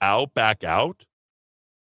build back out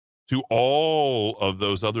to all of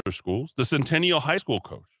those other schools. The Centennial High School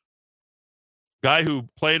coach, guy who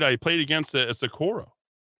I played against at Socorro.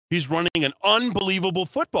 He's running an unbelievable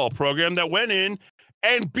football program that went in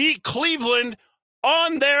and beat Cleveland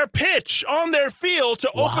on their pitch, on their field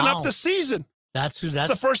to open up the season. That's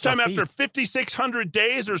the first time after 5,600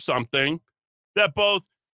 days or something that both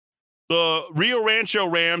the Rio Rancho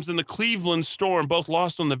Rams and the Cleveland Storm both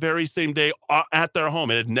lost on the very same day at their home.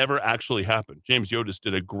 It had never actually happened. James Yotis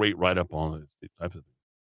did a great write-up on this type of thing.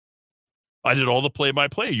 I did all the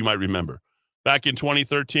play-by-play, you might remember, back in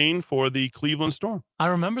 2013 for the Cleveland Storm. I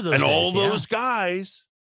remember those. And all those guys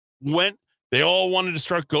they all wanted to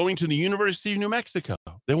start going to the University of New Mexico.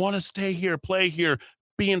 They want to stay here, play here,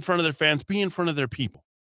 be in front of their fans, be in front of their people.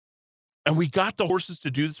 And we got the horses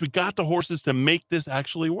to do this. We got the horses to make this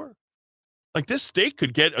actually work. This state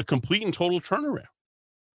could get a complete and total turnaround.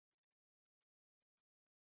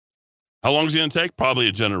 How long is it going to take? Probably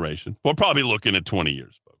a generation. We're probably looking at 20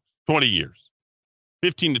 years, folks. 20 years.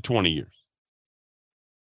 15 to 20 years.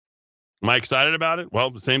 Am I excited about it?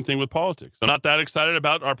 Well, the same thing with politics. I'm not that excited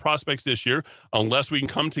about our prospects this year unless we can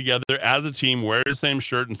come together as a team, wear the same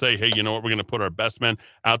shirt, and say, hey, you know what? We're going to put our best men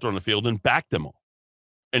out there on the field and back them all.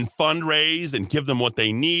 And fundraise and give them what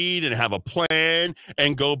they need and have a plan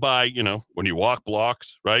and go by, when you walk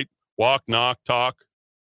blocks, right? Walk, knock, talk.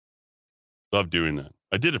 Love doing that.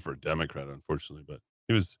 I did it for a Democrat, unfortunately, but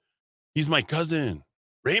he's my cousin,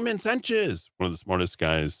 Raymond Sanchez, one of the smartest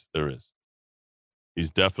guys there is. He's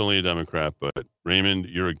definitely a Democrat, but Raymond,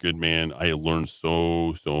 you're a good man. I learned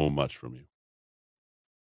so much from you.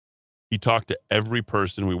 He talked to every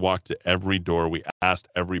person. We walked to every door. We asked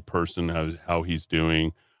every person how he's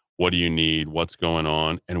doing. What do you need? What's going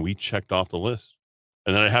on? And we checked off the list.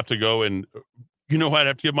 And then I have to go and, who I'd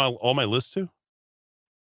have to give all my lists to?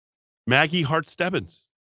 Maggie Hart Stebbins.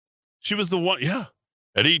 She was the one. Yeah.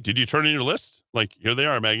 Eddie, did you turn in your list? Here they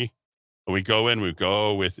are, Maggie. And we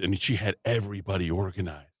go with, and she had everybody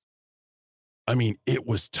organized. I mean, it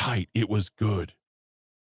was tight. It was good.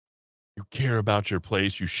 You care about your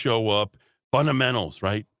place. You show up. Fundamentals,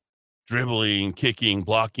 right? Dribbling, kicking,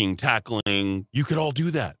 blocking, tackling. You could all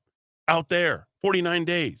do that out there. 49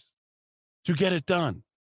 days to get it done.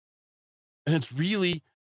 And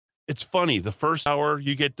it's funny. The first hour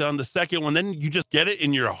you get done, the second one, then you just get it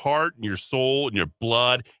in your heart and your soul and your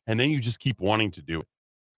blood, and then you just keep wanting to do it.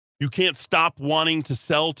 You can't stop wanting to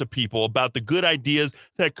sell to people about the good ideas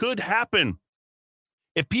that could happen.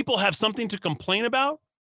 If people have something to complain about,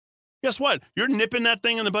 guess what? You're nipping that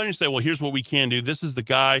thing in the bud and you say, well, here's what we can do. This is the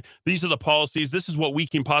guy. These are the policies. This is what we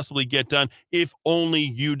can possibly get done if only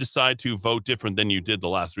you decide to vote different than you did the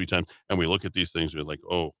last 3 times. And we look at these things, we're like,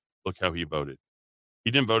 oh, look how he voted.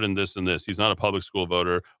 He didn't vote in this and this. He's not a public school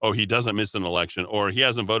voter. Oh, he doesn't miss an election. Or he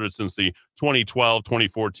hasn't voted since the 2012,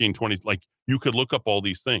 2014, like you could look up all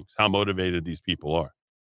these things, how motivated these people are.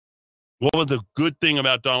 Well, the good thing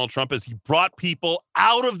about Donald Trump is he brought people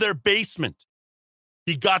out of their basement.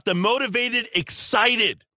 He got them motivated,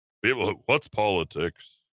 excited. What's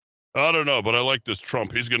politics? I don't know, but I like this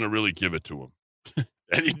Trump. He's going to really give it to him.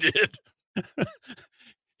 And he did.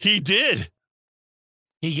 He did.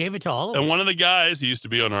 He gave it to all of them. And one of the guys, he used to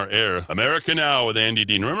be on our air, America Now with Andy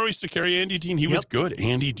Dean. Remember we used to carry Andy Dean? He was good.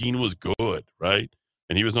 Andy Dean was good, right?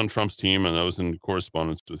 And he was on Trump's team, and I was in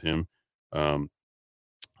correspondence with him.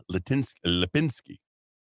 Lipinski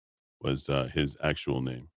was his actual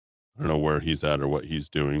name. I don't know where he's at or what he's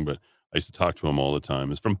doing, but I used to talk to him all the time.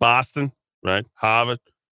 He's from Boston, right? Harvard.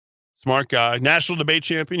 Smart guy. National debate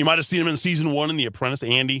champion. You might have seen him in season 1 in The Apprentice,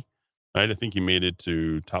 Andy. Right? I think he made it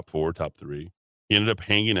to top 4, top 3. He ended up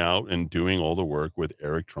hanging out and doing all the work with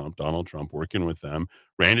Eric Trump, Donald Trump, working with them.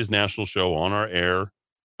 Ran his national show on our air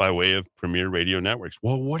by way of Premier Radio Networks.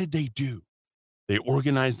 Well, what did they do? They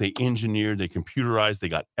organized, they engineered, they computerized, they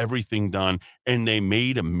got everything done, and they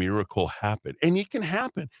made a miracle happen. And it can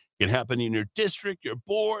happen. It can happen in your district, your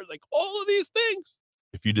board, like all of these things.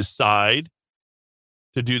 If you decide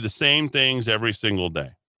to do the same things every single day.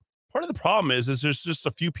 Part of the problem is there's just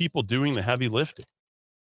a few people doing the heavy lifting.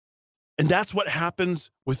 And that's what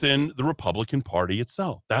happens within the Republican Party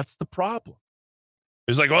itself. That's the problem.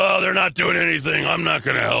 It's like, well, they're not doing anything. I'm not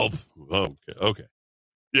going to help. Okay.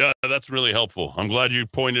 Yeah, that's really helpful. I'm glad you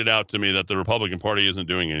pointed out to me that the Republican Party isn't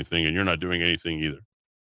doing anything and you're not doing anything either.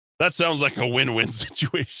 That sounds like a win-win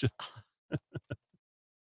situation.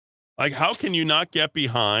 Like, how can you not get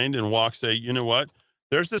behind and say, you know what?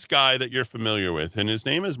 There's this guy that you're familiar with, and his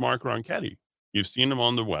name is Mark Ronchetti. You've seen him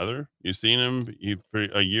on the weather. You've seen him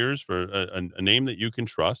for years for a name that you can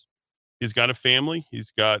trust. He's got a family.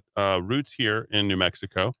 He's got roots here in New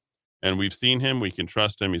Mexico. And we've seen him. We can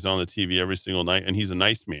trust him. He's on the TV every single night, and he's a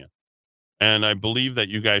nice man. And I believe that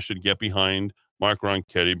you guys should get behind Mark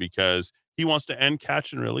Ronchetti because he wants to end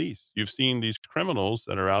catch and release. You've seen these criminals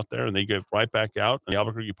that are out there, and they get right back out. And the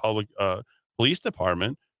Albuquerque Public Police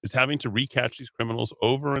Department is having to recatch these criminals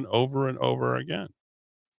over and over and over again.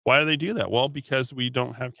 Why do they do that? Well, because we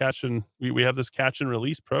don't have we have this catch and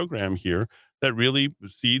release program here that really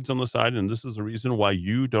seeds on the side. And this is the reason why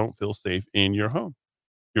you don't feel safe in your home,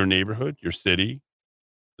 your neighborhood, your city.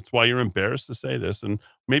 That's why you're embarrassed to say this. And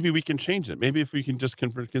maybe we can change it. Maybe if we can just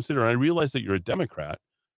consider, and I realize that you're a Democrat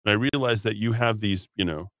and I realize that you have these,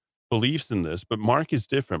 beliefs in this, but Mark is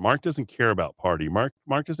different. Mark doesn't care about party. Mark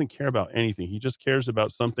doesn't care about anything. He just cares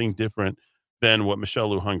about something different than what Michelle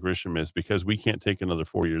Lujan Grisham is, because we can't take another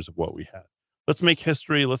 4 years of what we had. Let's make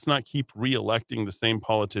history. Let's not keep re-electing the same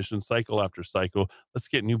politicians cycle after cycle. Let's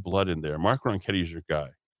get new blood in there. Mark Ronchetti is your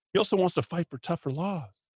guy. He also wants to fight for tougher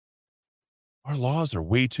laws. Our laws are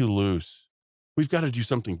way too loose. We've got to do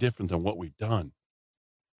something different than what we've done.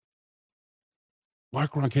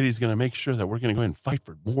 Mark Ronchetti is going to make sure that we're going to go ahead and fight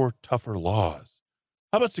for more tougher laws.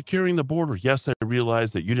 How about securing the border? Yes, I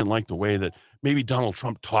realize that you didn't like the way that maybe Donald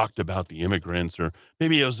Trump talked about the immigrants, or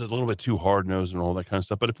maybe it was a little bit too hard-nosed and all that kind of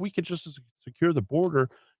stuff. But if we could just secure the border,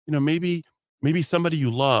 maybe somebody you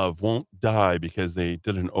love won't die because they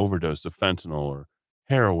did an overdose of fentanyl or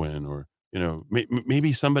heroin, or,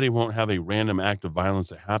 maybe somebody won't have a random act of violence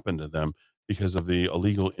that happened to them because of the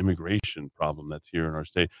illegal immigration problem that's here in our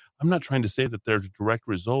state. I'm not trying to say that there's a direct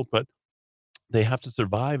result, but they have to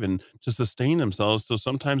survive and to sustain themselves. So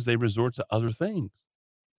sometimes they resort to other things.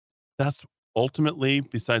 That's ultimately,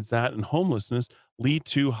 besides that and homelessness, lead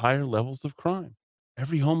to higher levels of crime.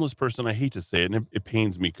 Every homeless person, I hate to say it, and it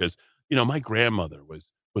pains me because, my grandmother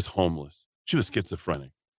was homeless. She was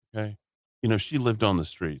schizophrenic. Okay. She lived on the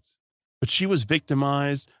streets, but she was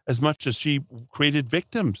victimized as much as she created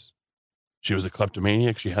victims. She was a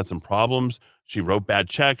kleptomaniac. She had some problems. She wrote bad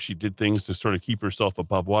checks. She did things to sort of keep herself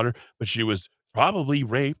above water, but she was probably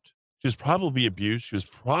raped. She was probably abused. She was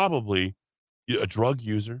probably a drug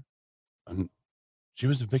user. And she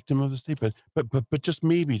was a victim of the state. But just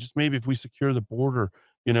maybe if we secure the border,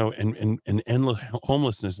 and end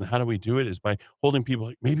homelessness, and how do we do it is by holding people.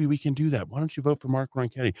 Like, maybe we can do that. Why don't you vote for Mark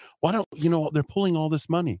Ronchetti? Why don't, they're pulling all this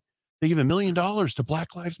money. They give $1 million to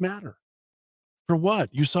Black Lives Matter. For what?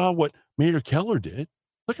 You saw what Mayor Keller did.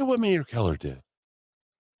 Look at what Mayor Keller did.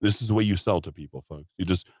 This is the way you sell to people, folks. You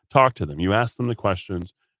just talk to them. You ask them the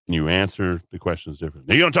questions, and you answer the questions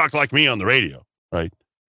differently. You don't talk like me on the radio, right?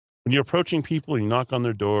 When you're approaching people, you knock on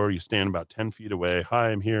their door, you stand about 10 feet away. Hi,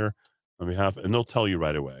 I'm here on behalf, and they'll tell you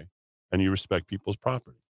right away, and you respect people's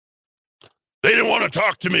property. They didn't want to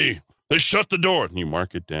talk to me. They shut the door. And you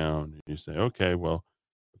mark it down, and you say, okay,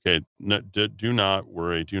 no, do not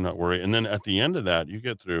worry, do not worry. And then at the end of that, you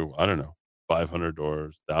get through, I don't know, 500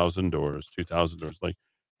 doors, 1,000 doors, 2,000 doors. Like,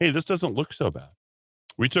 hey, this doesn't look so bad.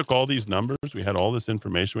 We took all these numbers. We had all this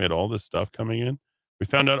information. We had all this stuff coming in. We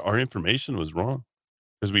found out our information was wrong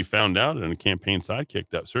because we found out in a campaign sidekick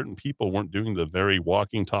that certain people weren't doing the very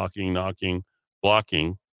walking, talking, knocking,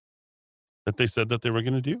 blocking that they said that they were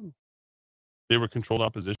going to do. They were controlled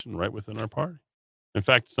opposition right within our party. In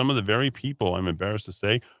fact, some of the very people, I'm embarrassed to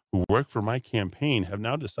say, who work for my campaign have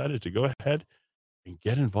now decided to go ahead and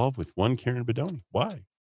get involved with one Karen Bedonie. Why?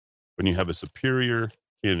 When you have a superior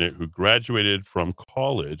candidate who graduated from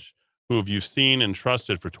college, who you've seen and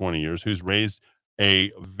trusted for 20 years, who's raised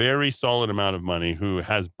a very solid amount of money, who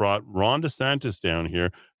has brought Ron DeSantis down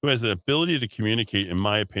here, who has the ability to communicate, in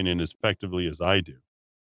my opinion, as effectively as I do,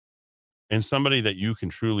 and somebody that you can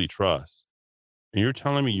truly trust. And you're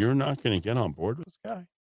telling me you're not going to get on board with this guy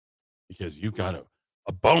because you got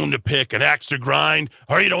a bone to pick, an axe to grind,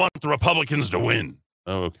 or you don't want the Republicans to win.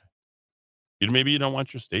 Oh, okay. Maybe you don't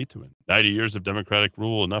want your state to win. 90 years of Democratic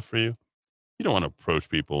rule enough for you? You don't want to approach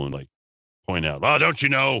people and point out, oh, don't you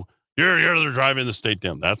know, you're driving the state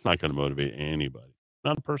down. That's not going to motivate anybody.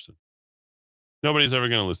 Not a person. Nobody's ever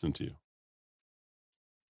going to listen to you.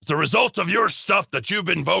 It's a result of your stuff that you've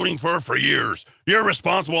been voting for years. You're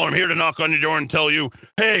responsible. I'm here to knock on your door and tell you,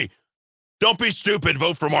 hey, don't be stupid.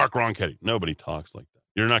 Vote for Mark Ronchetti. Nobody talks like that.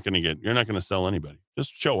 You're not going to sell anybody.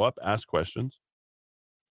 Just show up, ask questions,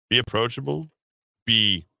 be approachable,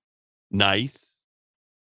 be nice,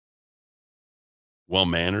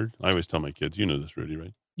 well-mannered. I always tell my kids, you know this, Rudy,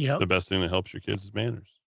 right? Yeah. The best thing that helps your kids is manners.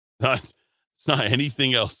 It's not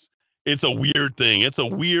anything else. It's a weird thing. It's a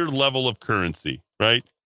weird level of currency, right?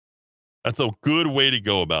 That's a good way to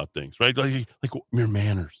go about things, right? Like mere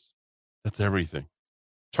manners. That's everything.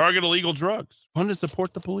 Target illegal drugs. Fund to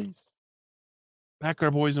support the police. Back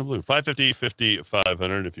our boys in blue.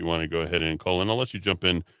 550-500 if you want to go ahead and call in. I'll let you jump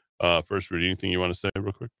in first, Rudy. Anything you want to say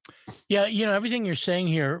real quick? Yeah, everything you're saying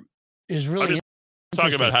here is really I'm just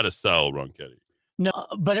talking about how to sell Ronchetti. No,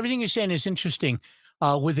 but everything you're saying is interesting.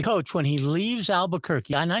 With the coach, when he leaves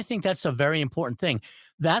Albuquerque, and I think that's a very important thing.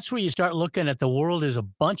 That's where you start looking at the world is a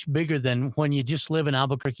bunch bigger than when you just live in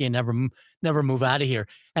Albuquerque and never move out of here.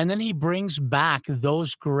 And then he brings back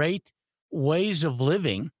those great ways of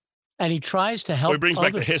living, and he tries to help. He brings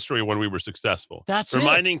back the history of when we were successful. That's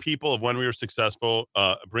reminding people of when we were successful.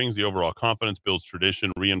 Brings the overall confidence, builds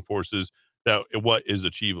tradition, reinforces that what is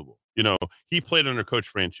achievable. He played under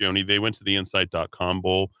Coach Franchione. They went to the Insight.com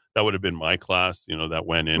Bowl. That would have been my class. That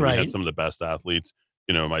went in. Right. We had some of the best athletes.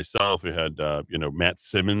 Myself. We had Matt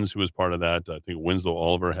Simmons, who was part of that. I think Winslow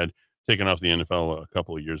Oliver had taken off the NFL a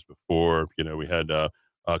couple of years before. We had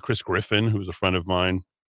Chris Griffin, who was a friend of mine.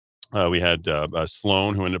 We had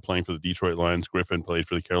Sloan, who ended up playing for the Detroit Lions. Griffin played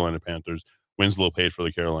for the Carolina Panthers. Winslow played for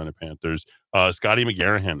the Carolina Panthers. Scotty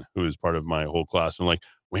McGarrahan, who was part of my whole class. I'm like,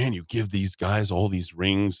 man, you give these guys all these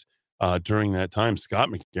rings during that time. Scott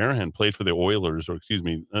McGarrahan played for the Oilers, or excuse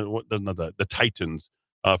me, the Titans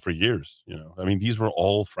for years. These were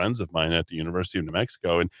all friends of mine at the University of New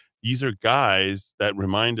Mexico. And these are guys that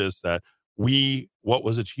remind us that what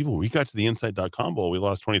was achievable. We got to the Insight.com Bowl. We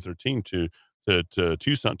lost 2013 to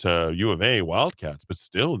Tucson, to U of A Wildcats, but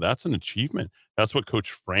still, that's an achievement. That's what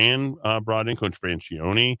Coach Fran brought in. Coach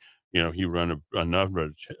Franchione, he ran a number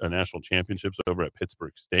of national championships over at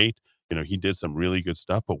Pittsburgh State. He did some really good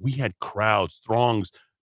stuff, but we had crowds, throngs,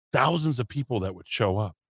 thousands of people that would show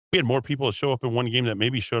up. We had more people that show up in one game that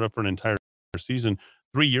maybe showed up for an entire season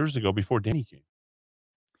 3 years ago before Danny came.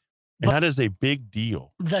 And that is a big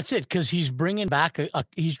deal. That's it, because he's bringing back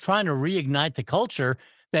he's trying to reignite the culture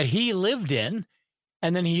that he lived in,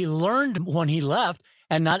 and then he learned when he left,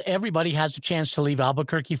 and not everybody has a chance to leave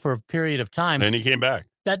Albuquerque for a period of time. And he came back.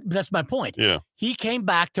 That's my point. Yeah. He came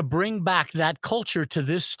back to bring back that culture to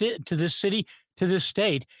this city, to this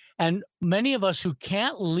state, And many of us who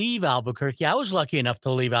can't leave Albuquerque, I was lucky enough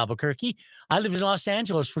to leave Albuquerque. I lived in Los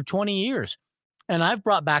Angeles for 20 years. And I've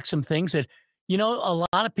brought back some things that, a lot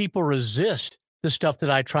of people resist the stuff that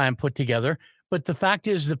I try and put together. But the fact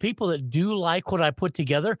is, the people that do like what I put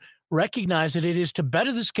together recognize that it is to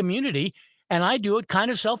better this community. And I do it kind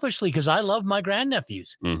of selfishly because I love my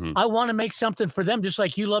grandnephews. Mm-hmm. I want to make something for them, just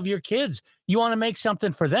like you love your kids. You want to make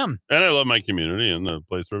something for them. And I love my community and the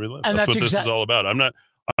place where we live. And that's what this is all about.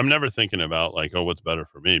 I'm never thinking about like, oh, what's better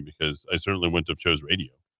for me? Because I certainly wouldn't have chose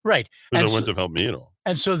radio. Right. Because it wouldn't have helped me at all.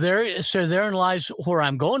 And so therein lies where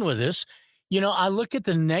I'm going with this. I look at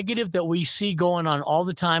the negative that we see going on all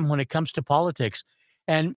the time when it comes to politics.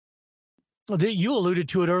 And you alluded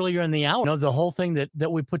to it earlier in the hour, the whole thing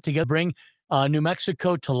that we put together, bring New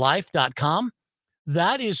Mexico to life.com.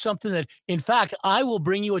 That is something that, in fact, I will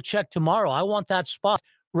bring you a check tomorrow. I want that spot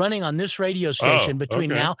running on this radio station between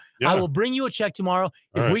now. Yeah. I will bring you a check tomorrow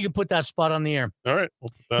if we can put that spot on the air. All right. We'll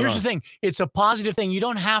put that Here's on. the thing. It's a positive thing. You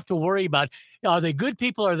don't have to worry about, are they good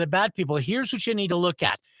people or are they bad people? Here's what you need to look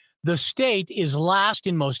at. The state is last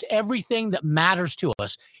in most everything that matters to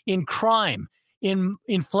us, in crime, in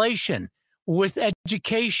inflation, with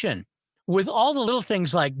education, with all the little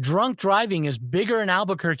things like drunk driving is bigger in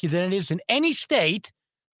Albuquerque than it is in any state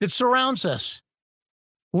that surrounds us.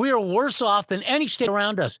 We are worse off than any state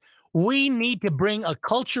around us. We need to bring a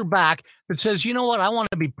culture back that says, you know what, I want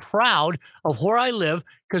to be proud of where I live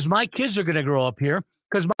because my kids are going to grow up here,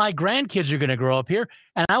 because my grandkids are going to grow up here,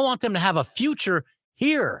 and I want them to have a future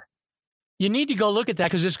here. You need to go look at that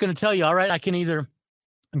because it's going to tell you, all right, I can either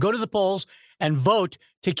go to the polls and vote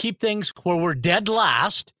to keep things where we're dead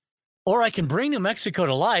last, or I can bring New Mexico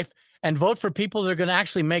to life and vote for people that are going to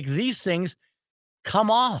actually make these things come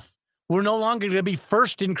off. We're no longer going to be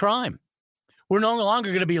first in crime. We're no longer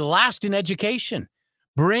going to be last in education.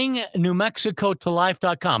 Bring New Mexico to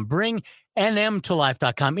life.com. Bring NM to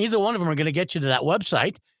life.com. Either one of them are going to get you to that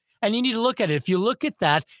website, and you need to look at it. If you look at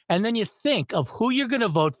that and then you think of who you're going to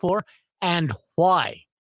vote for and why.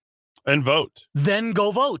 And vote. Then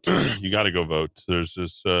go vote. You got to go vote. There's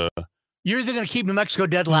this... You're either going to keep New Mexico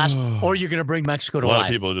dead last or you're going to bring Mexico to life. A lot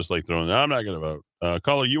of people are just like throwing, I'm not going to vote.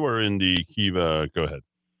 Caller, you are in the Kiva. Go ahead.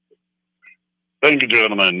 Thank you,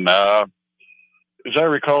 gentlemen. As I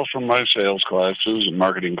recall from my sales classes and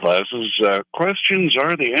marketing classes, questions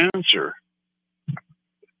are the answer.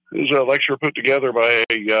 There's a lecture put together by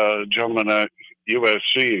a gentleman at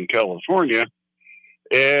USC in California,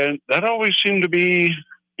 and that always seemed to be,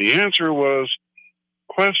 the answer was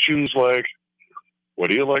questions like, what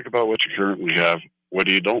do you like about what you currently have? What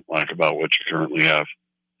do you don't like about what you currently have?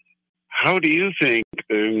 How do you think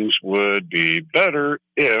things would be better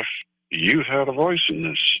if you had a voice in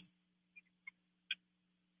this?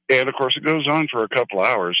 And of course, it goes on for a couple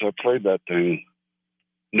hours. I've played that thing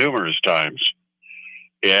numerous times.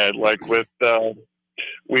 And like with,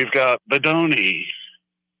 we've got Bedoni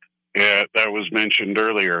that was mentioned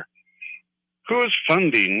earlier. Who is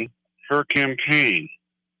funding her campaign?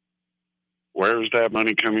 Where is that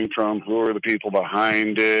money coming from? Who are the people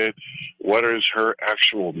behind it? What is her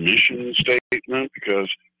actual mission statement? Because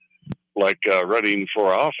like running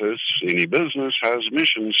for office, any business has a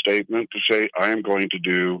mission statement to say, I am going to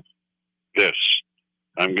do this.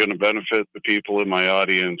 I'm going to benefit the people in my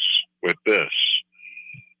audience with this.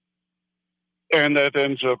 And that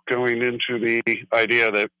ends up going into the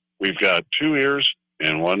idea that we've got two ears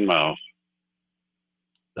and one mouth.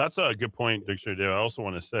 That's a good point, Dictionary Dave. I also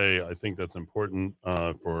want to say, I think that's important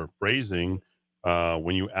for phrasing.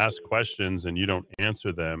 When you ask questions and you don't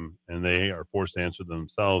answer them and they are forced to answer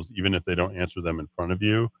themselves, even if they don't answer them in front of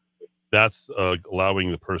you, that's allowing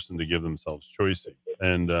the person to give themselves choicing.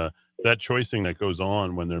 And that choicing that goes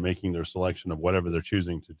on when they're making their selection of whatever they're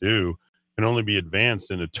choosing to do can only be advanced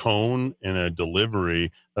in a tone and a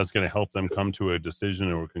delivery that's going to help them come to a decision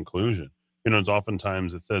or a conclusion. It's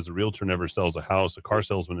oftentimes it says a realtor never sells a house, a car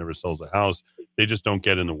salesman never sells a house. They just don't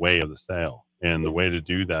get in the way of the sale. And the way to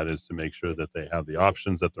do that is to make sure that they have the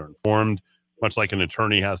options, that they're informed, much like an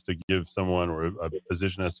attorney has to give someone or a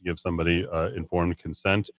physician has to give somebody informed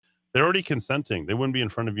consent. They're already consenting. They wouldn't be in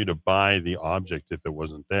front of you to buy the object if it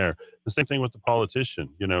wasn't there. The same thing with the politician.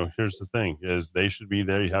 Here's the thing is they should be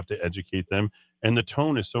there. You have to educate them. And the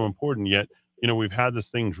tone is so important. Yet, we've had this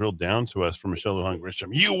thing drilled down to us from Michelle Lujan Grisham.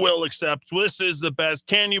 You will accept. This is the best.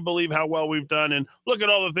 Can you believe how well we've done? And look at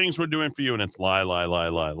all the things we're doing for you. And it's lie, lie, lie,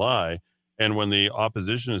 lie, lie. And when the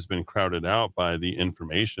opposition has been crowded out by the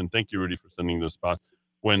information, thank you, Rudy, for sending those spots.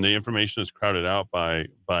 When the information is crowded out by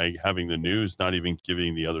having the news not even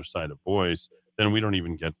giving the other side a voice, then we don't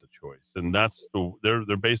even get the choice. And that's they're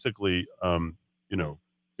basically,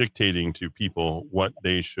 dictating to people what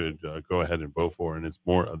they should go ahead and vote for, and it's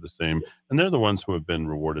more of the same. And they're the ones who have been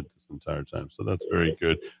rewarded this entire time, so that's very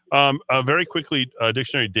good. Very quickly,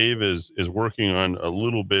 Dictionary Dave is working on a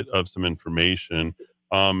little bit of some information.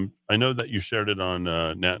 I know that you shared it on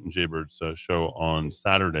Nat and Jaybird's show on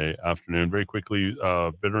Saturday afternoon. Very quickly,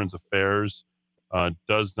 Veterans Affairs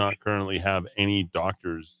does not currently have any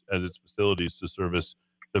doctors at its facilities to service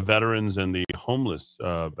the veterans and the homeless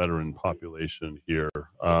veteran population here.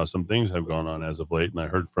 Some things have gone on as of late, and I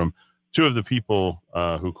heard from two of the people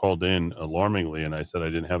who called in alarmingly, and I said I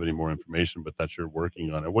didn't have any more information, but that you're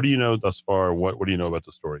working on it. What do you know thus far? What do you know about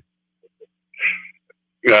the story?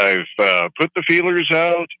 I've put the feelers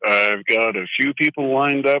out. I've got a few people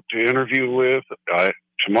lined up to interview with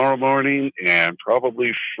tomorrow morning and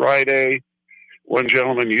probably Friday. One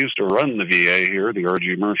gentleman used to run the VA here, the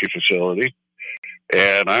R.G. Murphy facility,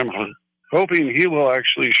 and I'm hoping he will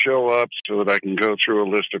actually show up so that I can go through a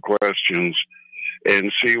list of questions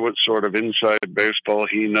and see what sort of inside baseball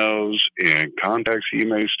he knows and contacts he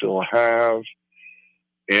may still have.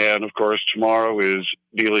 And, of course, tomorrow is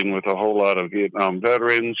dealing with a whole lot of Vietnam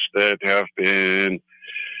veterans that have been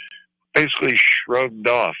basically shrugged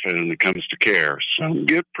off when it comes to care. Some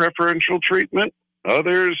get preferential treatment.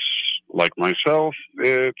 Others, like myself,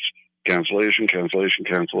 it's cancellation, cancellation,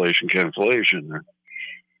 cancellation, cancellation.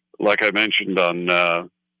 Like I mentioned on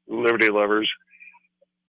Liberty Lovers,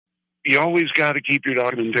 you always got to keep your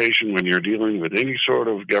documentation when you're dealing with any sort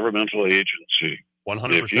of governmental agency.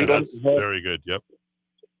 100%. That's very good. Yep.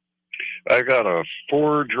 I got a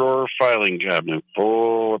 4-drawer filing cabinet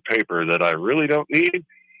full of paper that I really don't need,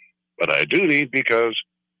 but I do need because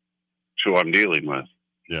it's who I'm dealing with.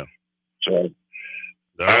 Yeah. So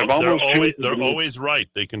they're always right.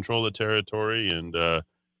 They control the territory, and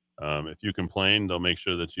if you complain, they'll make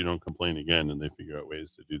sure that you don't complain again, and they figure out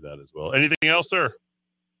ways to do that as well. Anything else, sir?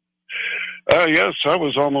 Yes, I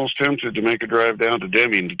was almost tempted to make a drive down to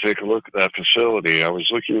Deming to take a look at that facility. I was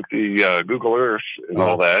looking at the Google Earth and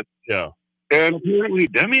all that. Yeah. And apparently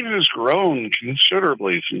Deming has grown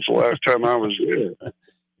considerably since the last time I was there.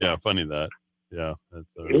 Yeah, funny that. Yeah,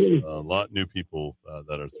 there's a lot of new people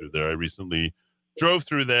that are through there. I recently drove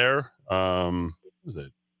through there. What was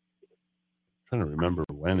it? I'm trying to remember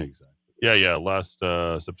when exactly. Yeah, last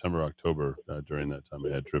September, October, during that time I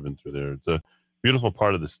had driven through there. It's a beautiful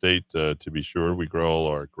part of the state, to be sure. We grow all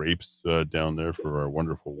our grapes down there for our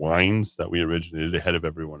wonderful wines that we originated ahead of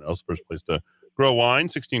everyone else. First place to grow wine,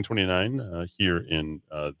 1629, here in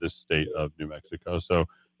this state of New Mexico. So,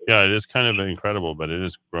 yeah, it is kind of incredible, but it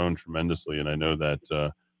has grown tremendously. And I know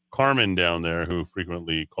that Carmen down there, who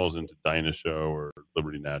frequently calls into Dinah Show or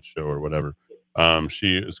Liberty Nat Show or whatever,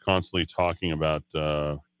 she is constantly talking about,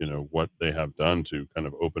 what they have done to kind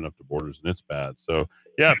of open up the borders, and it's bad. So,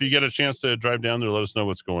 yeah, if you get a chance to drive down there, let us know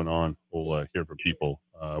what's going on. We'll hear from people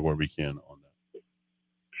where we can on that.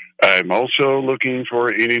 I'm also looking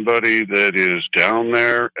for anybody that is down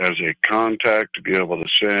there as a contact to be able to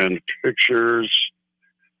send pictures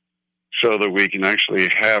so that we can actually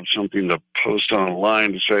have something to post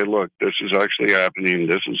online to say, look, this is actually happening.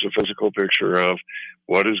 This is a physical picture of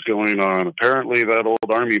what is going on. Apparently that old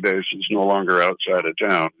Army base is no longer outside of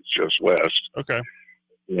town. It's just west. Okay.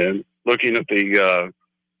 And looking at the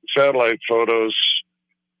satellite photos,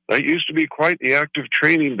 that used to be quite the active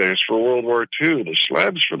training base for World War II. The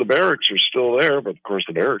slabs for the barracks are still there, but of course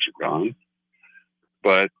the barracks are gone.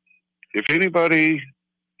 But if anybody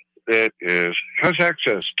that has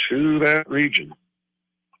access to that region,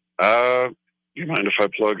 do you mind if I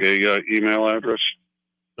plug a email address?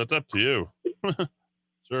 That's up to you.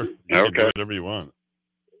 Sure. You okay. can do whatever you want.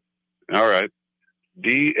 All right.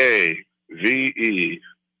 DAVEBUG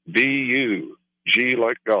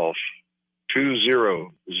like golf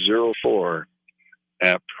 2004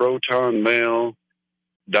 at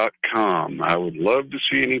protonmail.com. I would love to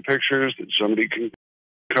see any pictures that somebody can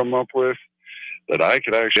come up with that I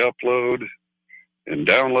could actually upload and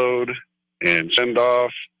download and send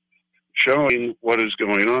off, showing what is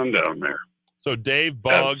going on down there. So Dave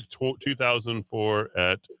Bogg 2004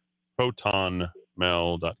 at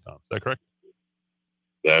protonmail.com. Is that correct?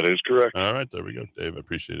 That is correct. All right, there we go, Dave. I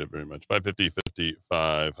appreciate it very much.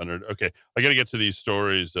 550-5500. Okay, I got to get to these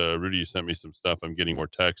stories. Rudy, you sent me some stuff. I'm getting more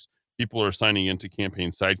texts. People are signing into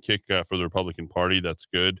Campaign Sidekick for the Republican Party. That's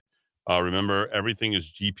good. Remember, everything is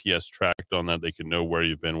GPS tracked on that. They can know where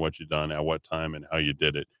you've been, what you've done, at what time, and how you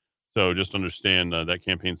did it. So just understand that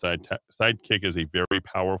Campaign Sidekick is a very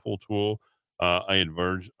powerful tool. I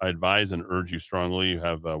advise and urge you strongly. You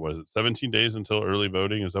have, 17 days until early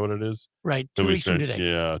voting? Is that what it is? Right. 2 weeks from today.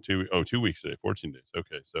 Yeah. 2 weeks today, 14 days.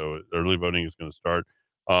 Okay. So early voting is going to start.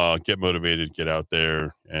 get motivated, get out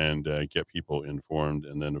there, and get people informed.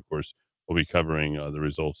 And then, of course, we'll be covering the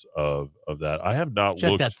results of that. I have not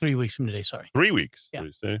Check looked. that 3 weeks from today. Sorry. 3 weeks. Yeah. Did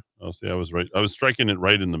you say? I'll see. I was right. I was striking it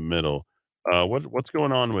right in the middle. What's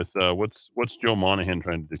going on with what's Joe Monahan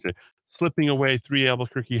trying to do? Slipping away 3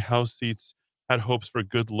 Albuquerque House seats. Had hopes for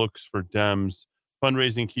good looks for Dems.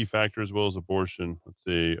 Fundraising key factor as well as abortion. Let's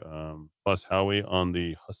see. Plus Howie on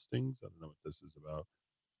the hustings. I don't know what this is about.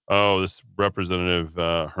 Oh, this Representative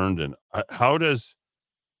Herndon. How does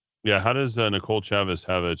Nicole Chavez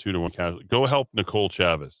have a 2-to-1 casualty? Go help Nicole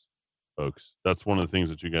Chavez, folks. That's one of the things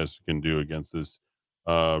that you guys can do against this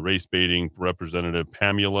race baiting Representative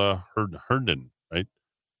Pamela Herndon, right?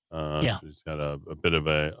 Yeah. She's got a bit of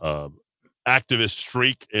a activist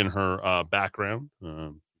streak in her background.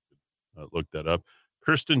 Look that up.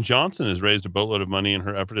 Kirsten Johnson has raised a boatload of money in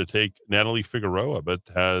her effort to take Natalie Figueroa, but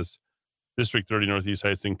has District 30 Northeast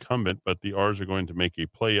Heights incumbent, but the R's are going to make a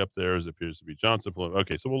play up there, as it appears to be Johnson.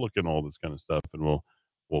 Okay, so we'll look at all this kind of stuff, and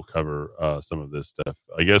we'll cover some of this stuff.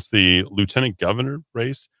 I guess the lieutenant governor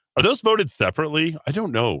race, are those voted separately? I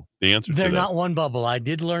don't know the answer to that. They're not one bubble. I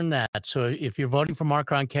did learn that. So if you're voting for Mark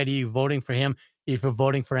Ronchetti, you're voting for him. If you're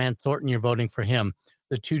voting for Ann Thornton, you're voting for him.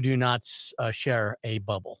 The two do not share a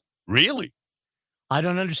bubble. Really? I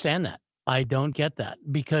don't understand that. I don't get that,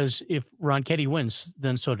 because if Ronchetti wins,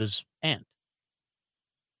 then so does Ant.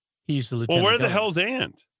 He's the lieutenant. Well, where the governor. hell's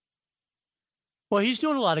Ant? Well, he's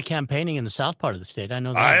doing a lot of campaigning in the south part of the state. I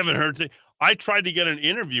know that. I haven't heard. I tried to get an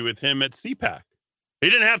interview with him at CPAC. He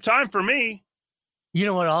didn't have time for me. You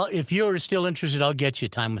know what? If you're still interested, I'll get you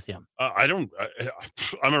time with him. I'm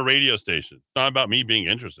a radio station. It's not about me being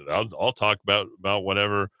interested. I'll talk about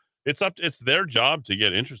whatever. It's their job to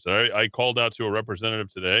get interested. I called out to a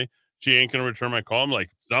representative today. She ain't going to return my call. I'm like,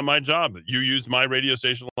 it's not my job. You used my radio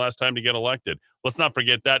station last time to get elected. Let's not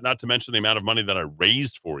forget that, not to mention the amount of money that I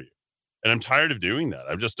raised for you. And I'm tired of doing that.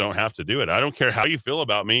 I just don't have to do it. I don't care how you feel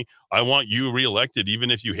about me. I want you reelected, even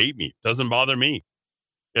if you hate me. It doesn't bother me.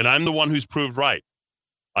 And I'm the one who's proved right.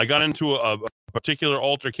 I got into a particular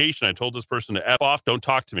altercation. I told this person to F off, don't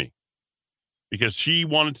talk to me. Because she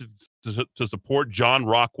wanted to support John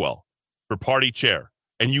Rockwell for party chair.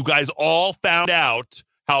 And you guys all found out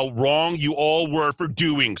how wrong you all were for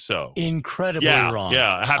doing so. Incredibly wrong.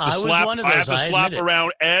 Yeah, I have to slap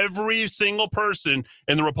around every single person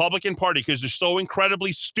in the Republican Party because they're so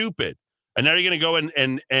incredibly stupid. And now you're going to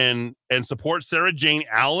go and support Sarah Jane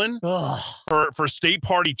Allen for state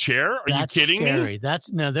party chair? Are you kidding scary.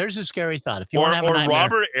 me? There's a scary thought. If you want to have a nightmare,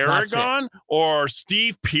 Robert Aragon or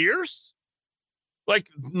Steve Pierce, like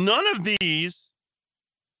none of these.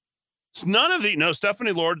 No,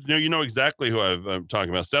 Stephanie Lord. No, you know exactly who I'm talking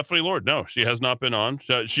about. Stephanie Lord. No, she has not been on.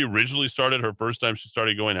 She originally started her first time she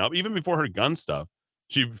started going out, even before her gun stuff.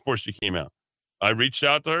 Before she came out, I reached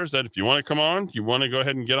out to her, said, if you want to come on, you want to go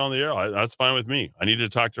ahead and get on the air, that's fine with me. I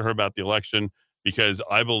needed to talk to her about the election because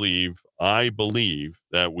I believe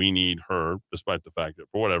that we need her, despite the fact that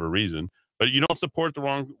for whatever reason, but you don't support the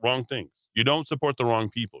wrong things. You don't support the wrong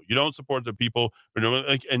people. You don't support the people,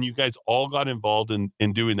 and you guys all got involved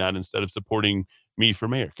in doing that instead of supporting me for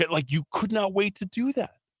mayor. Like you could not wait to do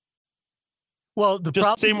that. Well,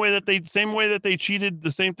 same way that they cheated.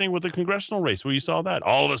 The same thing with the congressional race, where you saw that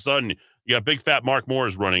all of a sudden you got big fat Mark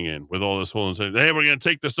Moores running in with all this whole saying, "Hey, we're going to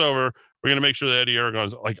take this over. We're going to make sure that Eddie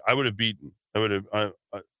Aragon's like." I would have beaten. I would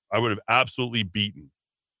have absolutely beaten,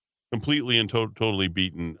 completely and totally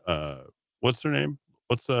beaten. What's her name?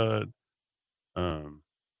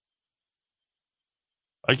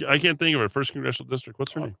 I can't think of her. First congressional district.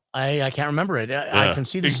 What's her name? I can't remember it. I can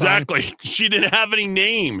see the exactly. sign. She didn't have any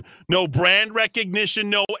name, no brand recognition,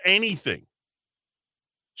 no anything.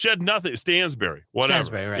 She had nothing. Stansberry, whatever.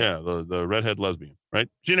 Stansberry, right? Yeah, the redhead lesbian, right?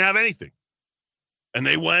 She didn't have anything, and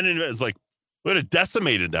they went and it's like would have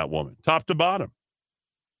decimated that woman, top to bottom.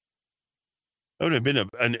 That would have been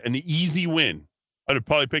an easy win. I'd have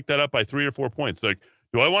probably picked that up by 3 or 4 points. Like,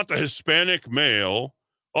 do I want the Hispanic male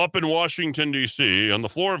up in Washington, D.C. on the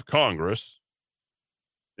floor of Congress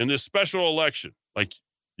in this special election? Like,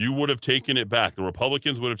 you would have taken it back. The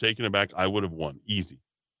Republicans would have taken it back. I would have won. Easy.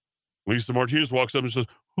 Lisa Martinez walks up and says,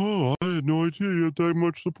 "Oh, I had no idea you had that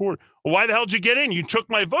much support." Well, why the hell did you get in? You took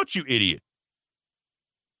my vote, you idiot.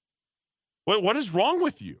 What is wrong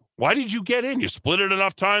with you? Why did you get in? You split it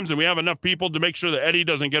enough times and we have enough people to make sure that Eddie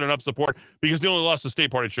doesn't get enough support because they only lost the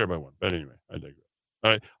state party chair by 1. But anyway, I digress.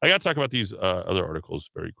 All right. I got to talk about these other articles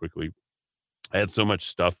very quickly. I had so much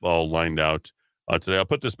stuff all lined out today. I'll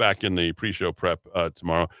put this back in the pre-show prep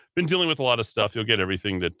tomorrow. Been dealing with a lot of stuff. You'll get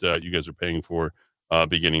everything that you guys are paying for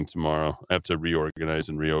beginning tomorrow. I have to reorganize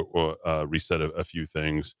and reset a few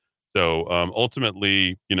things. So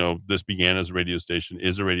ultimately, this began as a radio station,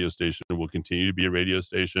 is a radio station, will continue to be a radio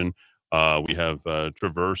station. We have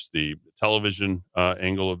traversed the television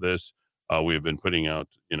angle of this. We have been putting out,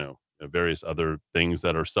 various other things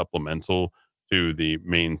that are supplemental to the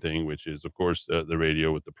main thing, which is, of course, the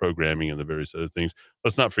radio with the programming and the various other things.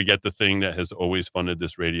 Let's not forget the thing that has always funded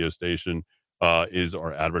this radio station is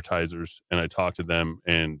our advertisers. And I talk to them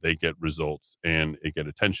and they get results and they get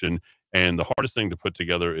attention. And the hardest thing to put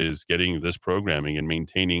together is getting this programming and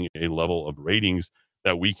maintaining a level of ratings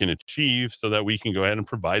that we can achieve so that we can go ahead and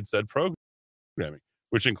provide said programming,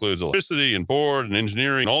 which includes electricity and board and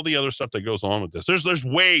engineering and all the other stuff that goes on with this. There's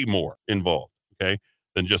way more involved, okay,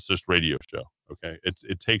 than just this radio show, okay?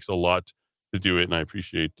 It takes a lot to do it, and I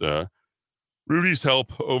appreciate Rudy's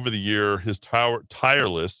help over the year, his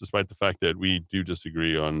tireless, despite the fact that we do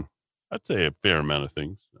disagree on, I'd say, a fair amount of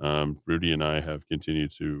things. Rudy and I have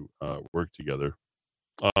continued to work together.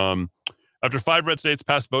 After 5 red states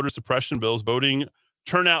passed voter suppression bills, voting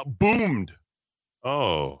turnout boomed.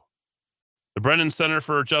 Oh. The Brennan Center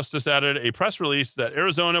for Justice added a press release that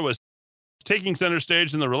Arizona was taking center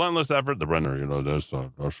stage in the relentless effort. The Brenner, that's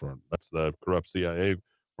the corrupt CIA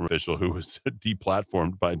official who was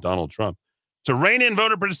deplatformed by Donald Trump, to rein in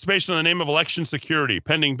voter participation in the name of election security.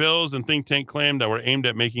 Pending bills and think tank claim that were aimed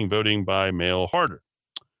at making voting by mail harder.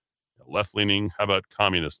 Left-leaning, how about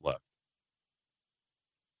communist left?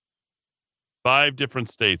 5 different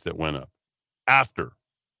states that went up after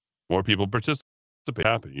more people participate.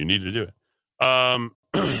 Happen. You need to do it.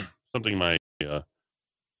 Something my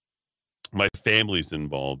family's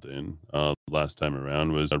involved in last time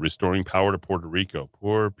around was restoring power to Puerto Rico.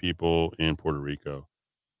 Poor people in Puerto Rico.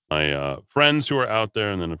 My friends who are out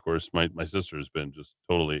there, and then of course my sister has been just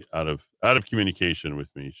totally out of communication with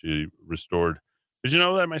me. She restored. Did you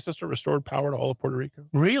know that my sister restored power to all of Puerto Rico?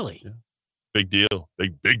 Really? Yeah. Big deal.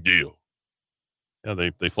 Big deal. Yeah,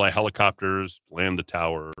 they fly helicopters, land the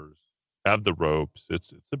towers, have the ropes.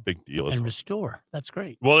 It's a big deal. And restore. That's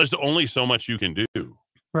great. Well, there's only so much you can do.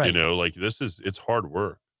 Right. It's hard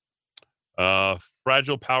work.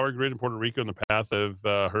 Fragile power grid in Puerto Rico in the path of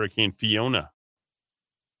Hurricane Fiona.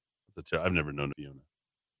 I've never known Fiona,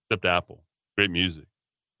 except Apple. Great music.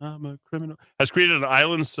 I'm a criminal. Has created an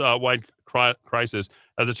islands-wide crisis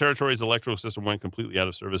as the territory's electrical system went completely out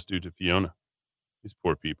of service due to Fiona. These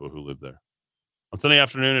poor people who live there. On Sunday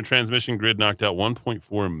afternoon, a transmission grid knocked out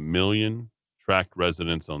 1.4 million tracked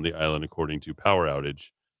residents on the island, according to Power Outage.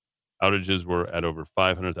 Outages were at over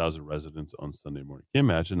 500,000 residents on Sunday morning. Can you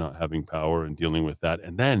imagine not having power and dealing with that?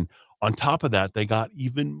 And then on top of that, they got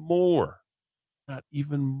even more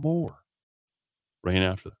rain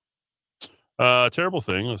after that. Terrible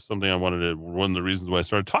thing. Something I wanted to, one of the reasons why I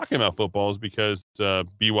started talking about football is because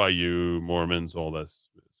BYU, Mormons, all this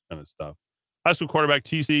kind of stuff. High school quarterback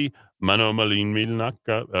TC Manomalin,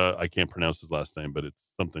 I can't pronounce his last name, but it's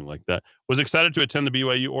something like that, was excited to attend the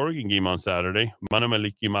BYU-Oregon game on Saturday.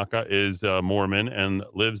 Manomaliki is Mormon and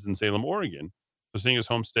lives in Salem, Oregon. So seeing his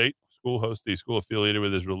home state school host the school affiliated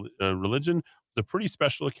with his religion was a pretty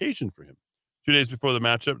special occasion for him. 2 days before the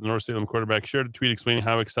matchup, the North Salem quarterback shared a tweet explaining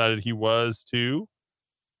how excited he was to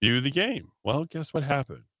view the game. Well, guess what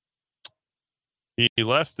happened? He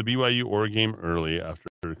left the BYU-Oregon game early after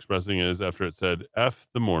it said, F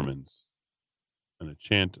the Mormons. And a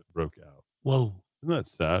chant broke out. Whoa. Isn't that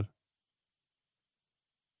sad?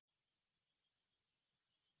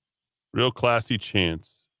 Real classy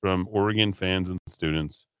chants from Oregon fans and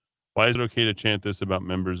students. Why is it okay to chant this about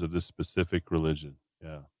members of this specific religion?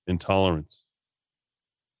 Yeah. Intolerance.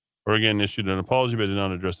 Oregon issued an apology but did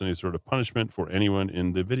not address any sort of punishment for anyone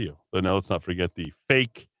in the video. But now let's not forget the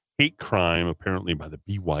fake hate crime apparently by the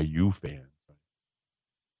BYU fans.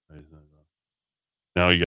 Now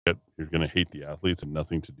you're going to hate the athletes and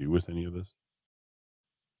nothing to do with any of this.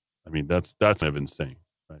 I mean, that's kind of insane,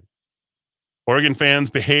 right? Oregon fans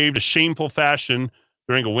behaved in a shameful fashion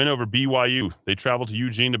during a win over BYU. They traveled to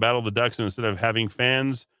Eugene to battle the Ducks, and instead of having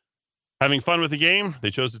fans having fun with the game,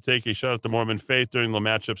 they chose to take a shot at the Mormon faith. During the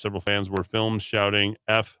matchup, several fans were filmed shouting,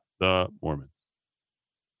 F the Mormons.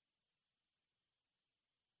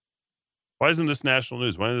 Why isn't this national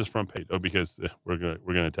news? Why is this front page? Oh, because we're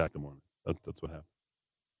gonna attack the Mormons. That's what happened.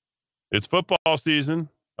 It's football season.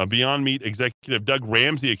 A Beyond Meat executive, Doug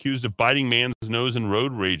Ramsey, accused of biting man's nose in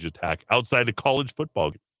road rage attack outside a college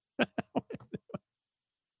football game.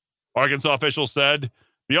 Arkansas officials said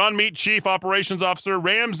Beyond Meat Chief Operations Officer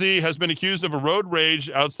Ramsey has been accused of a road rage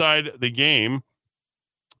outside the game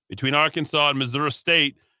between Arkansas and Missouri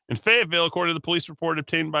State in Fayetteville, according to the police report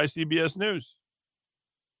obtained by CBS News.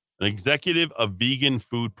 An executive of vegan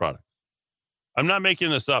food products. I'm not making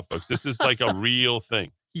this up, folks. This is like a real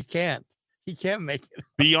thing. He can't make it.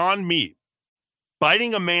 Beyond Meat,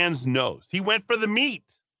 biting a man's nose. He went for the meat.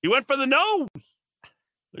 He went for the nose.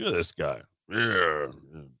 Look at this guy. Yeah.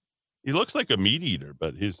 He looks like a meat eater,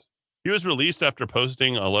 but he was released after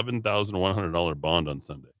posting $11,100 bond on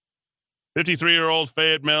Sunday. 53-year-old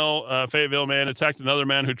Fayetteville man attacked another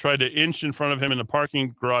man who tried to inch in front of him in a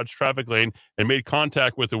parking garage traffic lane and made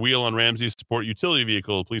contact with the wheel on Ramsey's Sport utility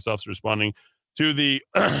vehicle. Police officer responding to the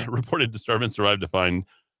reported disturbance arrived to find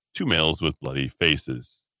two males with bloody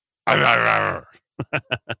faces. I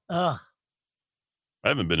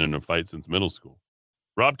haven't been in a fight since middle school.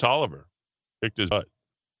 Rob Tolliver kicked his butt.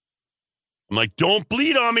 I'm like, don't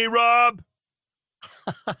bleed on me, Rob.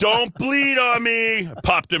 Don't bleed on me. I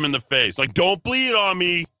popped him in the face. Like, don't bleed on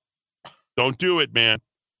me. Don't do it, man.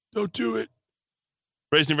 Don't do it.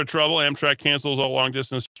 Racing for trouble. Amtrak cancels all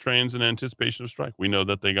long-distance trains in anticipation of strike. We know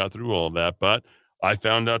that they got through all of that, but I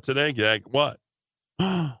found out today, what?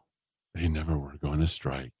 They never were going to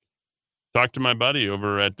strike. Talked to my buddy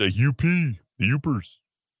over at the UP, the Upers.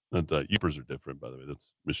 Upers are different, by the way.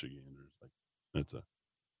 That's Michigan. It's a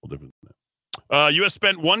whole different thing. U.S.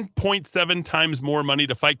 spent 1.7 times more money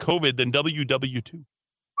to fight COVID than WW2.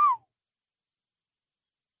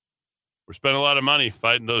 We're spending a lot of money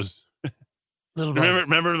fighting those.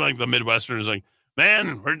 Remember, like the Midwesterners, like,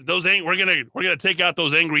 man, we're gonna take out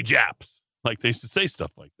those angry Japs. Like they used to say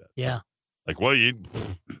stuff like that. Yeah. Like, well,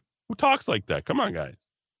 who talks like that? Come on, guys.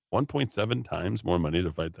 1.7 times more money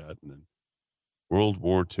to fight that, and then World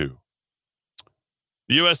War II.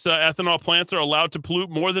 The U.S. Ethanol plants are allowed to pollute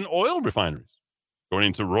more than oil refineries.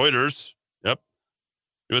 According to Reuters,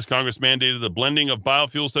 U.S. Congress mandated the blending of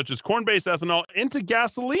biofuels such as corn-based ethanol into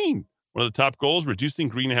gasoline. One of the top goals, reducing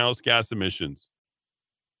greenhouse gas emissions.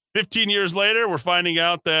 15 years later, we're finding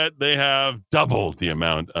out that they have doubled the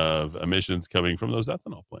amount of emissions coming from those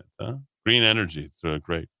ethanol plants. Green energy, it's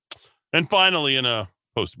great. And finally, in a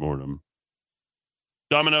postmortem,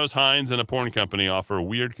 Domino's, Heinz, and a porn company offer a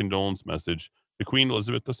weird condolence message to Queen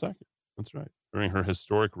Elizabeth II. That's right. During her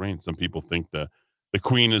historic reign, some people think the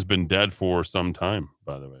Queen has been dead for some time,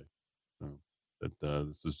 by the way.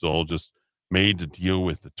 This is all just made to deal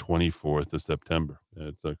with the 24th of September.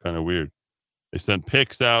 It's kind of weird. They sent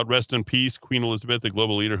pics out. Rest in peace, Queen Elizabeth, a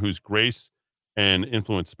global leader whose grace and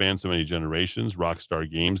influence span so many generations. Rockstar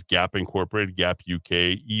Games, Gap Incorporated, Gap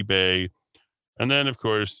UK, eBay. And then, of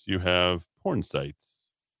course, you have porn sites.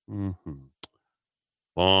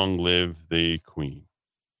 Long live the Queen.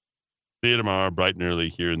 See you tomorrow, bright and early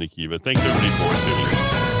here in the Kiva. Thanks, everybody, for tuning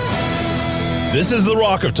in. This is the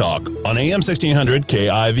Rock of Talk on AM 1600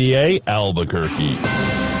 KIVA Albuquerque.